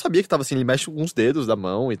 Eu não sabia que tava assim, ele mexe com os dedos da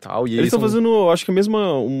mão e tal. E Eles estão são- fazendo, acho que a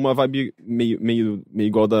mesma, uma vibe meio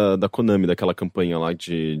igual da Konami, daquela campanha lá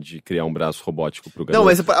de criar um braço robótico pro garoto. Não,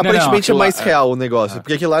 mas aparentemente aquilo é mais lá- real o negócio.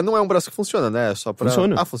 Porque aquele lá não é um braço que funciona, né? É só pra.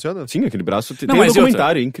 Funciona. Funciona? Sim, aquele braço Não, tem um mas e outra?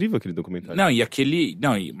 documentário, é incrível aquele documentário. Não, e aquele.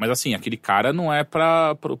 Não, mas assim, aquele cara não é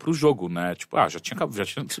pro jogo, né? Tipo, já tinha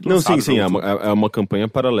sido Não, lançado sim, o é jogo. uma campanha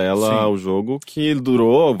paralela Sim. ao jogo que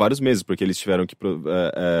durou vários meses, porque eles tiveram que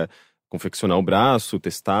confeccionar o braço,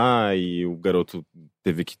 testar, e o garoto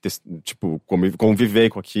teve que conviver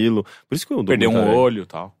com aquilo. Por isso que eu Perdeu um olho e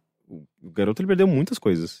tal. O garoto ele perdeu muitas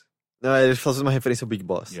coisas. Não, ele fazendo uma referência ao Big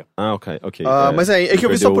Boss. Yeah. Ok. Mas é que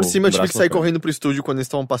eu vi só perdeu por cima, eu o tive que braço sair na perna. correndo pro estúdio quando eles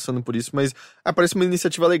estavam passando por isso, mas parece uma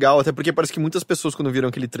iniciativa legal, até porque parece que muitas pessoas, quando viram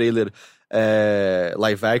aquele trailer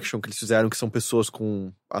live action que eles fizeram, que são pessoas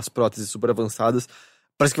com as próteses super avançadas,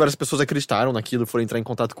 parece que várias pessoas acreditaram naquilo, foram entrar em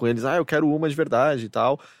contato com eles, eu quero uma de verdade e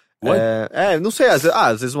tal. Não sei,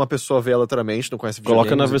 às vezes uma pessoa vê aleatoriamente, não conhece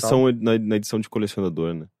Coloca na videogames e tal. versão, na edição de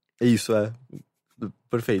colecionador, né? Isso,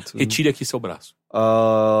 perfeito. Retire aqui seu braço.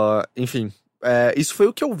 Enfim, isso foi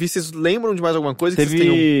o que eu vi. Vocês lembram de mais alguma coisa que vocês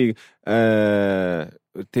tenham...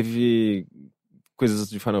 Teve coisas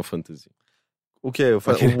de Final Fantasy. O quê? O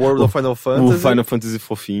World of Final Fantasy? O Final Fantasy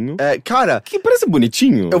fofinho. Cara, Que parece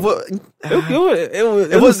bonitinho. eu vou...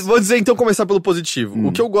 Eu vou dizer então, começar pelo positivo.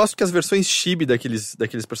 O que eu gosto é que as versões chibi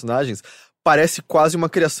daqueles personagens parece quase uma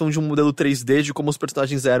criação de um modelo 3D de como os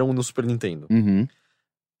personagens eram no Super Nintendo. Uhum.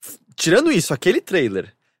 Tirando isso, aquele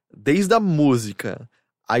trailer, desde a música,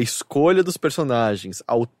 a escolha dos personagens,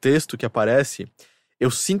 ao texto que aparece, eu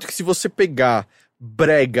sinto que se você pegar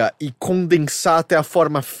brega e condensar até a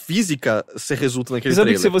forma física, você resulta naquele Você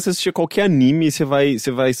sabe trailer. que se você assistir qualquer anime, você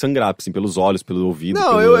vai sangrar, assim, pelos olhos, pelo ouvido.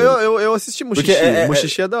 Não, pelo... eu assisti Mushishi. Porque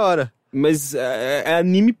Mushishi é da hora. Mas é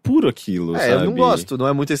anime puro aquilo, sabe? Eu não gosto, não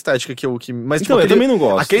é muita estética mas Então, eu também não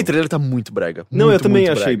gosto. Aquele trailer tá muito brega. Não, muito, eu também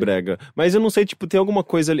muito achei brega. Mas eu não sei, tem alguma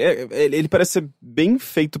coisa ali. Ele parece ser bem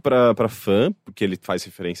feito pra fã, porque ele faz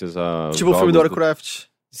referências a. Tipo o filme do Warcraft.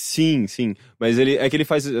 Sim. Mas ele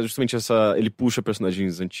faz justamente ele puxa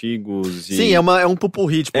personagens antigos. E... Sim, é um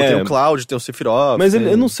pupurri, tipo, tem o Cloud, tem o Sephiroth. Mas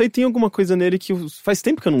eu não sei, tem alguma coisa nele que faz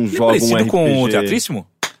tempo que eu não jogo parecido um RPG. com o Teatríssimo?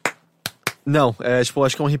 Não,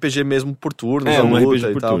 acho que é um RPG mesmo por turnos, um luta RPG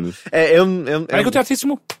e por tal. turnos. É que o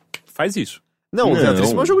Teatríssimo faz isso. Não, o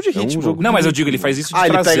Teatríssimo é um jogo de é um ritmo. jogo Não, mas eu digo, ele faz isso de ele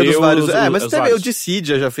trazer pega dos vários... mas os teve, o vários.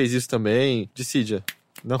 Dissidia já fez isso também. Dissidia.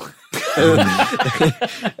 Não.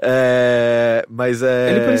 Mas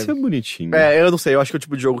Ele parecia bonitinho. eu não sei, eu acho que é o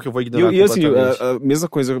tipo de jogo que eu vou ignorar E assim, completamente. a mesma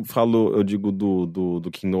coisa eu digo do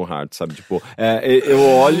Kingdom Hearts, sabe? Tipo, eu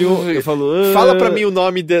olho, eu falo... Fala pra mim o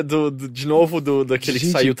nome de novo daquele que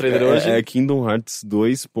saiu o trailer hoje. É Kingdom Hearts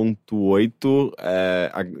 2.8...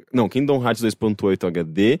 não, Kingdom Hearts 2.8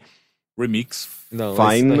 HD Remix. Não,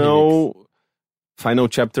 esse não é remix. Final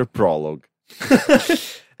Chapter Prologue.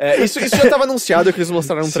 Isso já tava anunciado, que eles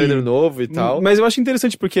mostraram um trailer novo e tal. Mas eu acho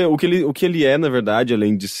interessante porque o que ele é, na verdade,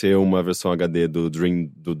 além de ser uma versão HD do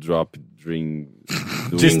Drop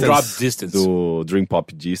Distance. do Dream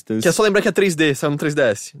Pop Distance. Que é só lembrar que é 3D, saiu no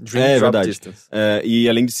 3DS. Dream Drop verdade. Distance. E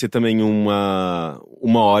além de ser também uma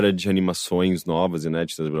hora de animações novas,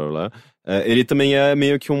 inéditas, blá blá blá, ele também é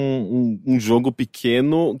meio que um jogo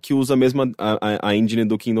pequeno que usa a mesma a engine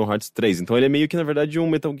do Kingdom Hearts 3. Então ele é meio que, na verdade, um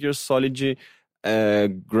Metal Gear Solid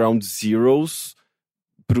Ground Zeroes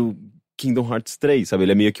pro Kingdom Hearts 3, sabe?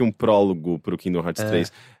 Ele é meio que um prólogo pro Kingdom Hearts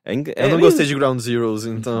 3. Eu não gostei de Ground Zeroes,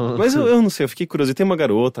 então... Mas eu não sei, eu fiquei curioso. E tem uma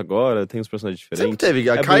garota agora, tem uns personagens diferentes. Sempre teve,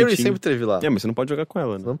 a Kairi sempre teve lá. Mas você não pode jogar com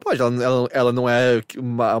ela, né? Não pode, ela não é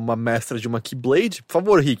uma mestra de uma Keyblade. Por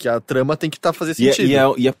favor, Rick, a trama tem que fazer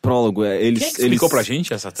sentido. E é prólogo, Quem explicou pra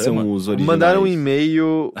gente essa trama? São os originais. Mandaram um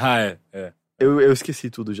e-mail... Eu esqueci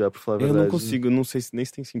tudo já, pra falar a verdade. Eu não consigo, não sei nem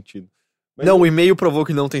se tem sentido. Mas não, o e-mail provou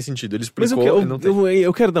que não tem sentido. Ele explicou,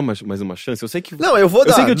 eu quero dar mais uma chance. Eu sei que... Não, eu vou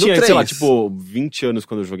dar. Eu sei que eu tinha, 3. sei lá, tipo, 20 anos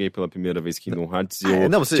quando eu joguei pela primeira vez Kingdom Hearts e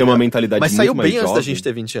eu tinha uma mentalidade mas muito saiu mais bem antes da jovem. gente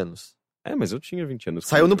ter 20 anos. Mas eu tinha 20 anos.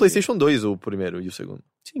 Saiu no quando eu joguei. PlayStation 2 o primeiro e o segundo.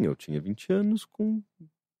 Sim, eu tinha 20 anos com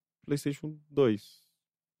PlayStation 2.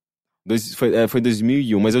 Foi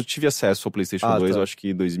 2001, mas eu tive acesso ao PlayStation 2, tá. eu acho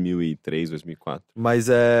que 2003, 2004. Mas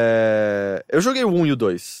eu joguei o 1 e o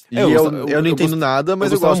 2. E eu eu gostava- não entendo nada,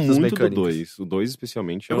 mas eu gostava gosto das muito mecânicas. do 2. O 2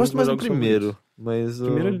 especialmente. Eu é um gosto dos mais meus do jogos primeiro, favoritos.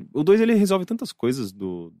 mas... O 2 ele resolve tantas coisas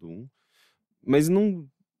do 1, mas não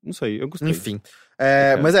sei, eu gostei. Enfim.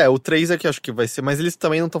 Mas o 3 é que eu acho que vai ser... Mas eles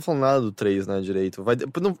também não estão falando nada do 3, né, direito.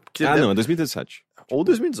 Não, Não, é 2017. Ou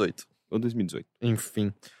 2018. Ou 2018.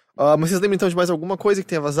 Enfim. Mas vocês lembram então de mais alguma coisa que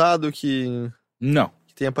tenha vazado, que Não.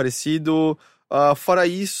 tenha aparecido? Fora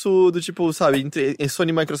isso, do tipo, sabe, entre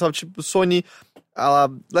Sony e Microsoft, tipo, Sony...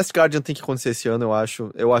 Last Guardian tem que acontecer esse ano, eu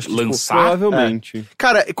acho. Eu acho que, Lançar? Provavelmente.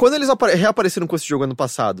 Cara, quando eles reapareceram com esse jogo ano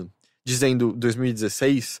passado, dizendo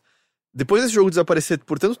 2016... Depois desse jogo desaparecer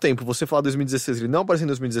por tanto tempo, você falar 2016 ele não aparecer em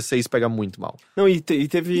 2016 pega muito mal. Não, e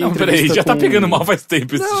teve Não, peraí, entrevista já tá com- pegando mal faz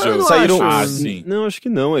tempo esse Não, eu jogo. não Saíram... acho. sim. Não, acho que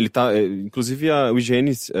não. Ele tá... inclusive, o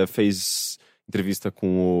IGN fez entrevista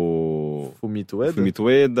com o Fumito Ueda? Fumito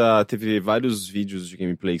Ueda, teve vários vídeos de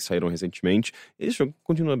gameplay que saíram recentemente. Esse jogo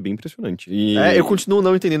continua bem impressionante. E... Eu continuo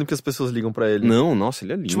não entendendo porque as pessoas ligam pra ele. Não, nossa,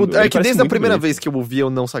 ele é lindo. Tipo, Ele que parece desde a muito primeira bonito. vez que eu o vi, eu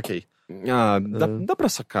não saquei. Dá pra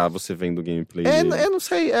sacar você vendo o gameplay dele. Eu não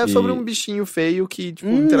sei, é sobre um bichinho feio que, tipo,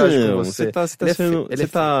 interage com você. Você tá Ele é sendo... feio, Você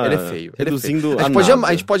tá ele é feio. reduzindo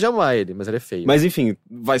A gente pode amar ele, mas ele é feio. Mas enfim,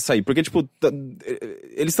 vai sair. Porque, tipo,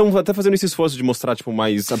 eles estão até fazendo esse esforço de mostrar, tipo,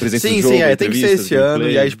 mais a presença do sim, jogo. tem que ser entrevistas, esse ano,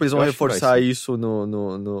 gameplay. e aí tipo, eles vão Eu acho que vai reforçar ser. isso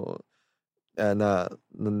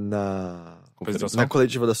Apresentação? na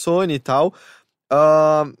coletiva da Sony e tal.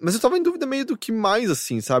 Mas eu tava em dúvida meio do que mais,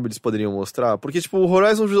 assim, sabe, eles poderiam mostrar. Porque, tipo, o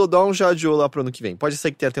Horizon Zero Dawn já adiou lá pro ano que vem. Pode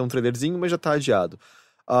ser que tenha até um trailerzinho, mas já tá adiado.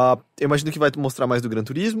 Eu imagino que vai mostrar mais do Gran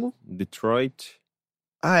Turismo. Detroit.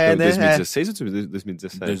 Né? 2016 ou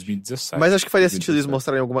 2017? 2017. Mas acho que faria sentido eles 2017.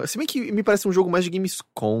 mostrarem alguma... Se bem que me parece um jogo mais de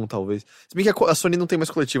Gamescom, talvez. Se bem que a Sony não tem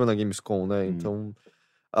mais coletiva na Gamescom, né? Então...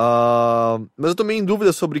 mas eu tô meio em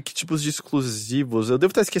dúvida sobre que tipos de exclusivos. Eu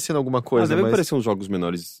devo estar esquecendo alguma coisa, Deve mas... aparecer uns jogos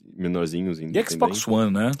menorzinhos. E Xbox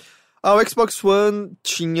One, né? O Xbox One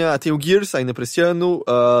tem o Gears ainda pra esse ano.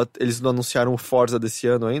 Eles não anunciaram o Forza desse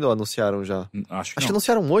ano ainda, ou anunciaram já? Acho que Acho que não.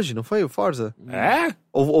 anunciaram hoje, não foi o Forza? É?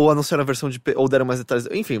 Ou anunciaram a versão de... Ou deram mais detalhes.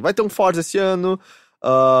 Enfim, vai ter um Forza esse ano.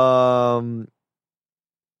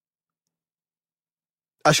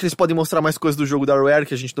 Acho que eles podem mostrar mais coisas do jogo da Rare,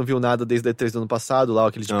 que a gente não viu nada desde a E3 do ano passado, lá,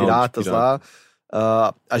 aqueles de piratas lá.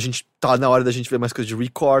 A gente tá na hora da gente ver mais coisas de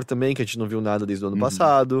Record também, que a gente não viu nada desde o ano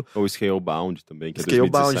passado. Ou Scalebound também, que é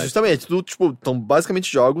Scalebound, 2017. justamente. Tudo, tipo, são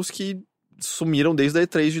basicamente jogos que sumiram desde a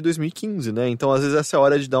E3 de 2015, né? Então, às vezes, essa é a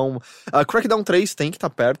hora de dar Crackdown 3 tem que estar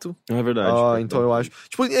perto. É verdade. Então, eu acho...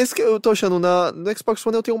 Tipo, esse que eu tô achando, no Xbox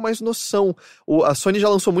One eu tenho mais noção. A Sony já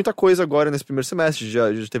lançou muita coisa agora nesse primeiro semestre. Já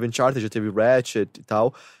teve Uncharted, já teve Ratchet e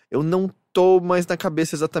tal. Eu não tô mais na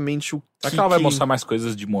cabeça exatamente o Será que ela vai mostrar mais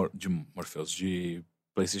coisas de Morpheus, de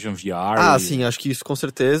PlayStation VR? Sim, acho que isso com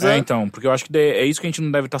certeza. Então, porque eu acho que é isso que a gente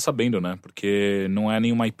não deve estar sabendo, né? Porque não é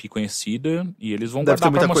nenhuma IP conhecida e eles vão Deve ter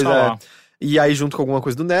guardar pra muita mostrar coisa, lá. E aí, junto com alguma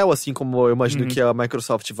coisa do Neo, assim como eu imagino que a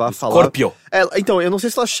Microsoft vá falar... Scorpio. Então, eu não sei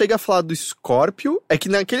se ela chega a falar do Scorpio. É que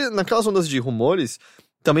naquelas ondas de rumores,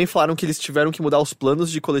 também falaram que eles tiveram que mudar os planos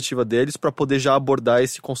de coletiva deles pra poder já abordar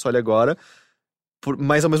esse console agora.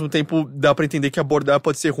 Mas, ao mesmo tempo, dá pra entender que abordar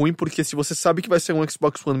pode ser ruim, porque se você sabe que vai ser um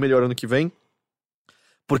Xbox One melhor ano que vem,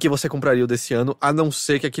 por que você compraria o desse ano, a não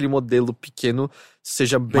ser que aquele modelo pequeno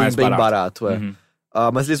seja bem Mais barato. Uhum.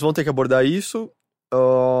 Mas eles vão ter que abordar isso.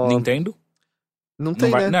 Nintendo? Não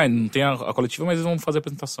tem, né? Não tem a coletiva, mas eles vão fazer a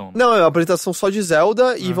apresentação. Não, é uma apresentação só de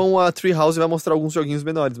Zelda e a Treehouse vai mostrar alguns joguinhos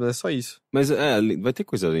menores, mas é só isso. Mas vai ter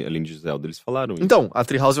coisa além de Zelda, eles falaram isso. Então, a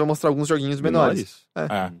Treehouse vai mostrar alguns joguinhos menores.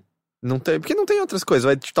 É. Não tem, porque não tem outras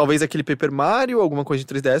coisas. Talvez aquele Paper Mario, alguma coisa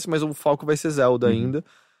de 3DS, mas o foco vai ser Zelda ainda.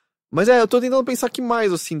 Mas eu tô tentando pensar que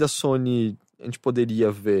mais, assim, da Sony a gente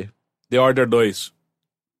poderia ver. The Order 2,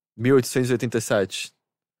 1887.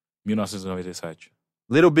 1997.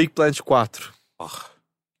 Little Big Planet 4.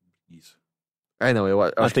 Isso. Não, eu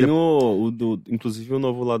acho tem que... inclusive o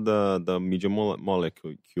novo lá da Media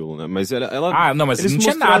Molecule, né? Mas ela... não, mas eles não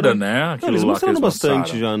tinha mostraram- nada, né? Não, eles mostraram que bastante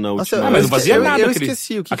mostraram. já na Nossa, última... mas não fazia nada Eu aquele-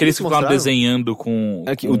 esqueci o que Aqueles que ficaram mostraram. desenhando com...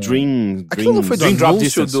 O Dream... Aquilo não foi do Dream Drop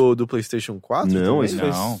anúncio Distance. do PlayStation 4? Não, também? isso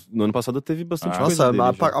Não. no ano passado teve bastante Ah. coisa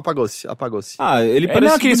Nossa, dele já. apagou-se. Ele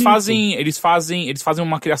parece Não, que eles bonito. fazem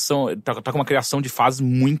uma criação... Tá com uma criação de fase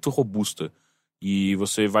muito robusta. E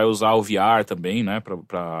você vai usar o VR também, né?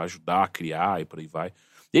 Pra ajudar a criar e por aí vai.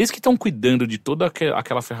 Eles que estão cuidando de toda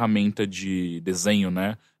aquela ferramenta de desenho,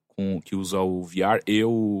 né? que usa o VR e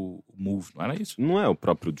o Move, não era isso? Não é o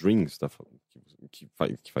próprio Dreams que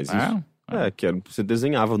faz isso? Que você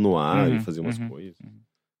desenhava no ar e fazia umas coisas.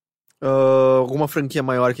 Alguma franquia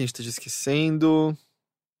maior que a gente esteja esquecendo?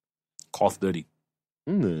 Call of Duty.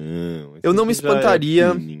 Não. Eu não me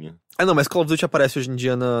espantaria. Não, mas Call of Duty aparece hoje em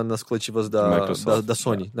dia nas coletivas da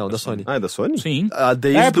Sony. Não, da Sony. Ah, é da Sony? Sim.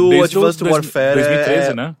 Desde o Advanced Warfare.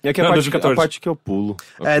 2013, né? É que a parte que eu pulo.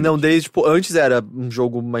 Desde, antes era um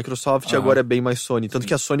jogo Microsoft e agora é bem mais Sony. Tanto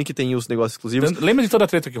que a Sony que tem os negócios exclusivos. Lembra de toda a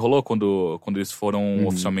treta que rolou quando eles foram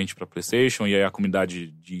oficialmente pra PlayStation e aí a comunidade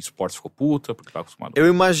de esportes ficou puta porque tava acostumado? Eu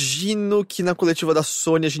imagino que na coletiva da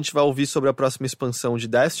Sony a gente vai ouvir sobre a próxima expansão de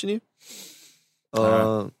Destiny.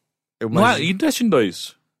 E Destiny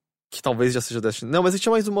 2? Que talvez já seja Destiny. Não, mas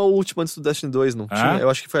tinha mais uma última antes do Destiny 2, não tinha? Eu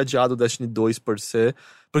acho que foi adiado o Destiny 2 por ser.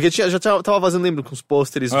 Porque tava vazando, lembro, com os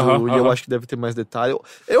pôsteres e eu acho que deve ter mais detalhe.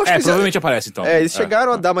 Eu acho que provavelmente aparece, então. Eles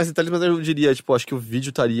chegaram a dar mais detalhes, mas eu diria, acho que o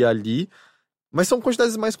vídeo estaria ali. Mas são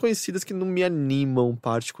quantidades mais conhecidas que não me animam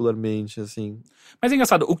particularmente, assim. Mas é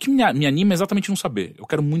engraçado, o que me anima é exatamente não saber. Eu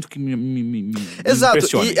quero muito que me Exato,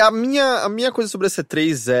 impressione. E a minha coisa sobre a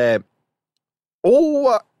C3 é...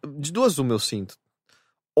 De duas uma eu sinto.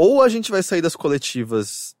 Ou a gente vai sair das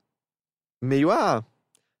coletivas meio,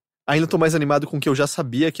 ainda tô mais animado com o que eu já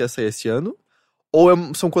sabia que ia sair esse ano, ou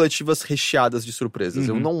são coletivas recheadas de surpresas.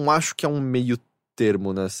 Eu não acho que é um meio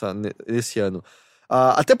termo nesse ano.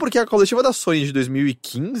 Até porque a coletiva da Sony de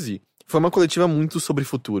 2015 foi uma coletiva muito sobre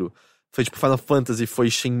futuro. Foi tipo Final Fantasy, foi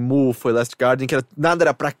Shenmue, foi Last Guardian, que nada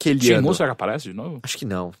era pra aquele ano. Shenmue, será que aparece de novo? Acho que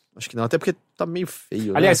não, até porque tá meio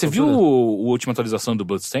feio. Aliás, você viu a última atualização do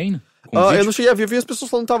Bloodstain? Eu não cheguei a ver, vi as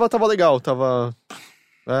pessoas falando que tava legal, tava...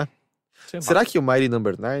 Será que o Mighty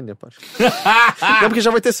Number 9 não, porque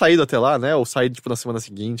já vai ter saído até lá, né? Ou sair, na semana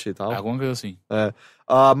seguinte e tal. Alguma coisa assim.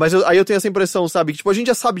 Mas aí eu tenho essa impressão, sabe? Que, a gente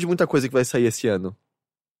já sabe de muita coisa que vai sair esse ano.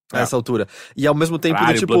 A essa altura. E ao mesmo tempo,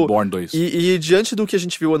 Bloodborne 2. E diante do que a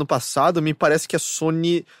gente viu ano passado, me parece que a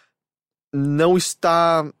Sony não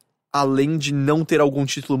está além de não ter algum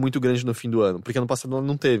título muito grande no fim do ano. Porque ano passado ela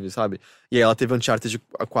não teve, sabe? E aí ela teve Uncharted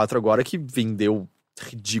 4 agora, que vendeu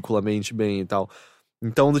ridiculamente bem e tal.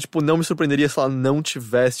 Então, não me surpreenderia se ela não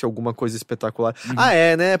tivesse alguma coisa espetacular.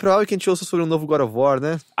 É provável que a gente ouça sobre um novo God of War,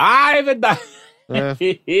 né? É verdade!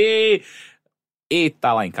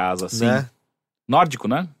 Eita, lá em casa, assim. Né? Nórdico,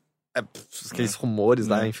 né? Aqueles rumores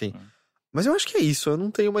lá, enfim. Mas eu acho que é isso, eu não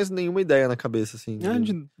tenho mais nenhuma ideia na cabeça, assim. A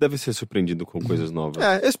gente deve ser surpreendido com coisas novas.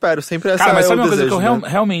 Eu espero, sempre essa Cara, mas sabe uma desejo, coisa que eu né?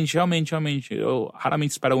 realmente, eu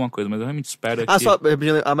raramente espero alguma coisa, mas eu realmente espero que...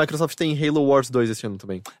 A Microsoft tem Halo Wars 2 esse ano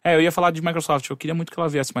também. Eu ia falar de Microsoft, eu queria muito que ela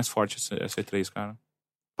viesse mais forte, essa E3, cara.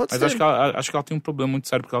 Pode mas ser. acho que ela tem um problema muito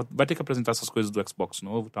sério, porque ela vai ter que apresentar essas coisas do Xbox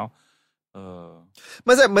novo e tal.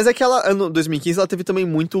 Mas é que ela, ano 2015, ela teve também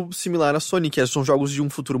muito similar à Sony, que são jogos de um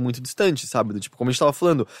futuro muito distante, sabe? Como a gente tava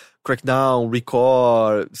falando, Crackdown,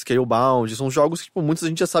 Recore, Scalebound, são jogos que, muita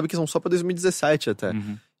gente já sabe que são só pra 2017 até.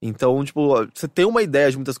 Então, você tem uma ideia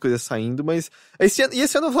de muitas coisas saindo, mas... Esse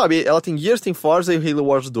ano, sabe, ela tem Gears, tem Forza e o Halo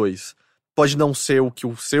Wars 2. Pode não ser o que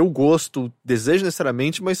o seu gosto deseja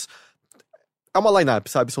necessariamente, mas é uma line-up,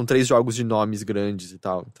 sabe? São 3 jogos de nomes grandes e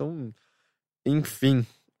tal. Então, enfim...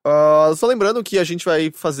 só lembrando que a gente vai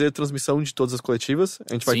fazer transmissão de todas as coletivas.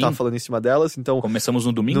 A gente vai estar falando em cima delas. Então, começamos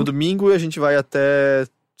no domingo? No domingo a gente vai até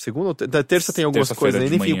segunda, até terça tem algumas coisas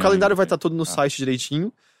ainda. Enfim, o calendário vai estar todo no site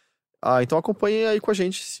direitinho. Então acompanhe aí com a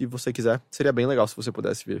gente, se você quiser. Seria bem legal se você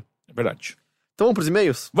pudesse vir. É verdade. Então vamos pros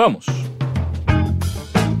e-mails? Vamos!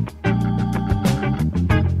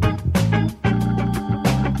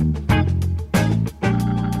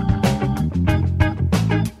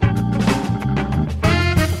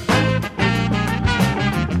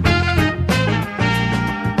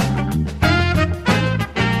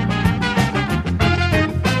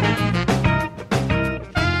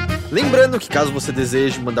 Lembrando que caso você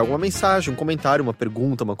deseje mandar alguma mensagem, um comentário, uma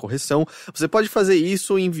pergunta, uma correção, você pode fazer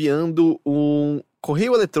isso enviando um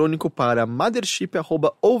correio eletrônico para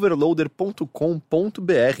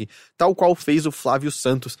mothership@overloader.com.br, tal qual fez o Flávio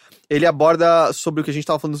Santos. Ele aborda sobre o que a gente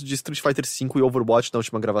estava falando de Street Fighter V e Overwatch na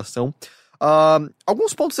última gravação.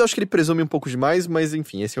 Alguns pontos eu acho que ele presume um pouco demais, mas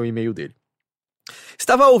enfim, esse é o e-mail dele.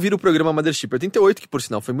 Estava a ouvir o programa Mothership 88, que por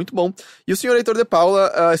sinal foi muito bom, e o senhor Heitor de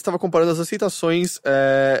Paula estava comparando as aceitações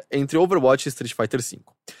entre Overwatch e Street Fighter V.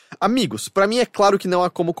 Amigos, pra mim é claro que não há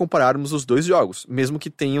como compararmos os dois jogos, mesmo que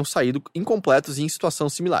tenham saído incompletos e em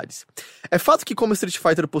situações similares. É fato que como Street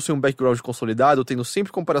Fighter possui um background consolidado, tendo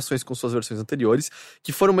sempre comparações com suas versões anteriores,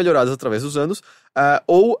 que foram melhoradas através dos anos,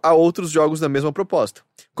 ou a outros jogos da mesma proposta.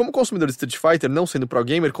 Como consumidor de Street Fighter, não sendo pro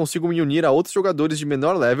gamer, consigo me unir a outros jogadores de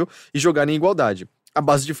menor level e jogar em igualdade. a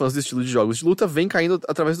base de fãs do estilo de jogos de luta vem caindo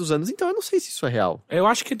através dos anos, então eu não sei se isso é real. Eu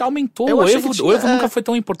acho que aumentou. Eu O achei Evo, que o Evo tinha, nunca foi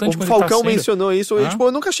tão importante O quanto ele tá Falcão sendo. mencionou isso, e, tipo,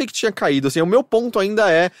 eu nunca achei que tinha caído, assim, o meu ponto ainda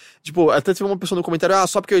é, tipo, até teve uma pessoa no comentário,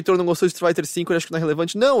 só porque o Heitor não gostou de Street Fighter V, ele acha que não é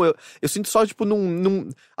relevante. Não, eu sinto só, tipo,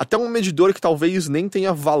 até um medidor que talvez nem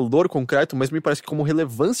tenha valor concreto, mas me parece que como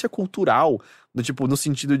relevância cultural, tipo, no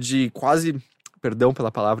sentido de quase, perdão pela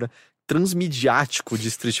palavra, transmidiático de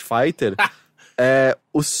Street Fighter...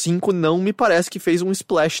 o 5 não me parece que fez um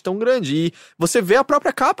splash tão grande. E você vê a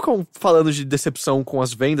própria Capcom falando de decepção com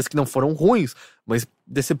as vendas, que não foram ruins, mas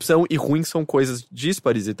decepção e ruim são coisas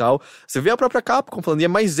díspares e tal. Você vê a própria Capcom falando, e é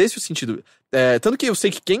mais esse o sentido. Tanto que eu sei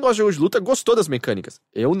que quem gosta de jogos de luta gostou das mecânicas.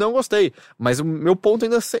 Eu não gostei, mas o meu ponto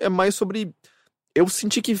ainda é mais sobre... Eu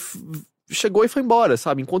senti que chegou e foi embora,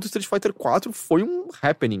 sabe? Enquanto Street Fighter 4 foi um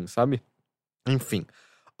happening, sabe? Enfim...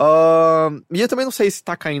 e eu também não sei se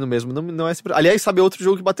tá caindo mesmo, não é sempre... Aliás, sabe outro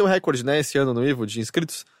jogo que bateu recorde, né, esse ano no Evo, de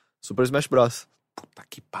inscritos? Super Smash Bros. Puta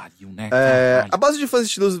que pariu, né? A base de fãs de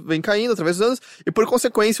estilos vem caindo através dos anos, e por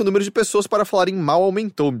consequência o número de pessoas para falarem mal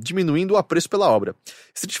aumentou, diminuindo o apreço pela obra.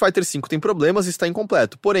 Street Fighter V tem problemas e está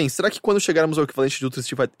incompleto. Porém, será que quando chegarmos ao equivalente de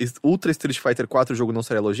Ultra Street Fighter 4 o jogo não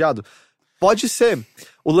será elogiado? Pode ser.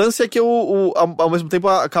 O lance é que ao mesmo tempo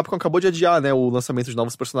a Capcom acabou de adiar, né, o lançamento de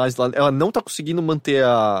novos personagens lá. Ela não tá conseguindo manter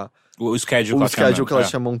o schedule que ela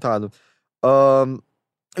tinha montado.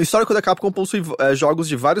 O histórico da Capcom possui jogos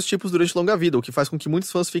de vários tipos durante longa vida, o que faz com que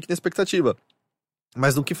muitos fãs fiquem na expectativa.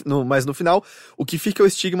 Mas no final, o que fica é o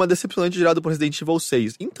estigma decepcionante gerado por Resident Evil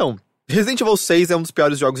 6. Então, Resident Evil 6 é um dos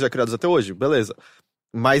piores jogos já criados até hoje, beleza.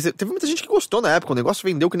 Mas teve muita gente que gostou na época, o negócio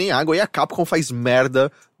vendeu que nem água, e a Capcom faz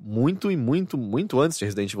merda muito e muito, muito antes de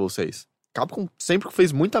Resident Evil 6. Capcom sempre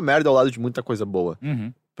fez muita merda ao lado de muita coisa boa. Uhum.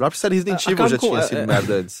 A própria série Resident Evil já tinha sido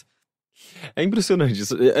merda antes. É impressionante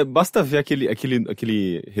isso. Basta ver aquele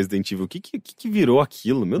Resident Evil. O que virou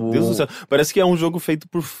aquilo? Meu Deus do céu. Parece que é um jogo feito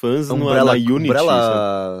por fãs na Unity.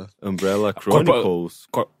 Umbrella Chronicles.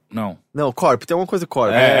 Não, Corp. Tem uma coisa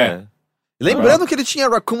Corp. Lembrando que ele tinha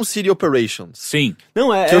Raccoon City Operations. Sim.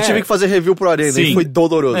 Que eu tive que fazer review pro Arena. Sim. E foi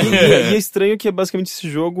doloroso. E é estranho que basicamente esse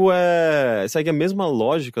jogo segue a mesma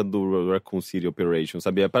lógica do Raccoon City Operations,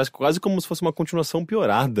 sabe? Parece quase como se fosse uma continuação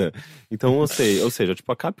piorada. Então, ou seja,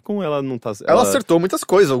 tipo, a Capcom, ela não tá... Ela acertou muitas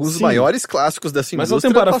coisas. Alguns dos maiores clássicos dessa indústria mas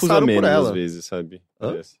ela tem parafuso passaram a menos, por ela. às vezes, sabe?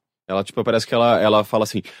 Ela, tipo, parece que ela fala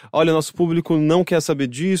assim, olha, nosso público não quer saber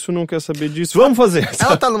disso, não quer saber disso, vamos fazer!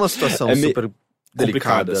 Ela tá numa situação super...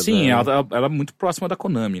 delicada. Sim, né? ela é muito próxima da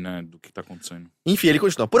Konami, né? Do que tá acontecendo. Enfim, ele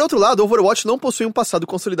continua. Por outro lado, Overwatch não possui um passado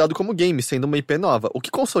consolidado como game, sendo uma IP nova. O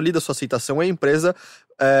que consolida sua aceitação é a empresa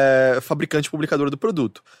fabricante e publicadora do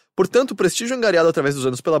produto. Portanto, o prestígio angariado através dos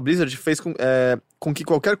anos pela Blizzard fez com que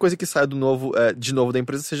qualquer coisa que saia de novo da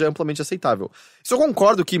empresa seja amplamente aceitável. Isso eu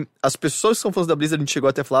concordo que as pessoas que são fãs da Blizzard, a gente chegou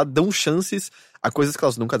até a falar, dão chances a coisas que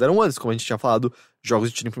elas nunca deram antes, como a gente tinha falado, jogos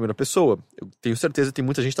de tiro em primeira pessoa. Eu tenho certeza que tem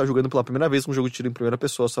muita gente que tá jogando pela primeira vez um jogo de tiro em primeira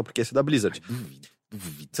pessoa só porque esse é da Blizzard. Duvido.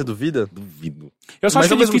 Você duvida? Duvido. Eu só Mas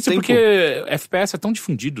acho ao mesmo difícil tempo- porque FPS é tão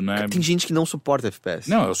difundido, né? Tem gente que não suporta FPS.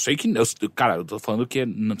 Não, eu sei que... Cara, eu tô falando que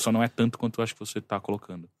só não é tanto quanto eu acho que você tá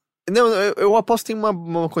colocando. Não, eu aposto que tem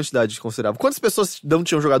uma quantidade considerável. Quantas pessoas não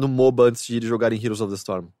tinham jogado MOBA antes de ir jogar em Heroes of the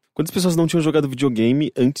Storm? Quantas pessoas não tinham jogado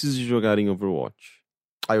videogame antes de jogarem Overwatch?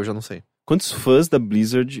 Eu já não sei. Quantos fãs da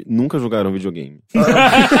Blizzard nunca jogaram videogame?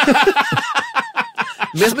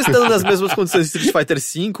 Mesmo estando nas mesmas condições de Street Fighter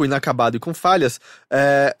V, inacabado e com falhas,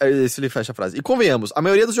 esse ele fecha a frase. E convenhamos, a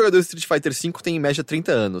maioria dos jogadores de Street Fighter V tem em média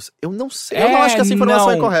 30 anos. Eu não sei, eu não acho que essa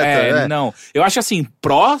informação é correta. Não, eu acho assim,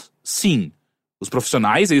 sim. Os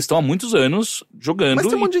profissionais, eles estão há muitos anos jogando. Mas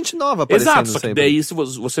tem um monte de gente nova aparecendo. Exato, só que sempre. daí se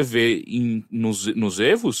você vê nos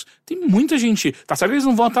Evos, tem muita gente. Tá certo que eles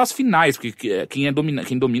não vão até as finais, porque quem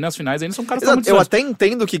domina as finais ainda são caras que estão Exato, muito eu até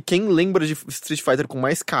entendo que quem lembra de Street Fighter com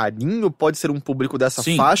mais carinho pode ser um público dessa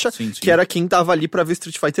faixa, sim. que era quem tava ali pra ver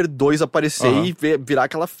Street Fighter 2 aparecer e virar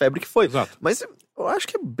aquela febre que foi. Exato. Mas eu acho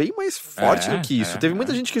que é bem mais forte do que isso. Teve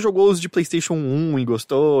muita gente que jogou os de PlayStation 1 e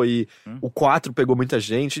gostou, e o 4 pegou muita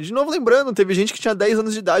gente. De novo, lembrando, teve gente que tinha 10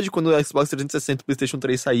 anos de idade quando o Xbox 360 e o PlayStation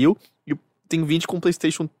 3 saiu, e tem 20 com o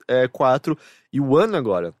PlayStation 4 e o One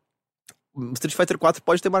agora. O Street Fighter 4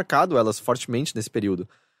 pode ter marcado elas fortemente nesse período.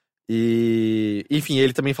 E, enfim,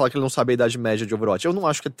 ele também fala que ele não sabe a idade média de Overwatch. Eu não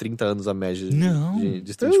acho que é 30 anos a média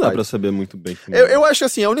de Street Não dá Fighter. pra saber muito bem. Eu acho que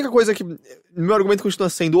assim, a única coisa que... Meu argumento continua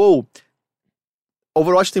sendo,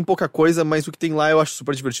 Overwatch tem pouca coisa, mas o que tem lá eu acho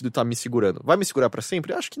super divertido e tá me segurando. Vai me segurar pra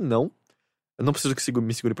sempre? Eu acho que não. Eu não preciso que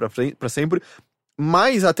me segure pra sempre.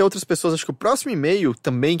 Mas até outras pessoas, acho que o próximo e-mail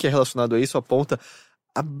também que é relacionado a isso aponta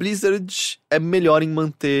a Blizzard é melhor em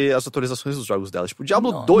manter as atualizações dos jogos dela. Tipo, o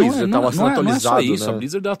Diablo 2 já tava sendo atualizado, não é só isso. né? A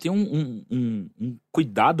Blizzard ela tem um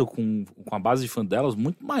cuidado com a base de fã delas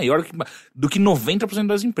muito maior do que 90%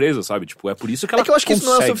 das empresas, sabe? Tipo, é por isso que ela É que eu acho que isso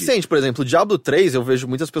não é o consegue. suficiente. Por exemplo, o Diablo 3, eu vejo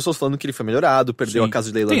muitas pessoas falando que ele foi melhorado, perdeu Sim. a casa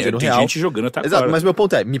de leilão Tem no real. gente jogando até Exato, agora. mas meu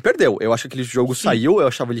ponto é, me perdeu. Eu acho que aquele jogo saiu, eu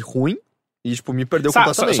achava ele ruim, e, tipo, me perdeu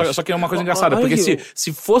completamente. Só que é uma coisa engraçada, porque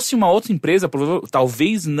se fosse uma outra empresa,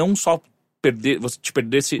 talvez não só você te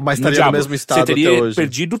perdesse Mas no estaria no Diablo, mesmo estado você teria até hoje.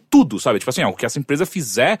 perdido tudo, sabe? Tipo assim, o que essa empresa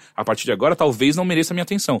fizer a partir de agora talvez não mereça a minha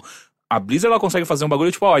atenção. A Blizzard, ela consegue fazer um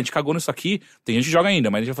bagulho, tipo, a gente cagou nisso aqui, tem gente que joga ainda,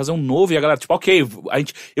 mas a gente vai fazer um novo e a galera, tipo, ok,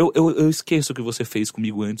 eu esqueço o que você fez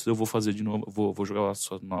comigo antes, eu vou fazer de novo, vou jogar a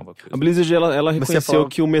sua nova coisa. A Blizzard, ela Mas você reconheceu fala-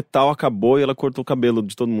 que o metal acabou e ela cortou o cabelo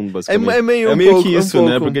de todo mundo, basicamente. É meio um meio pouco, que isso, um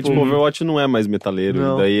né? pouco, Porque, um tipo, o pouco. Overwatch não é mais metaleiro,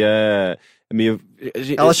 Não. e daí é meio...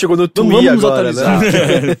 Ela chegou no Não Twi vamos nos agora, atualizar.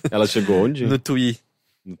 né? Ela chegou onde? No Twi.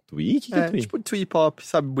 No Twi? O que é Twi? Tipo Twi Pop,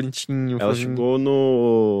 sabe? Bonitinho. Ela fazendo- chegou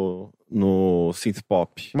no synth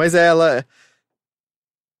pop. Mas ela...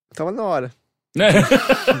 Tava na hora.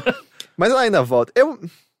 Mas ela ainda volta.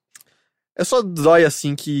 É só dói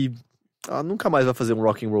assim que... Ela nunca mais vai fazer um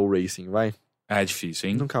Rock'n'Roll Racing, vai? É difícil,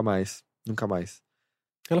 hein? Nunca mais. Nunca mais.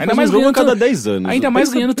 Ela Ainda faz mais um jogo a ganhando cada 10 anos. Ainda mais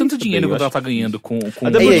Pensa- ganhando tanto pensa dinheiro bem, quanto eu ela tá acho ganhando com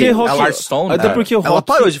Até porque rock- Hearthstone. Até porque o Ela rock...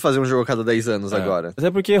 parou de fazer um jogo a cada 10 anos É. agora.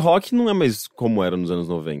 Até porque rock não é mais como era nos anos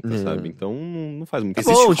 90, Hum. sabe? Então não faz muito Tá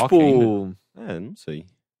Existe bom, rock tipo... Não sei.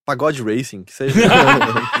 Pagode Racing, que seja.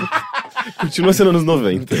 Continua sendo anos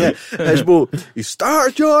 90. É tipo...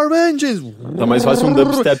 Start your engines! Tá mais fácil um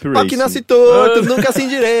dubstep Aqui racing. nasce torto, nunca assim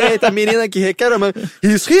direita, menina que requer mano.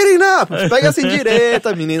 He's hitting up! Pega assim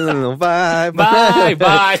direita, menina não vai.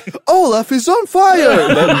 Vai! Olaf is on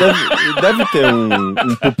fire! Deve ter um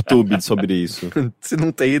PubTube sobre isso. Se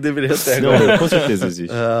não tem, deveria ter Não, agora. com certeza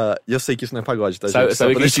existe. E eu sei que isso não é pagode, tá, Sabe gente? Só o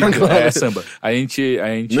pra que a gente... deixar claro. É samba. A gente...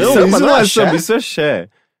 Não, Samba isso não não é é samba, axé? isso é axé.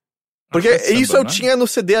 Porque Samba, isso eu né? tinha no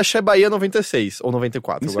CD Axé Bahia 96, ou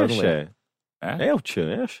 94, Isso é agora não lembro. axé. É? É o tchan,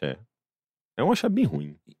 é axé. É um axé bem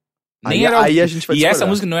ruim. Aí- era aí a gente vai E essa discordar.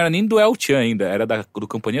 música não era nem do El Chan ainda, era do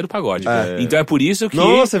Companhia do Pagode. É. Então é por isso que...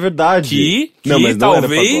 Nossa, é verdade. Que Não, mas não era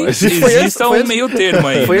talvez pagode. Foi exista esse- um meio termo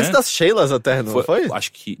aí, Foi né? esse das Sheilas até, não foi?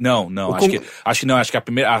 Acho que... Não, O acho com- que... Acho que não, acho que a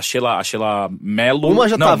primeira... A Sheila Mello... Uma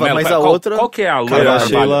já não, tava, Mello, mas qual- a outra- Qual que é a Cara, loira? a Carvalho?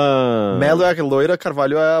 Sheila... Melo é a loira,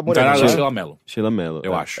 Carvalho é a Então morena. era a né? Sheila Mello, Sheila Mello.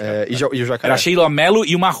 eu acho. E o Jacaré? Era a Sheila Mello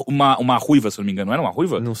e uma ruiva, se eu não me engano. Não era uma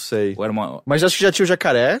ruiva? Não sei. Ou era uma... Mas acho que já tinha o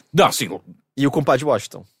Jacaré Não, sim. e o compadre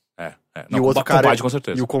Washington. É. E o outro cara... Compadre, com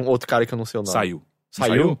certeza. E o outro cara que eu não sei o nome. Saiu. Não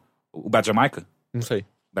Saiu? O Beto Jamaica? Não sei.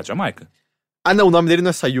 Beto Jamaica. Ah, não, o nome dele não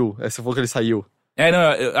é Saiu. Você falou que ele saiu.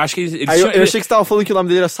 Não, eu acho que ele Aí eu achei que você tava falando que o nome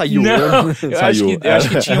dele era Saiu. Não, né? eu acho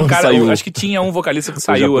que tinha um cara. Saiu. Eu acho que tinha um vocalista que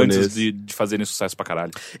saiu japonês. antes de fazerem sucesso pra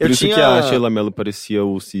caralho. Eu Por isso tinha... que a Sheila Mello parecia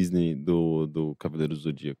o cisne do Cavaleiro do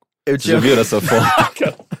Zodíaco. Eu Vocês já tinha... viram essa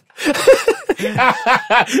foto?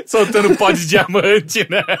 Soltando pó de diamante,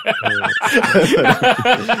 né?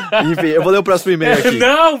 Enfim, eu vou ler o próximo e-mail aqui.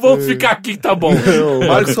 Não, vamos ficar aqui, tá bom. O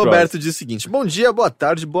Marcos Roberto diz o seguinte: bom dia, boa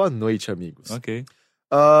tarde, boa noite, amigos. Ok.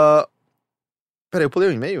 Peraí, eu pulei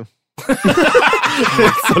o e-mail?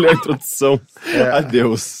 Só ler a introdução.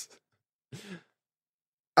 Adeus.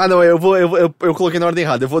 Ah, não, eu coloquei na ordem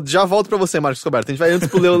errada. Já volto pra você, Marcos Roberto. A gente vai antes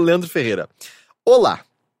pro Leandro Ferreira. Olá.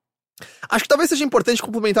 Acho que talvez seja importante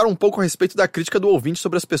complementar um pouco a respeito da crítica do ouvinte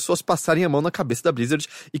sobre as pessoas passarem a mão na cabeça da Blizzard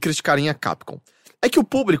e criticarem a Capcom. É que o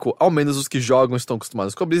público, ao menos os que jogam e estão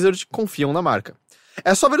acostumados com a Blizzard, confiam na marca.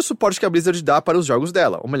 É só ver o suporte que a Blizzard dá para os jogos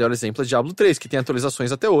dela. O melhor exemplo é Diablo 3, que tem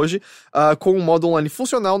atualizações até hoje, com um modo online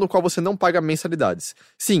funcional no qual você não paga mensalidades.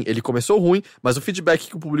 Sim, ele começou ruim, mas o feedback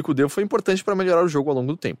que o público deu foi importante para melhorar o jogo ao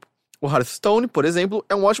longo do tempo. O Hearthstone, por exemplo,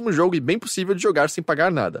 é um ótimo jogo e bem possível de jogar sem pagar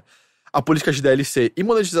nada. A política de DLC e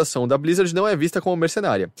monetização da Blizzard não é vista como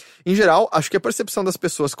mercenária. Em geral, acho que a percepção das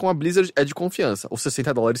pessoas com a Blizzard é de confiança. Os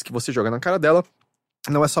 $60 que você joga na cara dela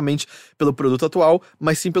não é somente pelo produto atual,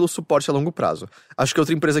 mas sim pelo suporte a longo prazo. Acho que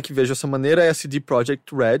outra empresa que vejo dessa maneira é a CD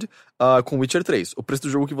Projekt Red, com Witcher 3. O preço do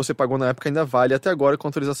jogo que você pagou na época ainda vale até agora com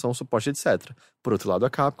atualização, suporte, etc. Por outro lado, a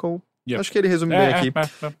Capcom... Acho que ele resume bem aqui.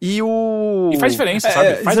 E E faz diferença,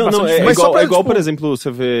 sabe? Faz Não, bastante é diferença. Mas só igual, pra, é igual tipo- por exemplo, você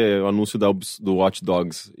vê o anúncio do Watch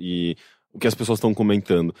Dogs e o que as pessoas estão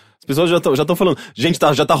comentando. As pessoas já estão falando, gente,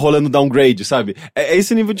 já tá rolando downgrade, sabe? É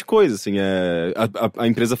esse nível de coisa, assim. A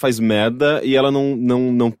empresa faz merda e ela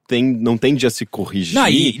não tende a se corrigir.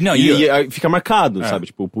 E fica marcado, sabe?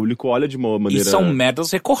 Tipo, o público olha de uma maneira... E são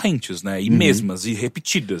merdas recorrentes, né? E mesmas, e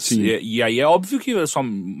repetidas. E aí é óbvio que a sua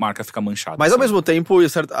marca fica manchada. Mas ao sabe? mesmo tempo, em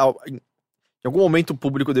algum momento o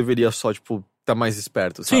público deveria só, tipo, tá mais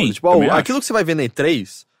esperto, sabe? Sim, Tipo, também acho. aquilo que você vai ver na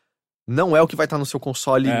E3 não é o que vai estar no seu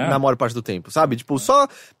console na maior parte do tempo, sabe? Tipo, só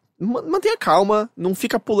mantenha calma, não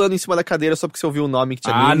fica pulando em cima da cadeira só porque você ouviu o nome que te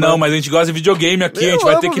anima. Ah, não, mas a gente gosta de videogame aqui, a gente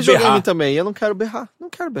vai ter que videogame berrar. também, eu não quero berrar.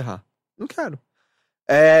 Não quero.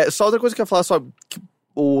 Só outra coisa que eu ia falar, só que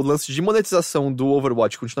o lance de monetização do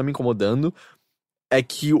Overwatch continua me incomodando, é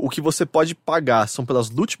que o que você pode pagar são pelas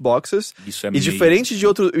loot boxes, Isso é e meio... diferente de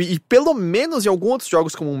outros, e pelo menos em alguns outros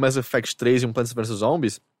jogos como o Mass Effect 3 e um Plants vs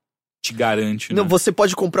Zombies, Te garante, não, né? você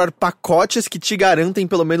pode comprar pacotes que te garantem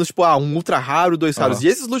pelo menos, tipo, um ultra raro, 2 raros. E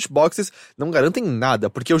esses loot boxes não garantem nada,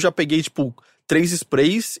 porque eu já peguei, tipo, 3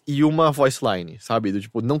 sprays e uma voice line, sabe?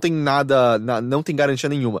 Tipo, não tem nada, não tem garantia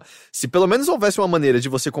nenhuma. Se pelo menos houvesse uma maneira de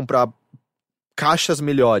você comprar caixas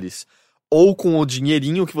melhores, ou com o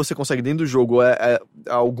dinheirinho que você consegue dentro do jogo,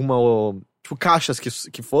 alguma, tipo, caixas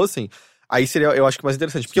que fossem, aí seria, eu acho que mais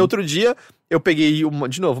interessante. Porque outro dia, eu peguei,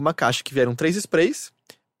 de novo, uma caixa que vieram 3 sprays,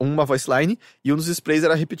 uma voice line, e um dos sprays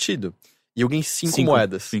era repetido. E eu ganhei 5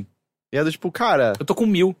 moedas. Sim. E era tipo, cara... Eu tô com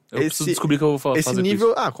 1000. Eu preciso descobrir o que eu vou fazer Esse com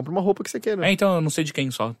nível... isso. compra uma roupa que você queira. Então, eu não sei de quem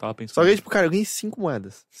só, tava pensando. Só que, tipo, cara, eu ganhei 5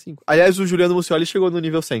 moedas. 5. Aliás, o Juliano Mucioli chegou no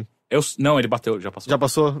nível 100. Não, ele bateu, já passou. Já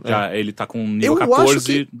passou? Já, ele tá com nível Eu 14 acho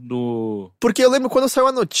que... do... Porque eu lembro quando saiu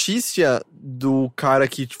a notícia do cara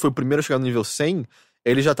que foi o primeiro a chegar no nível 100,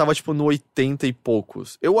 ele já tava, tipo, no 80 e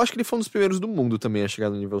poucos. Eu acho que ele foi um dos primeiros do mundo também a chegar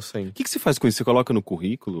no nível 100. O que você faz com isso? Você coloca no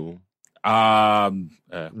currículo?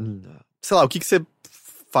 Sei lá, o que você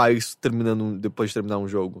faz depois de terminar um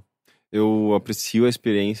jogo? Eu aprecio a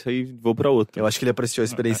experiência e vou pra outra. Eu acho que ele apreciou a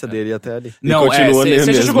experiência dele até ali. Não,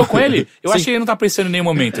 você já jogou com ele? Eu Sim. acho que ele não tá apreciando em nenhum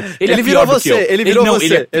momento. Ele virou pior do que eu. você, ele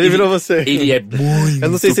virou você. Ele é muito Eu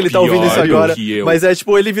não sei se ele tá ouvindo isso pior agora, que eu. mas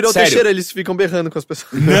tipo, ele virou Sério? Teixeira, eles ficam berrando com as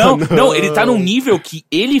pessoas. Não, ele tá num nível que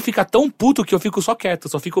ele fica tão puto que eu fico só quieto,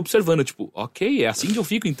 só fico observando, tipo, ok, é assim que eu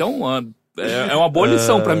fico, então é uma boa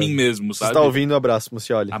lição pra mim mesmo, sabe? Você tá ouvindo? Abraço,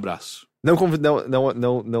 Mucioli. Abraço. Não,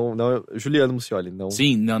 Juliano Mucioli, não.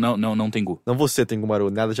 Sim, não tem gu. Não você, tem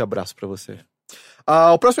Gumaru, nada de abraço pra você.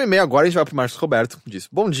 O próximo e-mail agora a gente vai pro Marcos Roberto, que diz: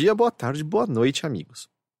 bom dia, boa tarde, boa noite, amigos.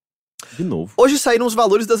 De novo. Hoje saíram os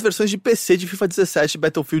valores das versões de PC de FIFA 17 e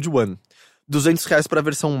Battlefield 1. R$200 para a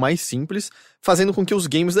versão mais simples, fazendo com que os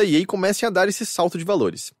games da EA comecem a dar esse salto de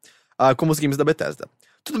valores, como os games da Bethesda.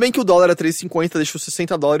 Tudo bem que o dólar a 3,50 deixa os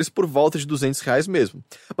 $60 por volta de R$200 mesmo,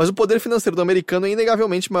 mas o poder financeiro do americano é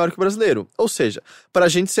inegavelmente maior que o brasileiro, ou seja, para a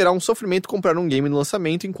gente será um sofrimento comprar um game no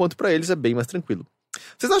lançamento, enquanto para eles é bem mais tranquilo.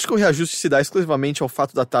 Vocês acham que o reajuste se dá exclusivamente ao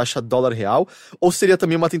fato da taxa dólar real, ou seria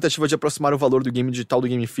também uma tentativa de aproximar o valor do game digital do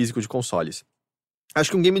game físico de consoles?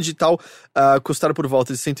 Acho que um game digital custar por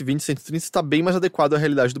volta de 120, 130 está bem mais adequado à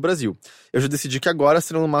realidade do Brasil. Eu já decidi que agora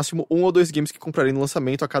serão no máximo 1 ou 2 games que comprarei no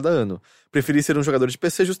lançamento a cada ano. Preferi ser um jogador de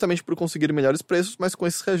PC justamente por conseguir melhores preços, mas com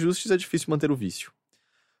esses reajustes é difícil manter o vício.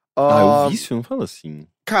 O vício? Não fala assim.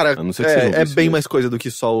 Cara, A não ser que seja um é vício bem mesmo. mais coisa do que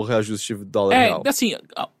só o reajuste dólar real. Assim,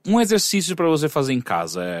 um exercício pra você fazer em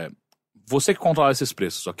casa é você que controla esses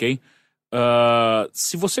preços, ok?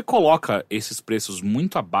 Se você coloca esses preços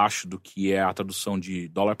muito abaixo do que é a tradução de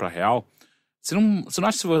dólar para real, você não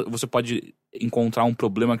acha que você pode encontrar um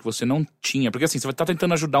problema que você não tinha? Porque assim, você vai estar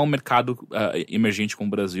tentando ajudar um mercado emergente como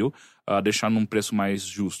o Brasil a deixar num preço mais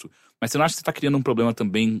justo. Mas você não acha que você está criando um problema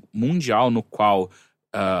também mundial no qual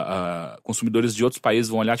consumidores de outros países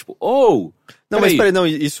vão olhar tipo, Não, mas peraí, não,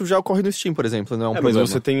 isso já ocorre no Steam, por exemplo, não é um Mas problema.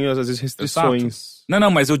 você tem, às vezes, restrições.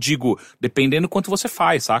 Não, mas eu digo, dependendo quanto você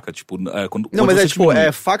faz, saca? Tipo, quando Mas você diminui.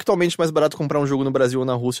 é factualmente mais barato comprar um jogo no Brasil ou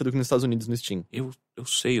na Rússia do que nos Estados Unidos no Steam. Eu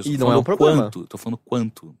sei, eu E tô não é um falando problema. tô falando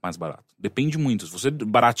quanto mais barato. Depende muito. Se você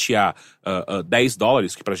baratear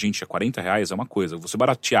 $10, que pra gente é R$40, é uma coisa. Você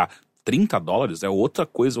baratear $30 é outra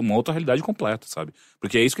coisa, uma outra realidade completa, sabe?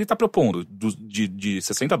 Porque é isso que ele tá propondo, de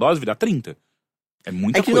 $60 virar 30. É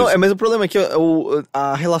muita coisa. Não, mas o problema é que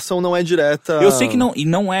a relação não é direta. Eu sei que não, e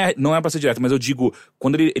não é pra ser direto, mas eu digo,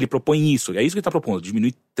 quando ele propõe isso, é isso que ele tá propondo,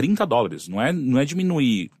 diminuir $30, não é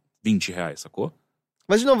diminuir R$20, sacou?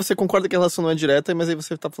 Mas de novo, você concorda que a relação não é direta, mas aí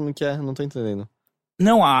você tá falando que não tô entendendo.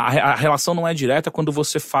 Não, a relação não é direta quando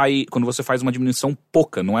você faz uma diminuição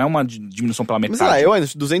pouca, não é uma diminuição pela metade. Mas sei lá,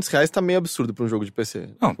 R$200 tá meio absurdo pra um jogo de PC.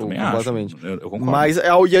 Não, também completamente. acho. Eu concordo. Mas,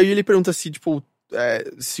 e aí ele pergunta se, tipo,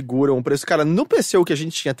 seguram o preço. Cara, no PC o que a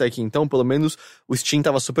gente tinha até aqui então, pelo menos o Steam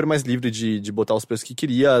tava super mais livre de botar os preços que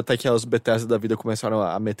queria, até que as Bethesda da vida começaram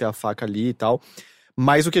a meter a faca ali e tal.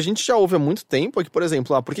 Mas o que a gente já ouve há muito tempo é que, por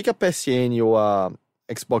exemplo, por que a PSN ou a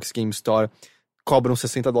Xbox Game Store cobram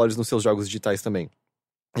 $60 nos seus jogos digitais também?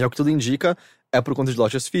 E é o que tudo indica, é por conta de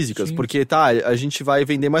lojas físicas. Sim. Porque, a gente vai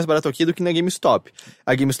vender mais barato aqui do que na GameStop.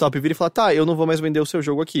 A GameStop vira e fala, eu não vou mais vender o seu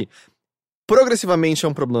jogo aqui. Progressivamente é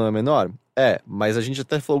um problema menor? Mas a gente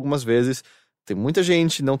até falou algumas vezes, tem muita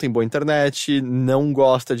gente, não tem boa internet, não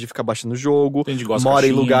gosta de ficar baixando o jogo, Tem gente que gosta de mora em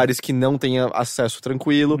caixinha. lugares que não tem acesso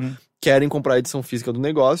tranquilo, querem comprar a edição física do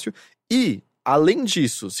negócio. E, além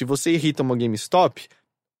disso, se você irrita uma GameStop,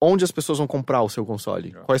 onde as pessoas vão comprar o seu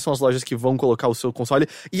console? Quais são as lojas que vão colocar o seu console?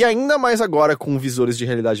 E ainda mais agora com visores de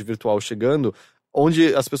realidade virtual chegando,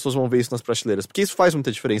 onde as pessoas vão ver isso nas prateleiras? Porque isso faz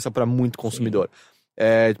muita diferença para muito consumidor.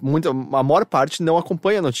 A maior parte não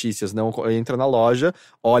acompanha notícias, não entra na loja,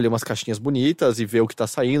 olha umas caixinhas bonitas e vê o que tá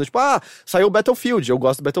saindo. Tipo, saiu o Battlefield, eu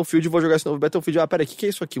gosto do Battlefield, vou jogar esse novo Battlefield. Peraí, o que é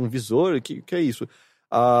isso aqui? Um visor? O que é isso?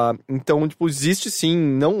 Então, tipo, existe sim,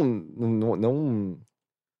 não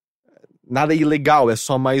nada ilegal, é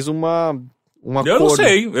só mais um acordo. Eu não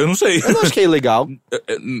sei. Eu não acho que é ilegal.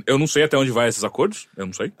 Eu não sei até onde vai esses acordos, eu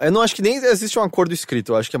não sei. Eu não acho que nem existe um acordo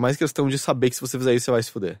escrito, eu acho que é mais questão de saber que se você fizer isso, você vai se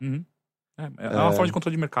fuder. É uma forma de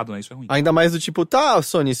controle de mercado, né? Isso é ruim. Ainda mais do tipo, tá,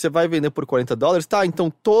 Sony, você vai vender por $40? Tá, então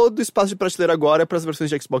todo o espaço de prateleira agora é pras versões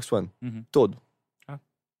de Xbox One. Todo.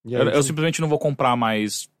 E aí, Eu simplesmente não vou comprar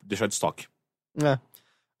mais, deixar de estoque.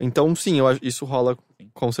 Então, sim, eu acho isso rola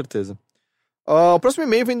com certeza. O próximo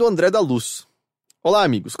e-mail vem do André da Luz. Olá,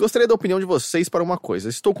 amigos. Gostaria da opinião de vocês para uma coisa.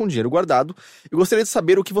 Estou com dinheiro guardado e gostaria de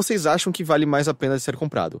saber o que vocês acham que vale mais a pena de ser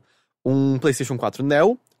comprado. Um PlayStation 4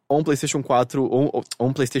 Neo ou um PlayStation 4 ou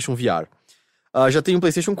um PlayStation VR. Já tenho um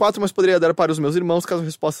PlayStation 4, mas poderia dar para os meus irmãos caso a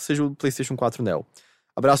resposta seja o PlayStation 4 Neo.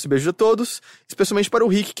 Abraço e beijo a todos, especialmente para o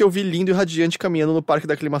Rick, que eu vi lindo e radiante caminhando no Parque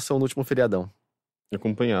da Aclimação no último feriadão.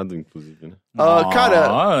 Acompanhado, inclusive, né?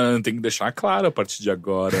 Cara... Tem que deixar claro a partir de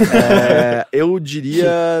agora. Eu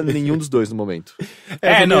diria nenhum dos dois no momento.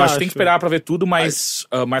 Acho que tem que esperar pra ver tudo, mas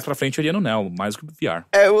mais pra frente eu iria no Neo, mais do que no VR.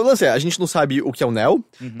 O lance a gente não sabe o que é o Neo,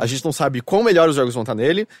 a gente não sabe quão melhor os jogos vão estar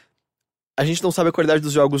nele, a gente não sabe a qualidade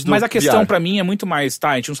dos jogos do VR. Mas a questão pra mim é muito mais,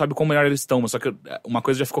 a gente não sabe quão melhor eles estão, mas só que uma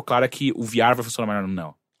coisa já ficou clara, que o VR vai funcionar melhor no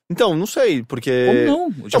Neo. Então, não sei, porque... Ou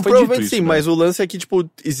não, já foi provavelmente dito isso, sim, né? mas o lance é que, tipo,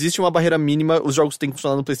 existe uma barreira mínima, os jogos têm que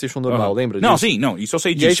funcionar no PlayStation normal, lembra Não, disso? sim, não, isso eu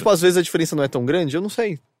sei E disso. aí, tipo, às vezes a diferença não é tão grande, eu não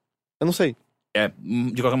sei.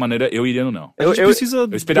 De qualquer maneira, eu iria no Neo. A gente precisa,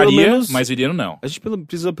 Eu esperaria, pelo menos, mas iria no Neo. A gente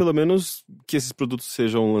precisa pelo menos que esses produtos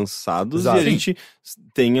sejam lançados Exato. e a gente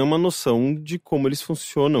tenha uma noção de como eles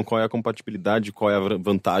funcionam, qual é a compatibilidade, qual é a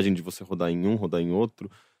vantagem de você rodar em um, rodar em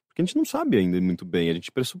outro. Porque a gente não sabe ainda muito bem, a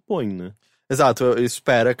gente pressupõe, né? Exato,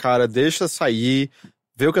 espera, cara, deixa sair,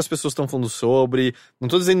 vê o que as pessoas estão falando sobre. Não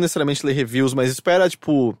tô dizendo necessariamente ler reviews, mas espera,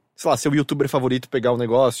 tipo, sei lá, seu youtuber favorito pegar o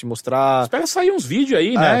negócio e mostrar. Espera sair uns vídeos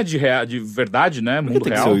aí, né, de verdade, né, mundo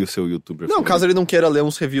Tem real. que ser o seu youtuber. Não, caso ele não queira ler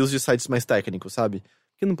uns reviews de sites mais técnicos, sabe?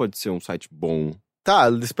 Porque não pode ser um site bom. Tá,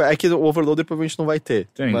 é que o Overloader provavelmente não vai ter.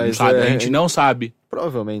 Sim, mas não sabe, a gente não sabe.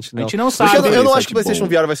 Provavelmente não. A gente não Porque sabe. eu não acho site que o PlayStation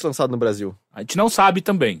bom. VR vai ser lançado no Brasil. A gente não sabe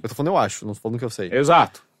também. Eu tô falando eu acho, não tô falando que eu sei.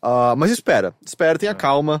 Exato. Mas espera, tenha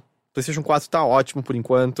calma. PlayStation 4 tá ótimo por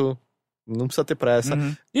enquanto. Não precisa ter pressa.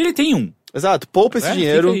 E ele tem um. Exato, poupa esse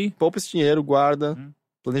fica aí. dinheiro, guarda.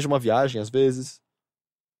 Planeja uma viagem às vezes,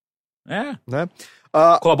 né?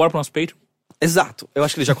 Colabora pro nosso Patreon. Exato, eu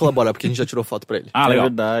acho que ele já colabora, porque a gente já tirou foto pra ele. É Legal.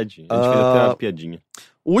 verdade. A gente fez até a piadinha.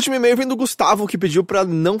 O último e-mail vem do Gustavo, que pediu pra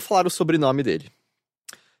não falar o sobrenome dele.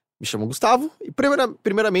 Me chamo Gustavo, e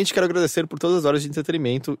primeiramente quero agradecer por todas as horas de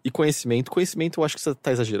entretenimento e conhecimento. Conhecimento eu acho que você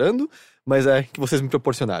tá exagerando, mas é que vocês me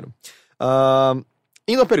proporcionaram.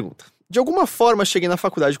 Indo à pergunta. De alguma forma cheguei na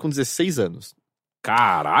faculdade com 16 anos.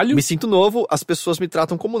 Caralho. Me sinto novo, as pessoas me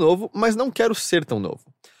tratam como novo, mas não quero ser tão novo.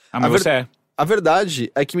 Mas você é. A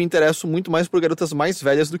verdade é que me interesso muito mais por garotas mais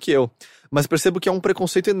velhas do que eu, mas percebo que há um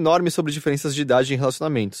preconceito enorme sobre diferenças de idade em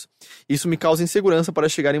relacionamentos. Isso me causa insegurança para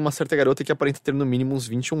chegar em uma certa garota que aparenta ter no mínimo uns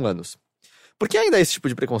 21 anos. Por que ainda há esse tipo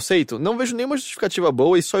de preconceito? Não vejo nenhuma justificativa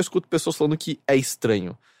boa e só escuto pessoas falando que é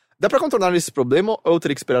estranho. Dá pra contornar esse problema ou eu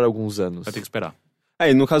teria que esperar alguns anos? Vai ter que esperar.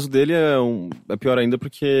 E no caso dele é pior ainda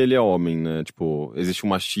porque ele é homem, né? Tipo, existe um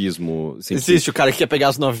machismo. Assim, Existe o cara que quer pegar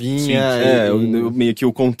as novinhas. Meio que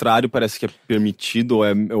o contrário parece que é permitido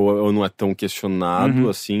ou não é tão questionado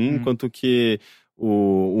assim, enquanto que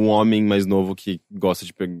um homem mais novo que gosta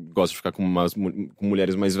de ficar com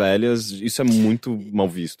mulheres mais velhas, isso é muito mal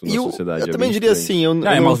visto na sociedade. Eu também diria assim...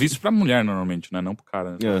 É mal visto pra mulher, normalmente, né? Não pro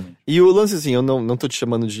cara. É. E o lance, assim, eu não tô te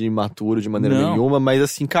chamando de imaturo de maneira nenhuma, mas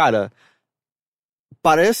assim, cara...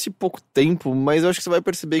 Parece pouco tempo, mas eu acho que você vai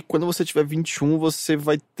perceber que quando você tiver 21, você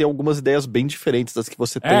vai ter algumas ideias bem diferentes das que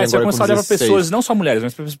você tem agora você vai começar a com olhar 16. pra pessoas, não só mulheres,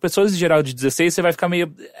 mas pra pessoas em geral de 16, você vai ficar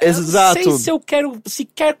meio... Exato. Eu não sei se eu quero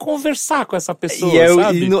sequer conversar com essa pessoa, E,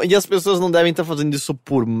 sabe? e as pessoas não devem estar fazendo isso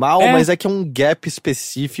por mal, mas é que é um gap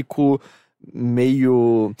específico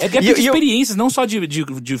meio... É gap de experiências, não só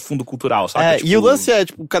de fundo cultural, sabe? E o lance é,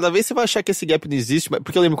 tipo, cada vez você vai achar que esse gap não existe,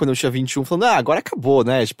 porque eu lembro quando eu tinha 21, falando, agora acabou,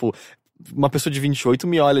 né? Tipo, uma pessoa de 28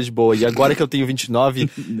 me olha de boa, e agora que eu tenho 29,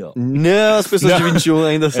 não, as pessoas de 21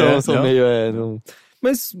 ainda são meio... não...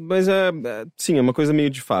 Mas sim, é uma coisa meio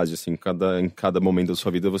de fase, assim, em cada momento da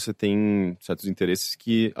sua vida você tem certos interesses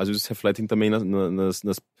que às vezes se refletem também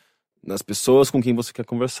nas pessoas com quem você quer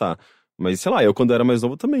conversar. Mas, sei lá, eu quando era mais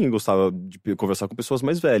novo também gostava de conversar com pessoas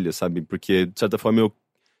mais velhas, sabe? Porque, de certa forma,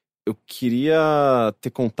 eu queria ter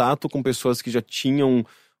contato com pessoas que já tinham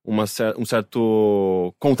um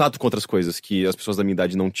certo contato com outras coisas que as pessoas da minha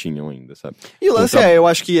idade não tinham ainda, sabe? E o lance eu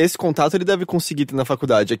acho que esse contato ele deve conseguir ter na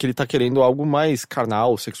faculdade, é que ele tá querendo algo mais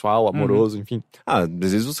carnal, sexual, amoroso, enfim. Às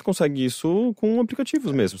vezes você consegue isso com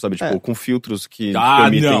aplicativos mesmo, sabe? Tipo, com filtros que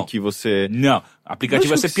permitem que você... Não, aplicativo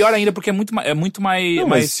vai ser pior ainda porque é muito mais... Não,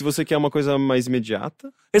 mas se você quer uma coisa mais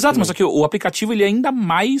imediata... Exato, mas só que o aplicativo ele é ainda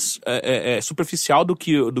mais superficial do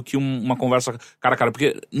que uma conversa cara a cara.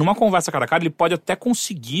 Porque numa conversa cara a cara ele pode até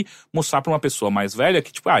conseguir mostrar pra uma pessoa mais velha que,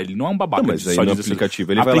 tipo, ele não é um babaca. Não, mas aí só no diz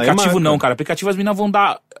aplicativo assim. ele vai lá e Aplicativo marca. não, cara. Aplicativo as meninas vão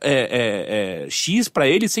dar X pra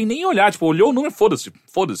ele sem nem olhar. Tipo, olhou o número, foda-se.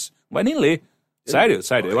 Não vai nem ler. Sério.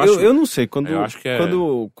 Eu não sei, eu acho que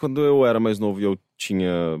quando eu era mais novo e eu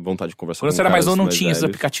tinha vontade de conversar quando com você era mais novo, não mais tinha esses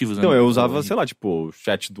velhos. aplicativos, né? Então, eu usava, sei lá, tipo,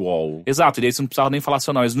 chat do UOL. Exato, e daí você não precisava nem falar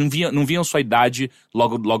seu nome. Eles não viam sua idade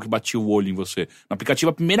logo que batia o olho em você. No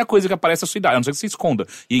aplicativo, a primeira coisa que aparece é a sua idade, a não ser que você esconda.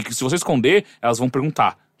 E se você esconder, elas vão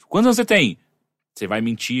perguntar: quantos anos você tem? Você vai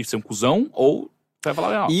mentir, ser um cuzão, ou você vai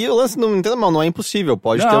falar, E o lance, não entenda mal, não é impossível.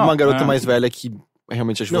 Pode ter uma garota mais velha que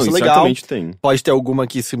realmente acha você legal. Certamente tem. Pode ter alguma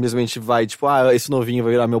que simplesmente vai, tipo, esse novinho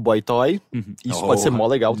vai virar meu boy toy. Isso pode ser mó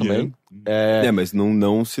legal também. Mas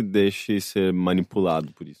não se deixe ser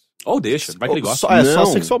manipulado por isso. Ou deixa, vai que ele gosta. Só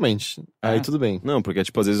sexualmente. Aí tudo bem. Não, porque,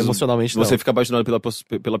 tipo, às vezes... Emocionalmente você não. fica apaixonado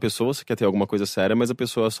pela pessoa, você quer ter alguma coisa séria, mas a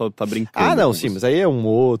pessoa só tá brincando. Não, sim, mas aí é um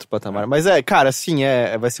outro patamar. Mas cara, assim,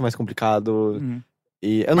 vai ser mais complicado.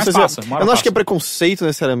 E eu não sei se... Eu não acho que é preconceito,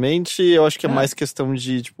 necessariamente. Eu acho que é mais questão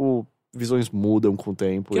de, tipo... Visões mudam com o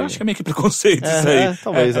tempo. Eu acho que é meio que preconceito isso aí.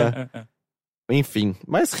 Talvez, Enfim,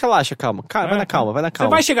 mas relaxa, calma. Vai na calma. Você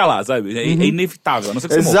vai chegar lá, sabe? É inevitável, a não ser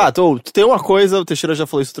que você Exato. Tem uma coisa, o Teixeira já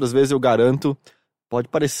falou isso outras vezes, eu garanto. Pode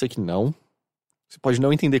parecer que não. Você pode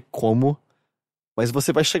não entender como. Mas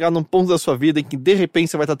você vai chegar num ponto da sua vida em que, de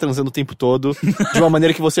repente, você vai estar transando o tempo todo de uma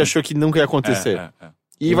maneira que você achou que nunca ia acontecer.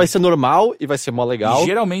 E vai ser normal, e vai ser mó legal. E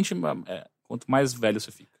geralmente... Quanto mais velho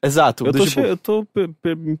você fica. Exato. Eu tô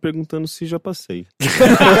me perguntando se já passei.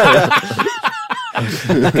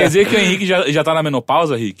 Quer dizer que o Henrique já tá na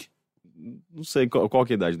menopausa, Rick? Não sei, qual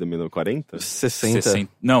que é a idade da menopausa? 40? 60.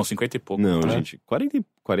 Não, 50 e pouco. Não, gente,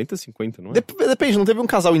 40, 50, não é? Depende, não teve um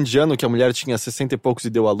casal indiano que a mulher tinha 60 e poucos e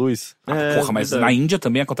deu à luz? Porra, mas na Índia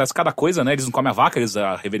também acontece cada coisa, né? Eles não comem a vaca, eles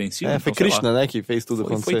a reverenciam. Foi Krishna, né, que fez tudo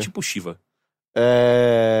acontecer. Foi tipo Shiva.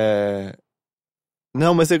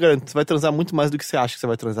 Não, mas eu garanto, você vai transar muito mais do que você acha que você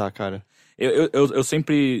vai transar, cara. Eu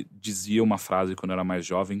sempre dizia uma frase quando eu era mais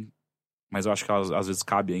jovem, mas eu acho que às vezes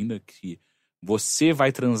cabe ainda, que você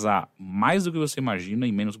vai transar mais do que você imagina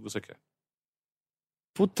e menos do que você quer.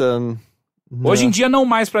 Puta... Não. Hoje em dia não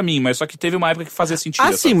mais pra mim, mas só que teve uma época que fazia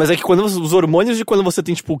sentido. Sim, mas é que quando os hormônios de quando você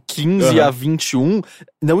tem, tipo, 15 a 21,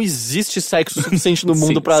 não existe sexo suficiente no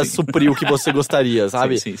mundo pra suprir o que você gostaria,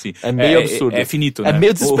 sabe? Sim. É meio absurdo. É finito, né? É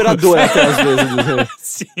meio desesperador até às vezes.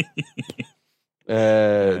 Sim.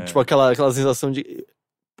 Tipo, aquela sensação de...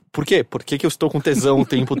 Por quê? Por que eu estou com tesão o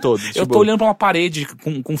tempo todo? Eu tô olhando pra uma parede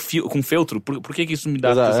com feltro. Por que isso me dá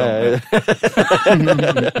tesão?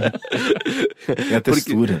 É a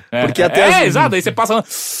textura. Porque até exato. Aí você passa...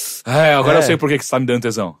 agora eu sei por que você tá me dando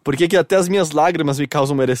tesão. Por que até as minhas lágrimas me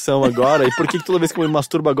causam uma ereção agora? E por que toda vez que eu me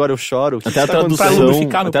masturbo agora eu choro? Até a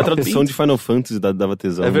tradução de Final Fantasy dava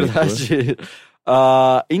tesão. É verdade.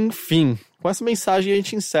 Enfim, com essa mensagem a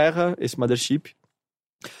gente encerra esse Mothership.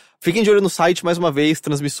 Fiquem de olho no site, mais uma vez,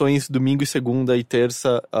 transmissões domingo e segunda e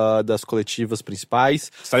terça das coletivas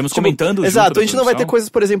principais. Estaremos comentando. Exato, a gente não vai ter coisas,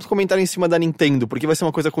 por exemplo, comentar em cima da Nintendo, porque vai ser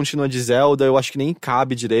uma coisa contínua de Zelda, eu acho que nem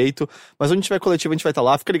cabe direito. Mas onde tiver coletiva, a gente vai estar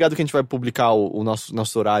lá. Fica ligado que a gente vai publicar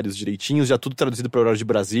nossos horários direitinhos, já tudo traduzido para o horário de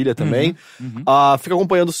Brasília também. Fica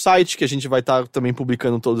acompanhando o site, que a gente vai estar também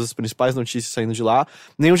publicando todas as principais notícias saindo de lá.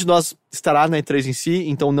 Nenhum de nós estará na E3 em si,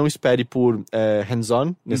 então não espere por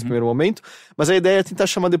hands-on nesse primeiro momento. Mas a ideia é tentar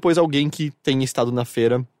chamar depois alguém que tenha estado na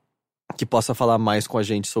feira, que possa falar mais com a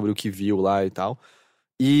gente sobre o que viu lá e tal.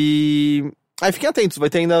 E aí fiquem atentos, vai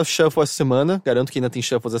ter ainda Shuffle essa semana, garanto que ainda tem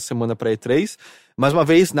Shuffles essa semana pra E3. Mais uma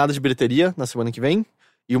vez, nada de bilheteria na semana que vem.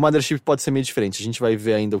 E o Mothership pode ser meio diferente, a gente vai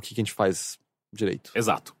ver ainda o que a gente faz direito.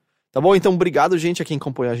 Exato. Tá bom? Então, obrigado, gente, a quem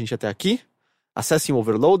acompanhou a gente até aqui. Acessem o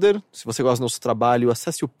Overloader. Se você gosta do nosso trabalho,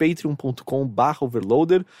 acesse o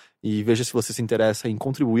patreon.com/overloader e veja se você se interessa em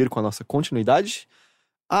contribuir com a nossa continuidade.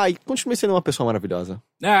 E continue sendo uma pessoa maravilhosa.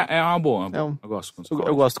 É uma boa. Eu gosto quando você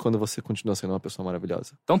eu gosto quando você continua sendo uma pessoa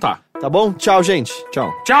maravilhosa. Então tá. Tá bom? Tchau, gente. Tchau.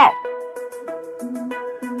 Tchau!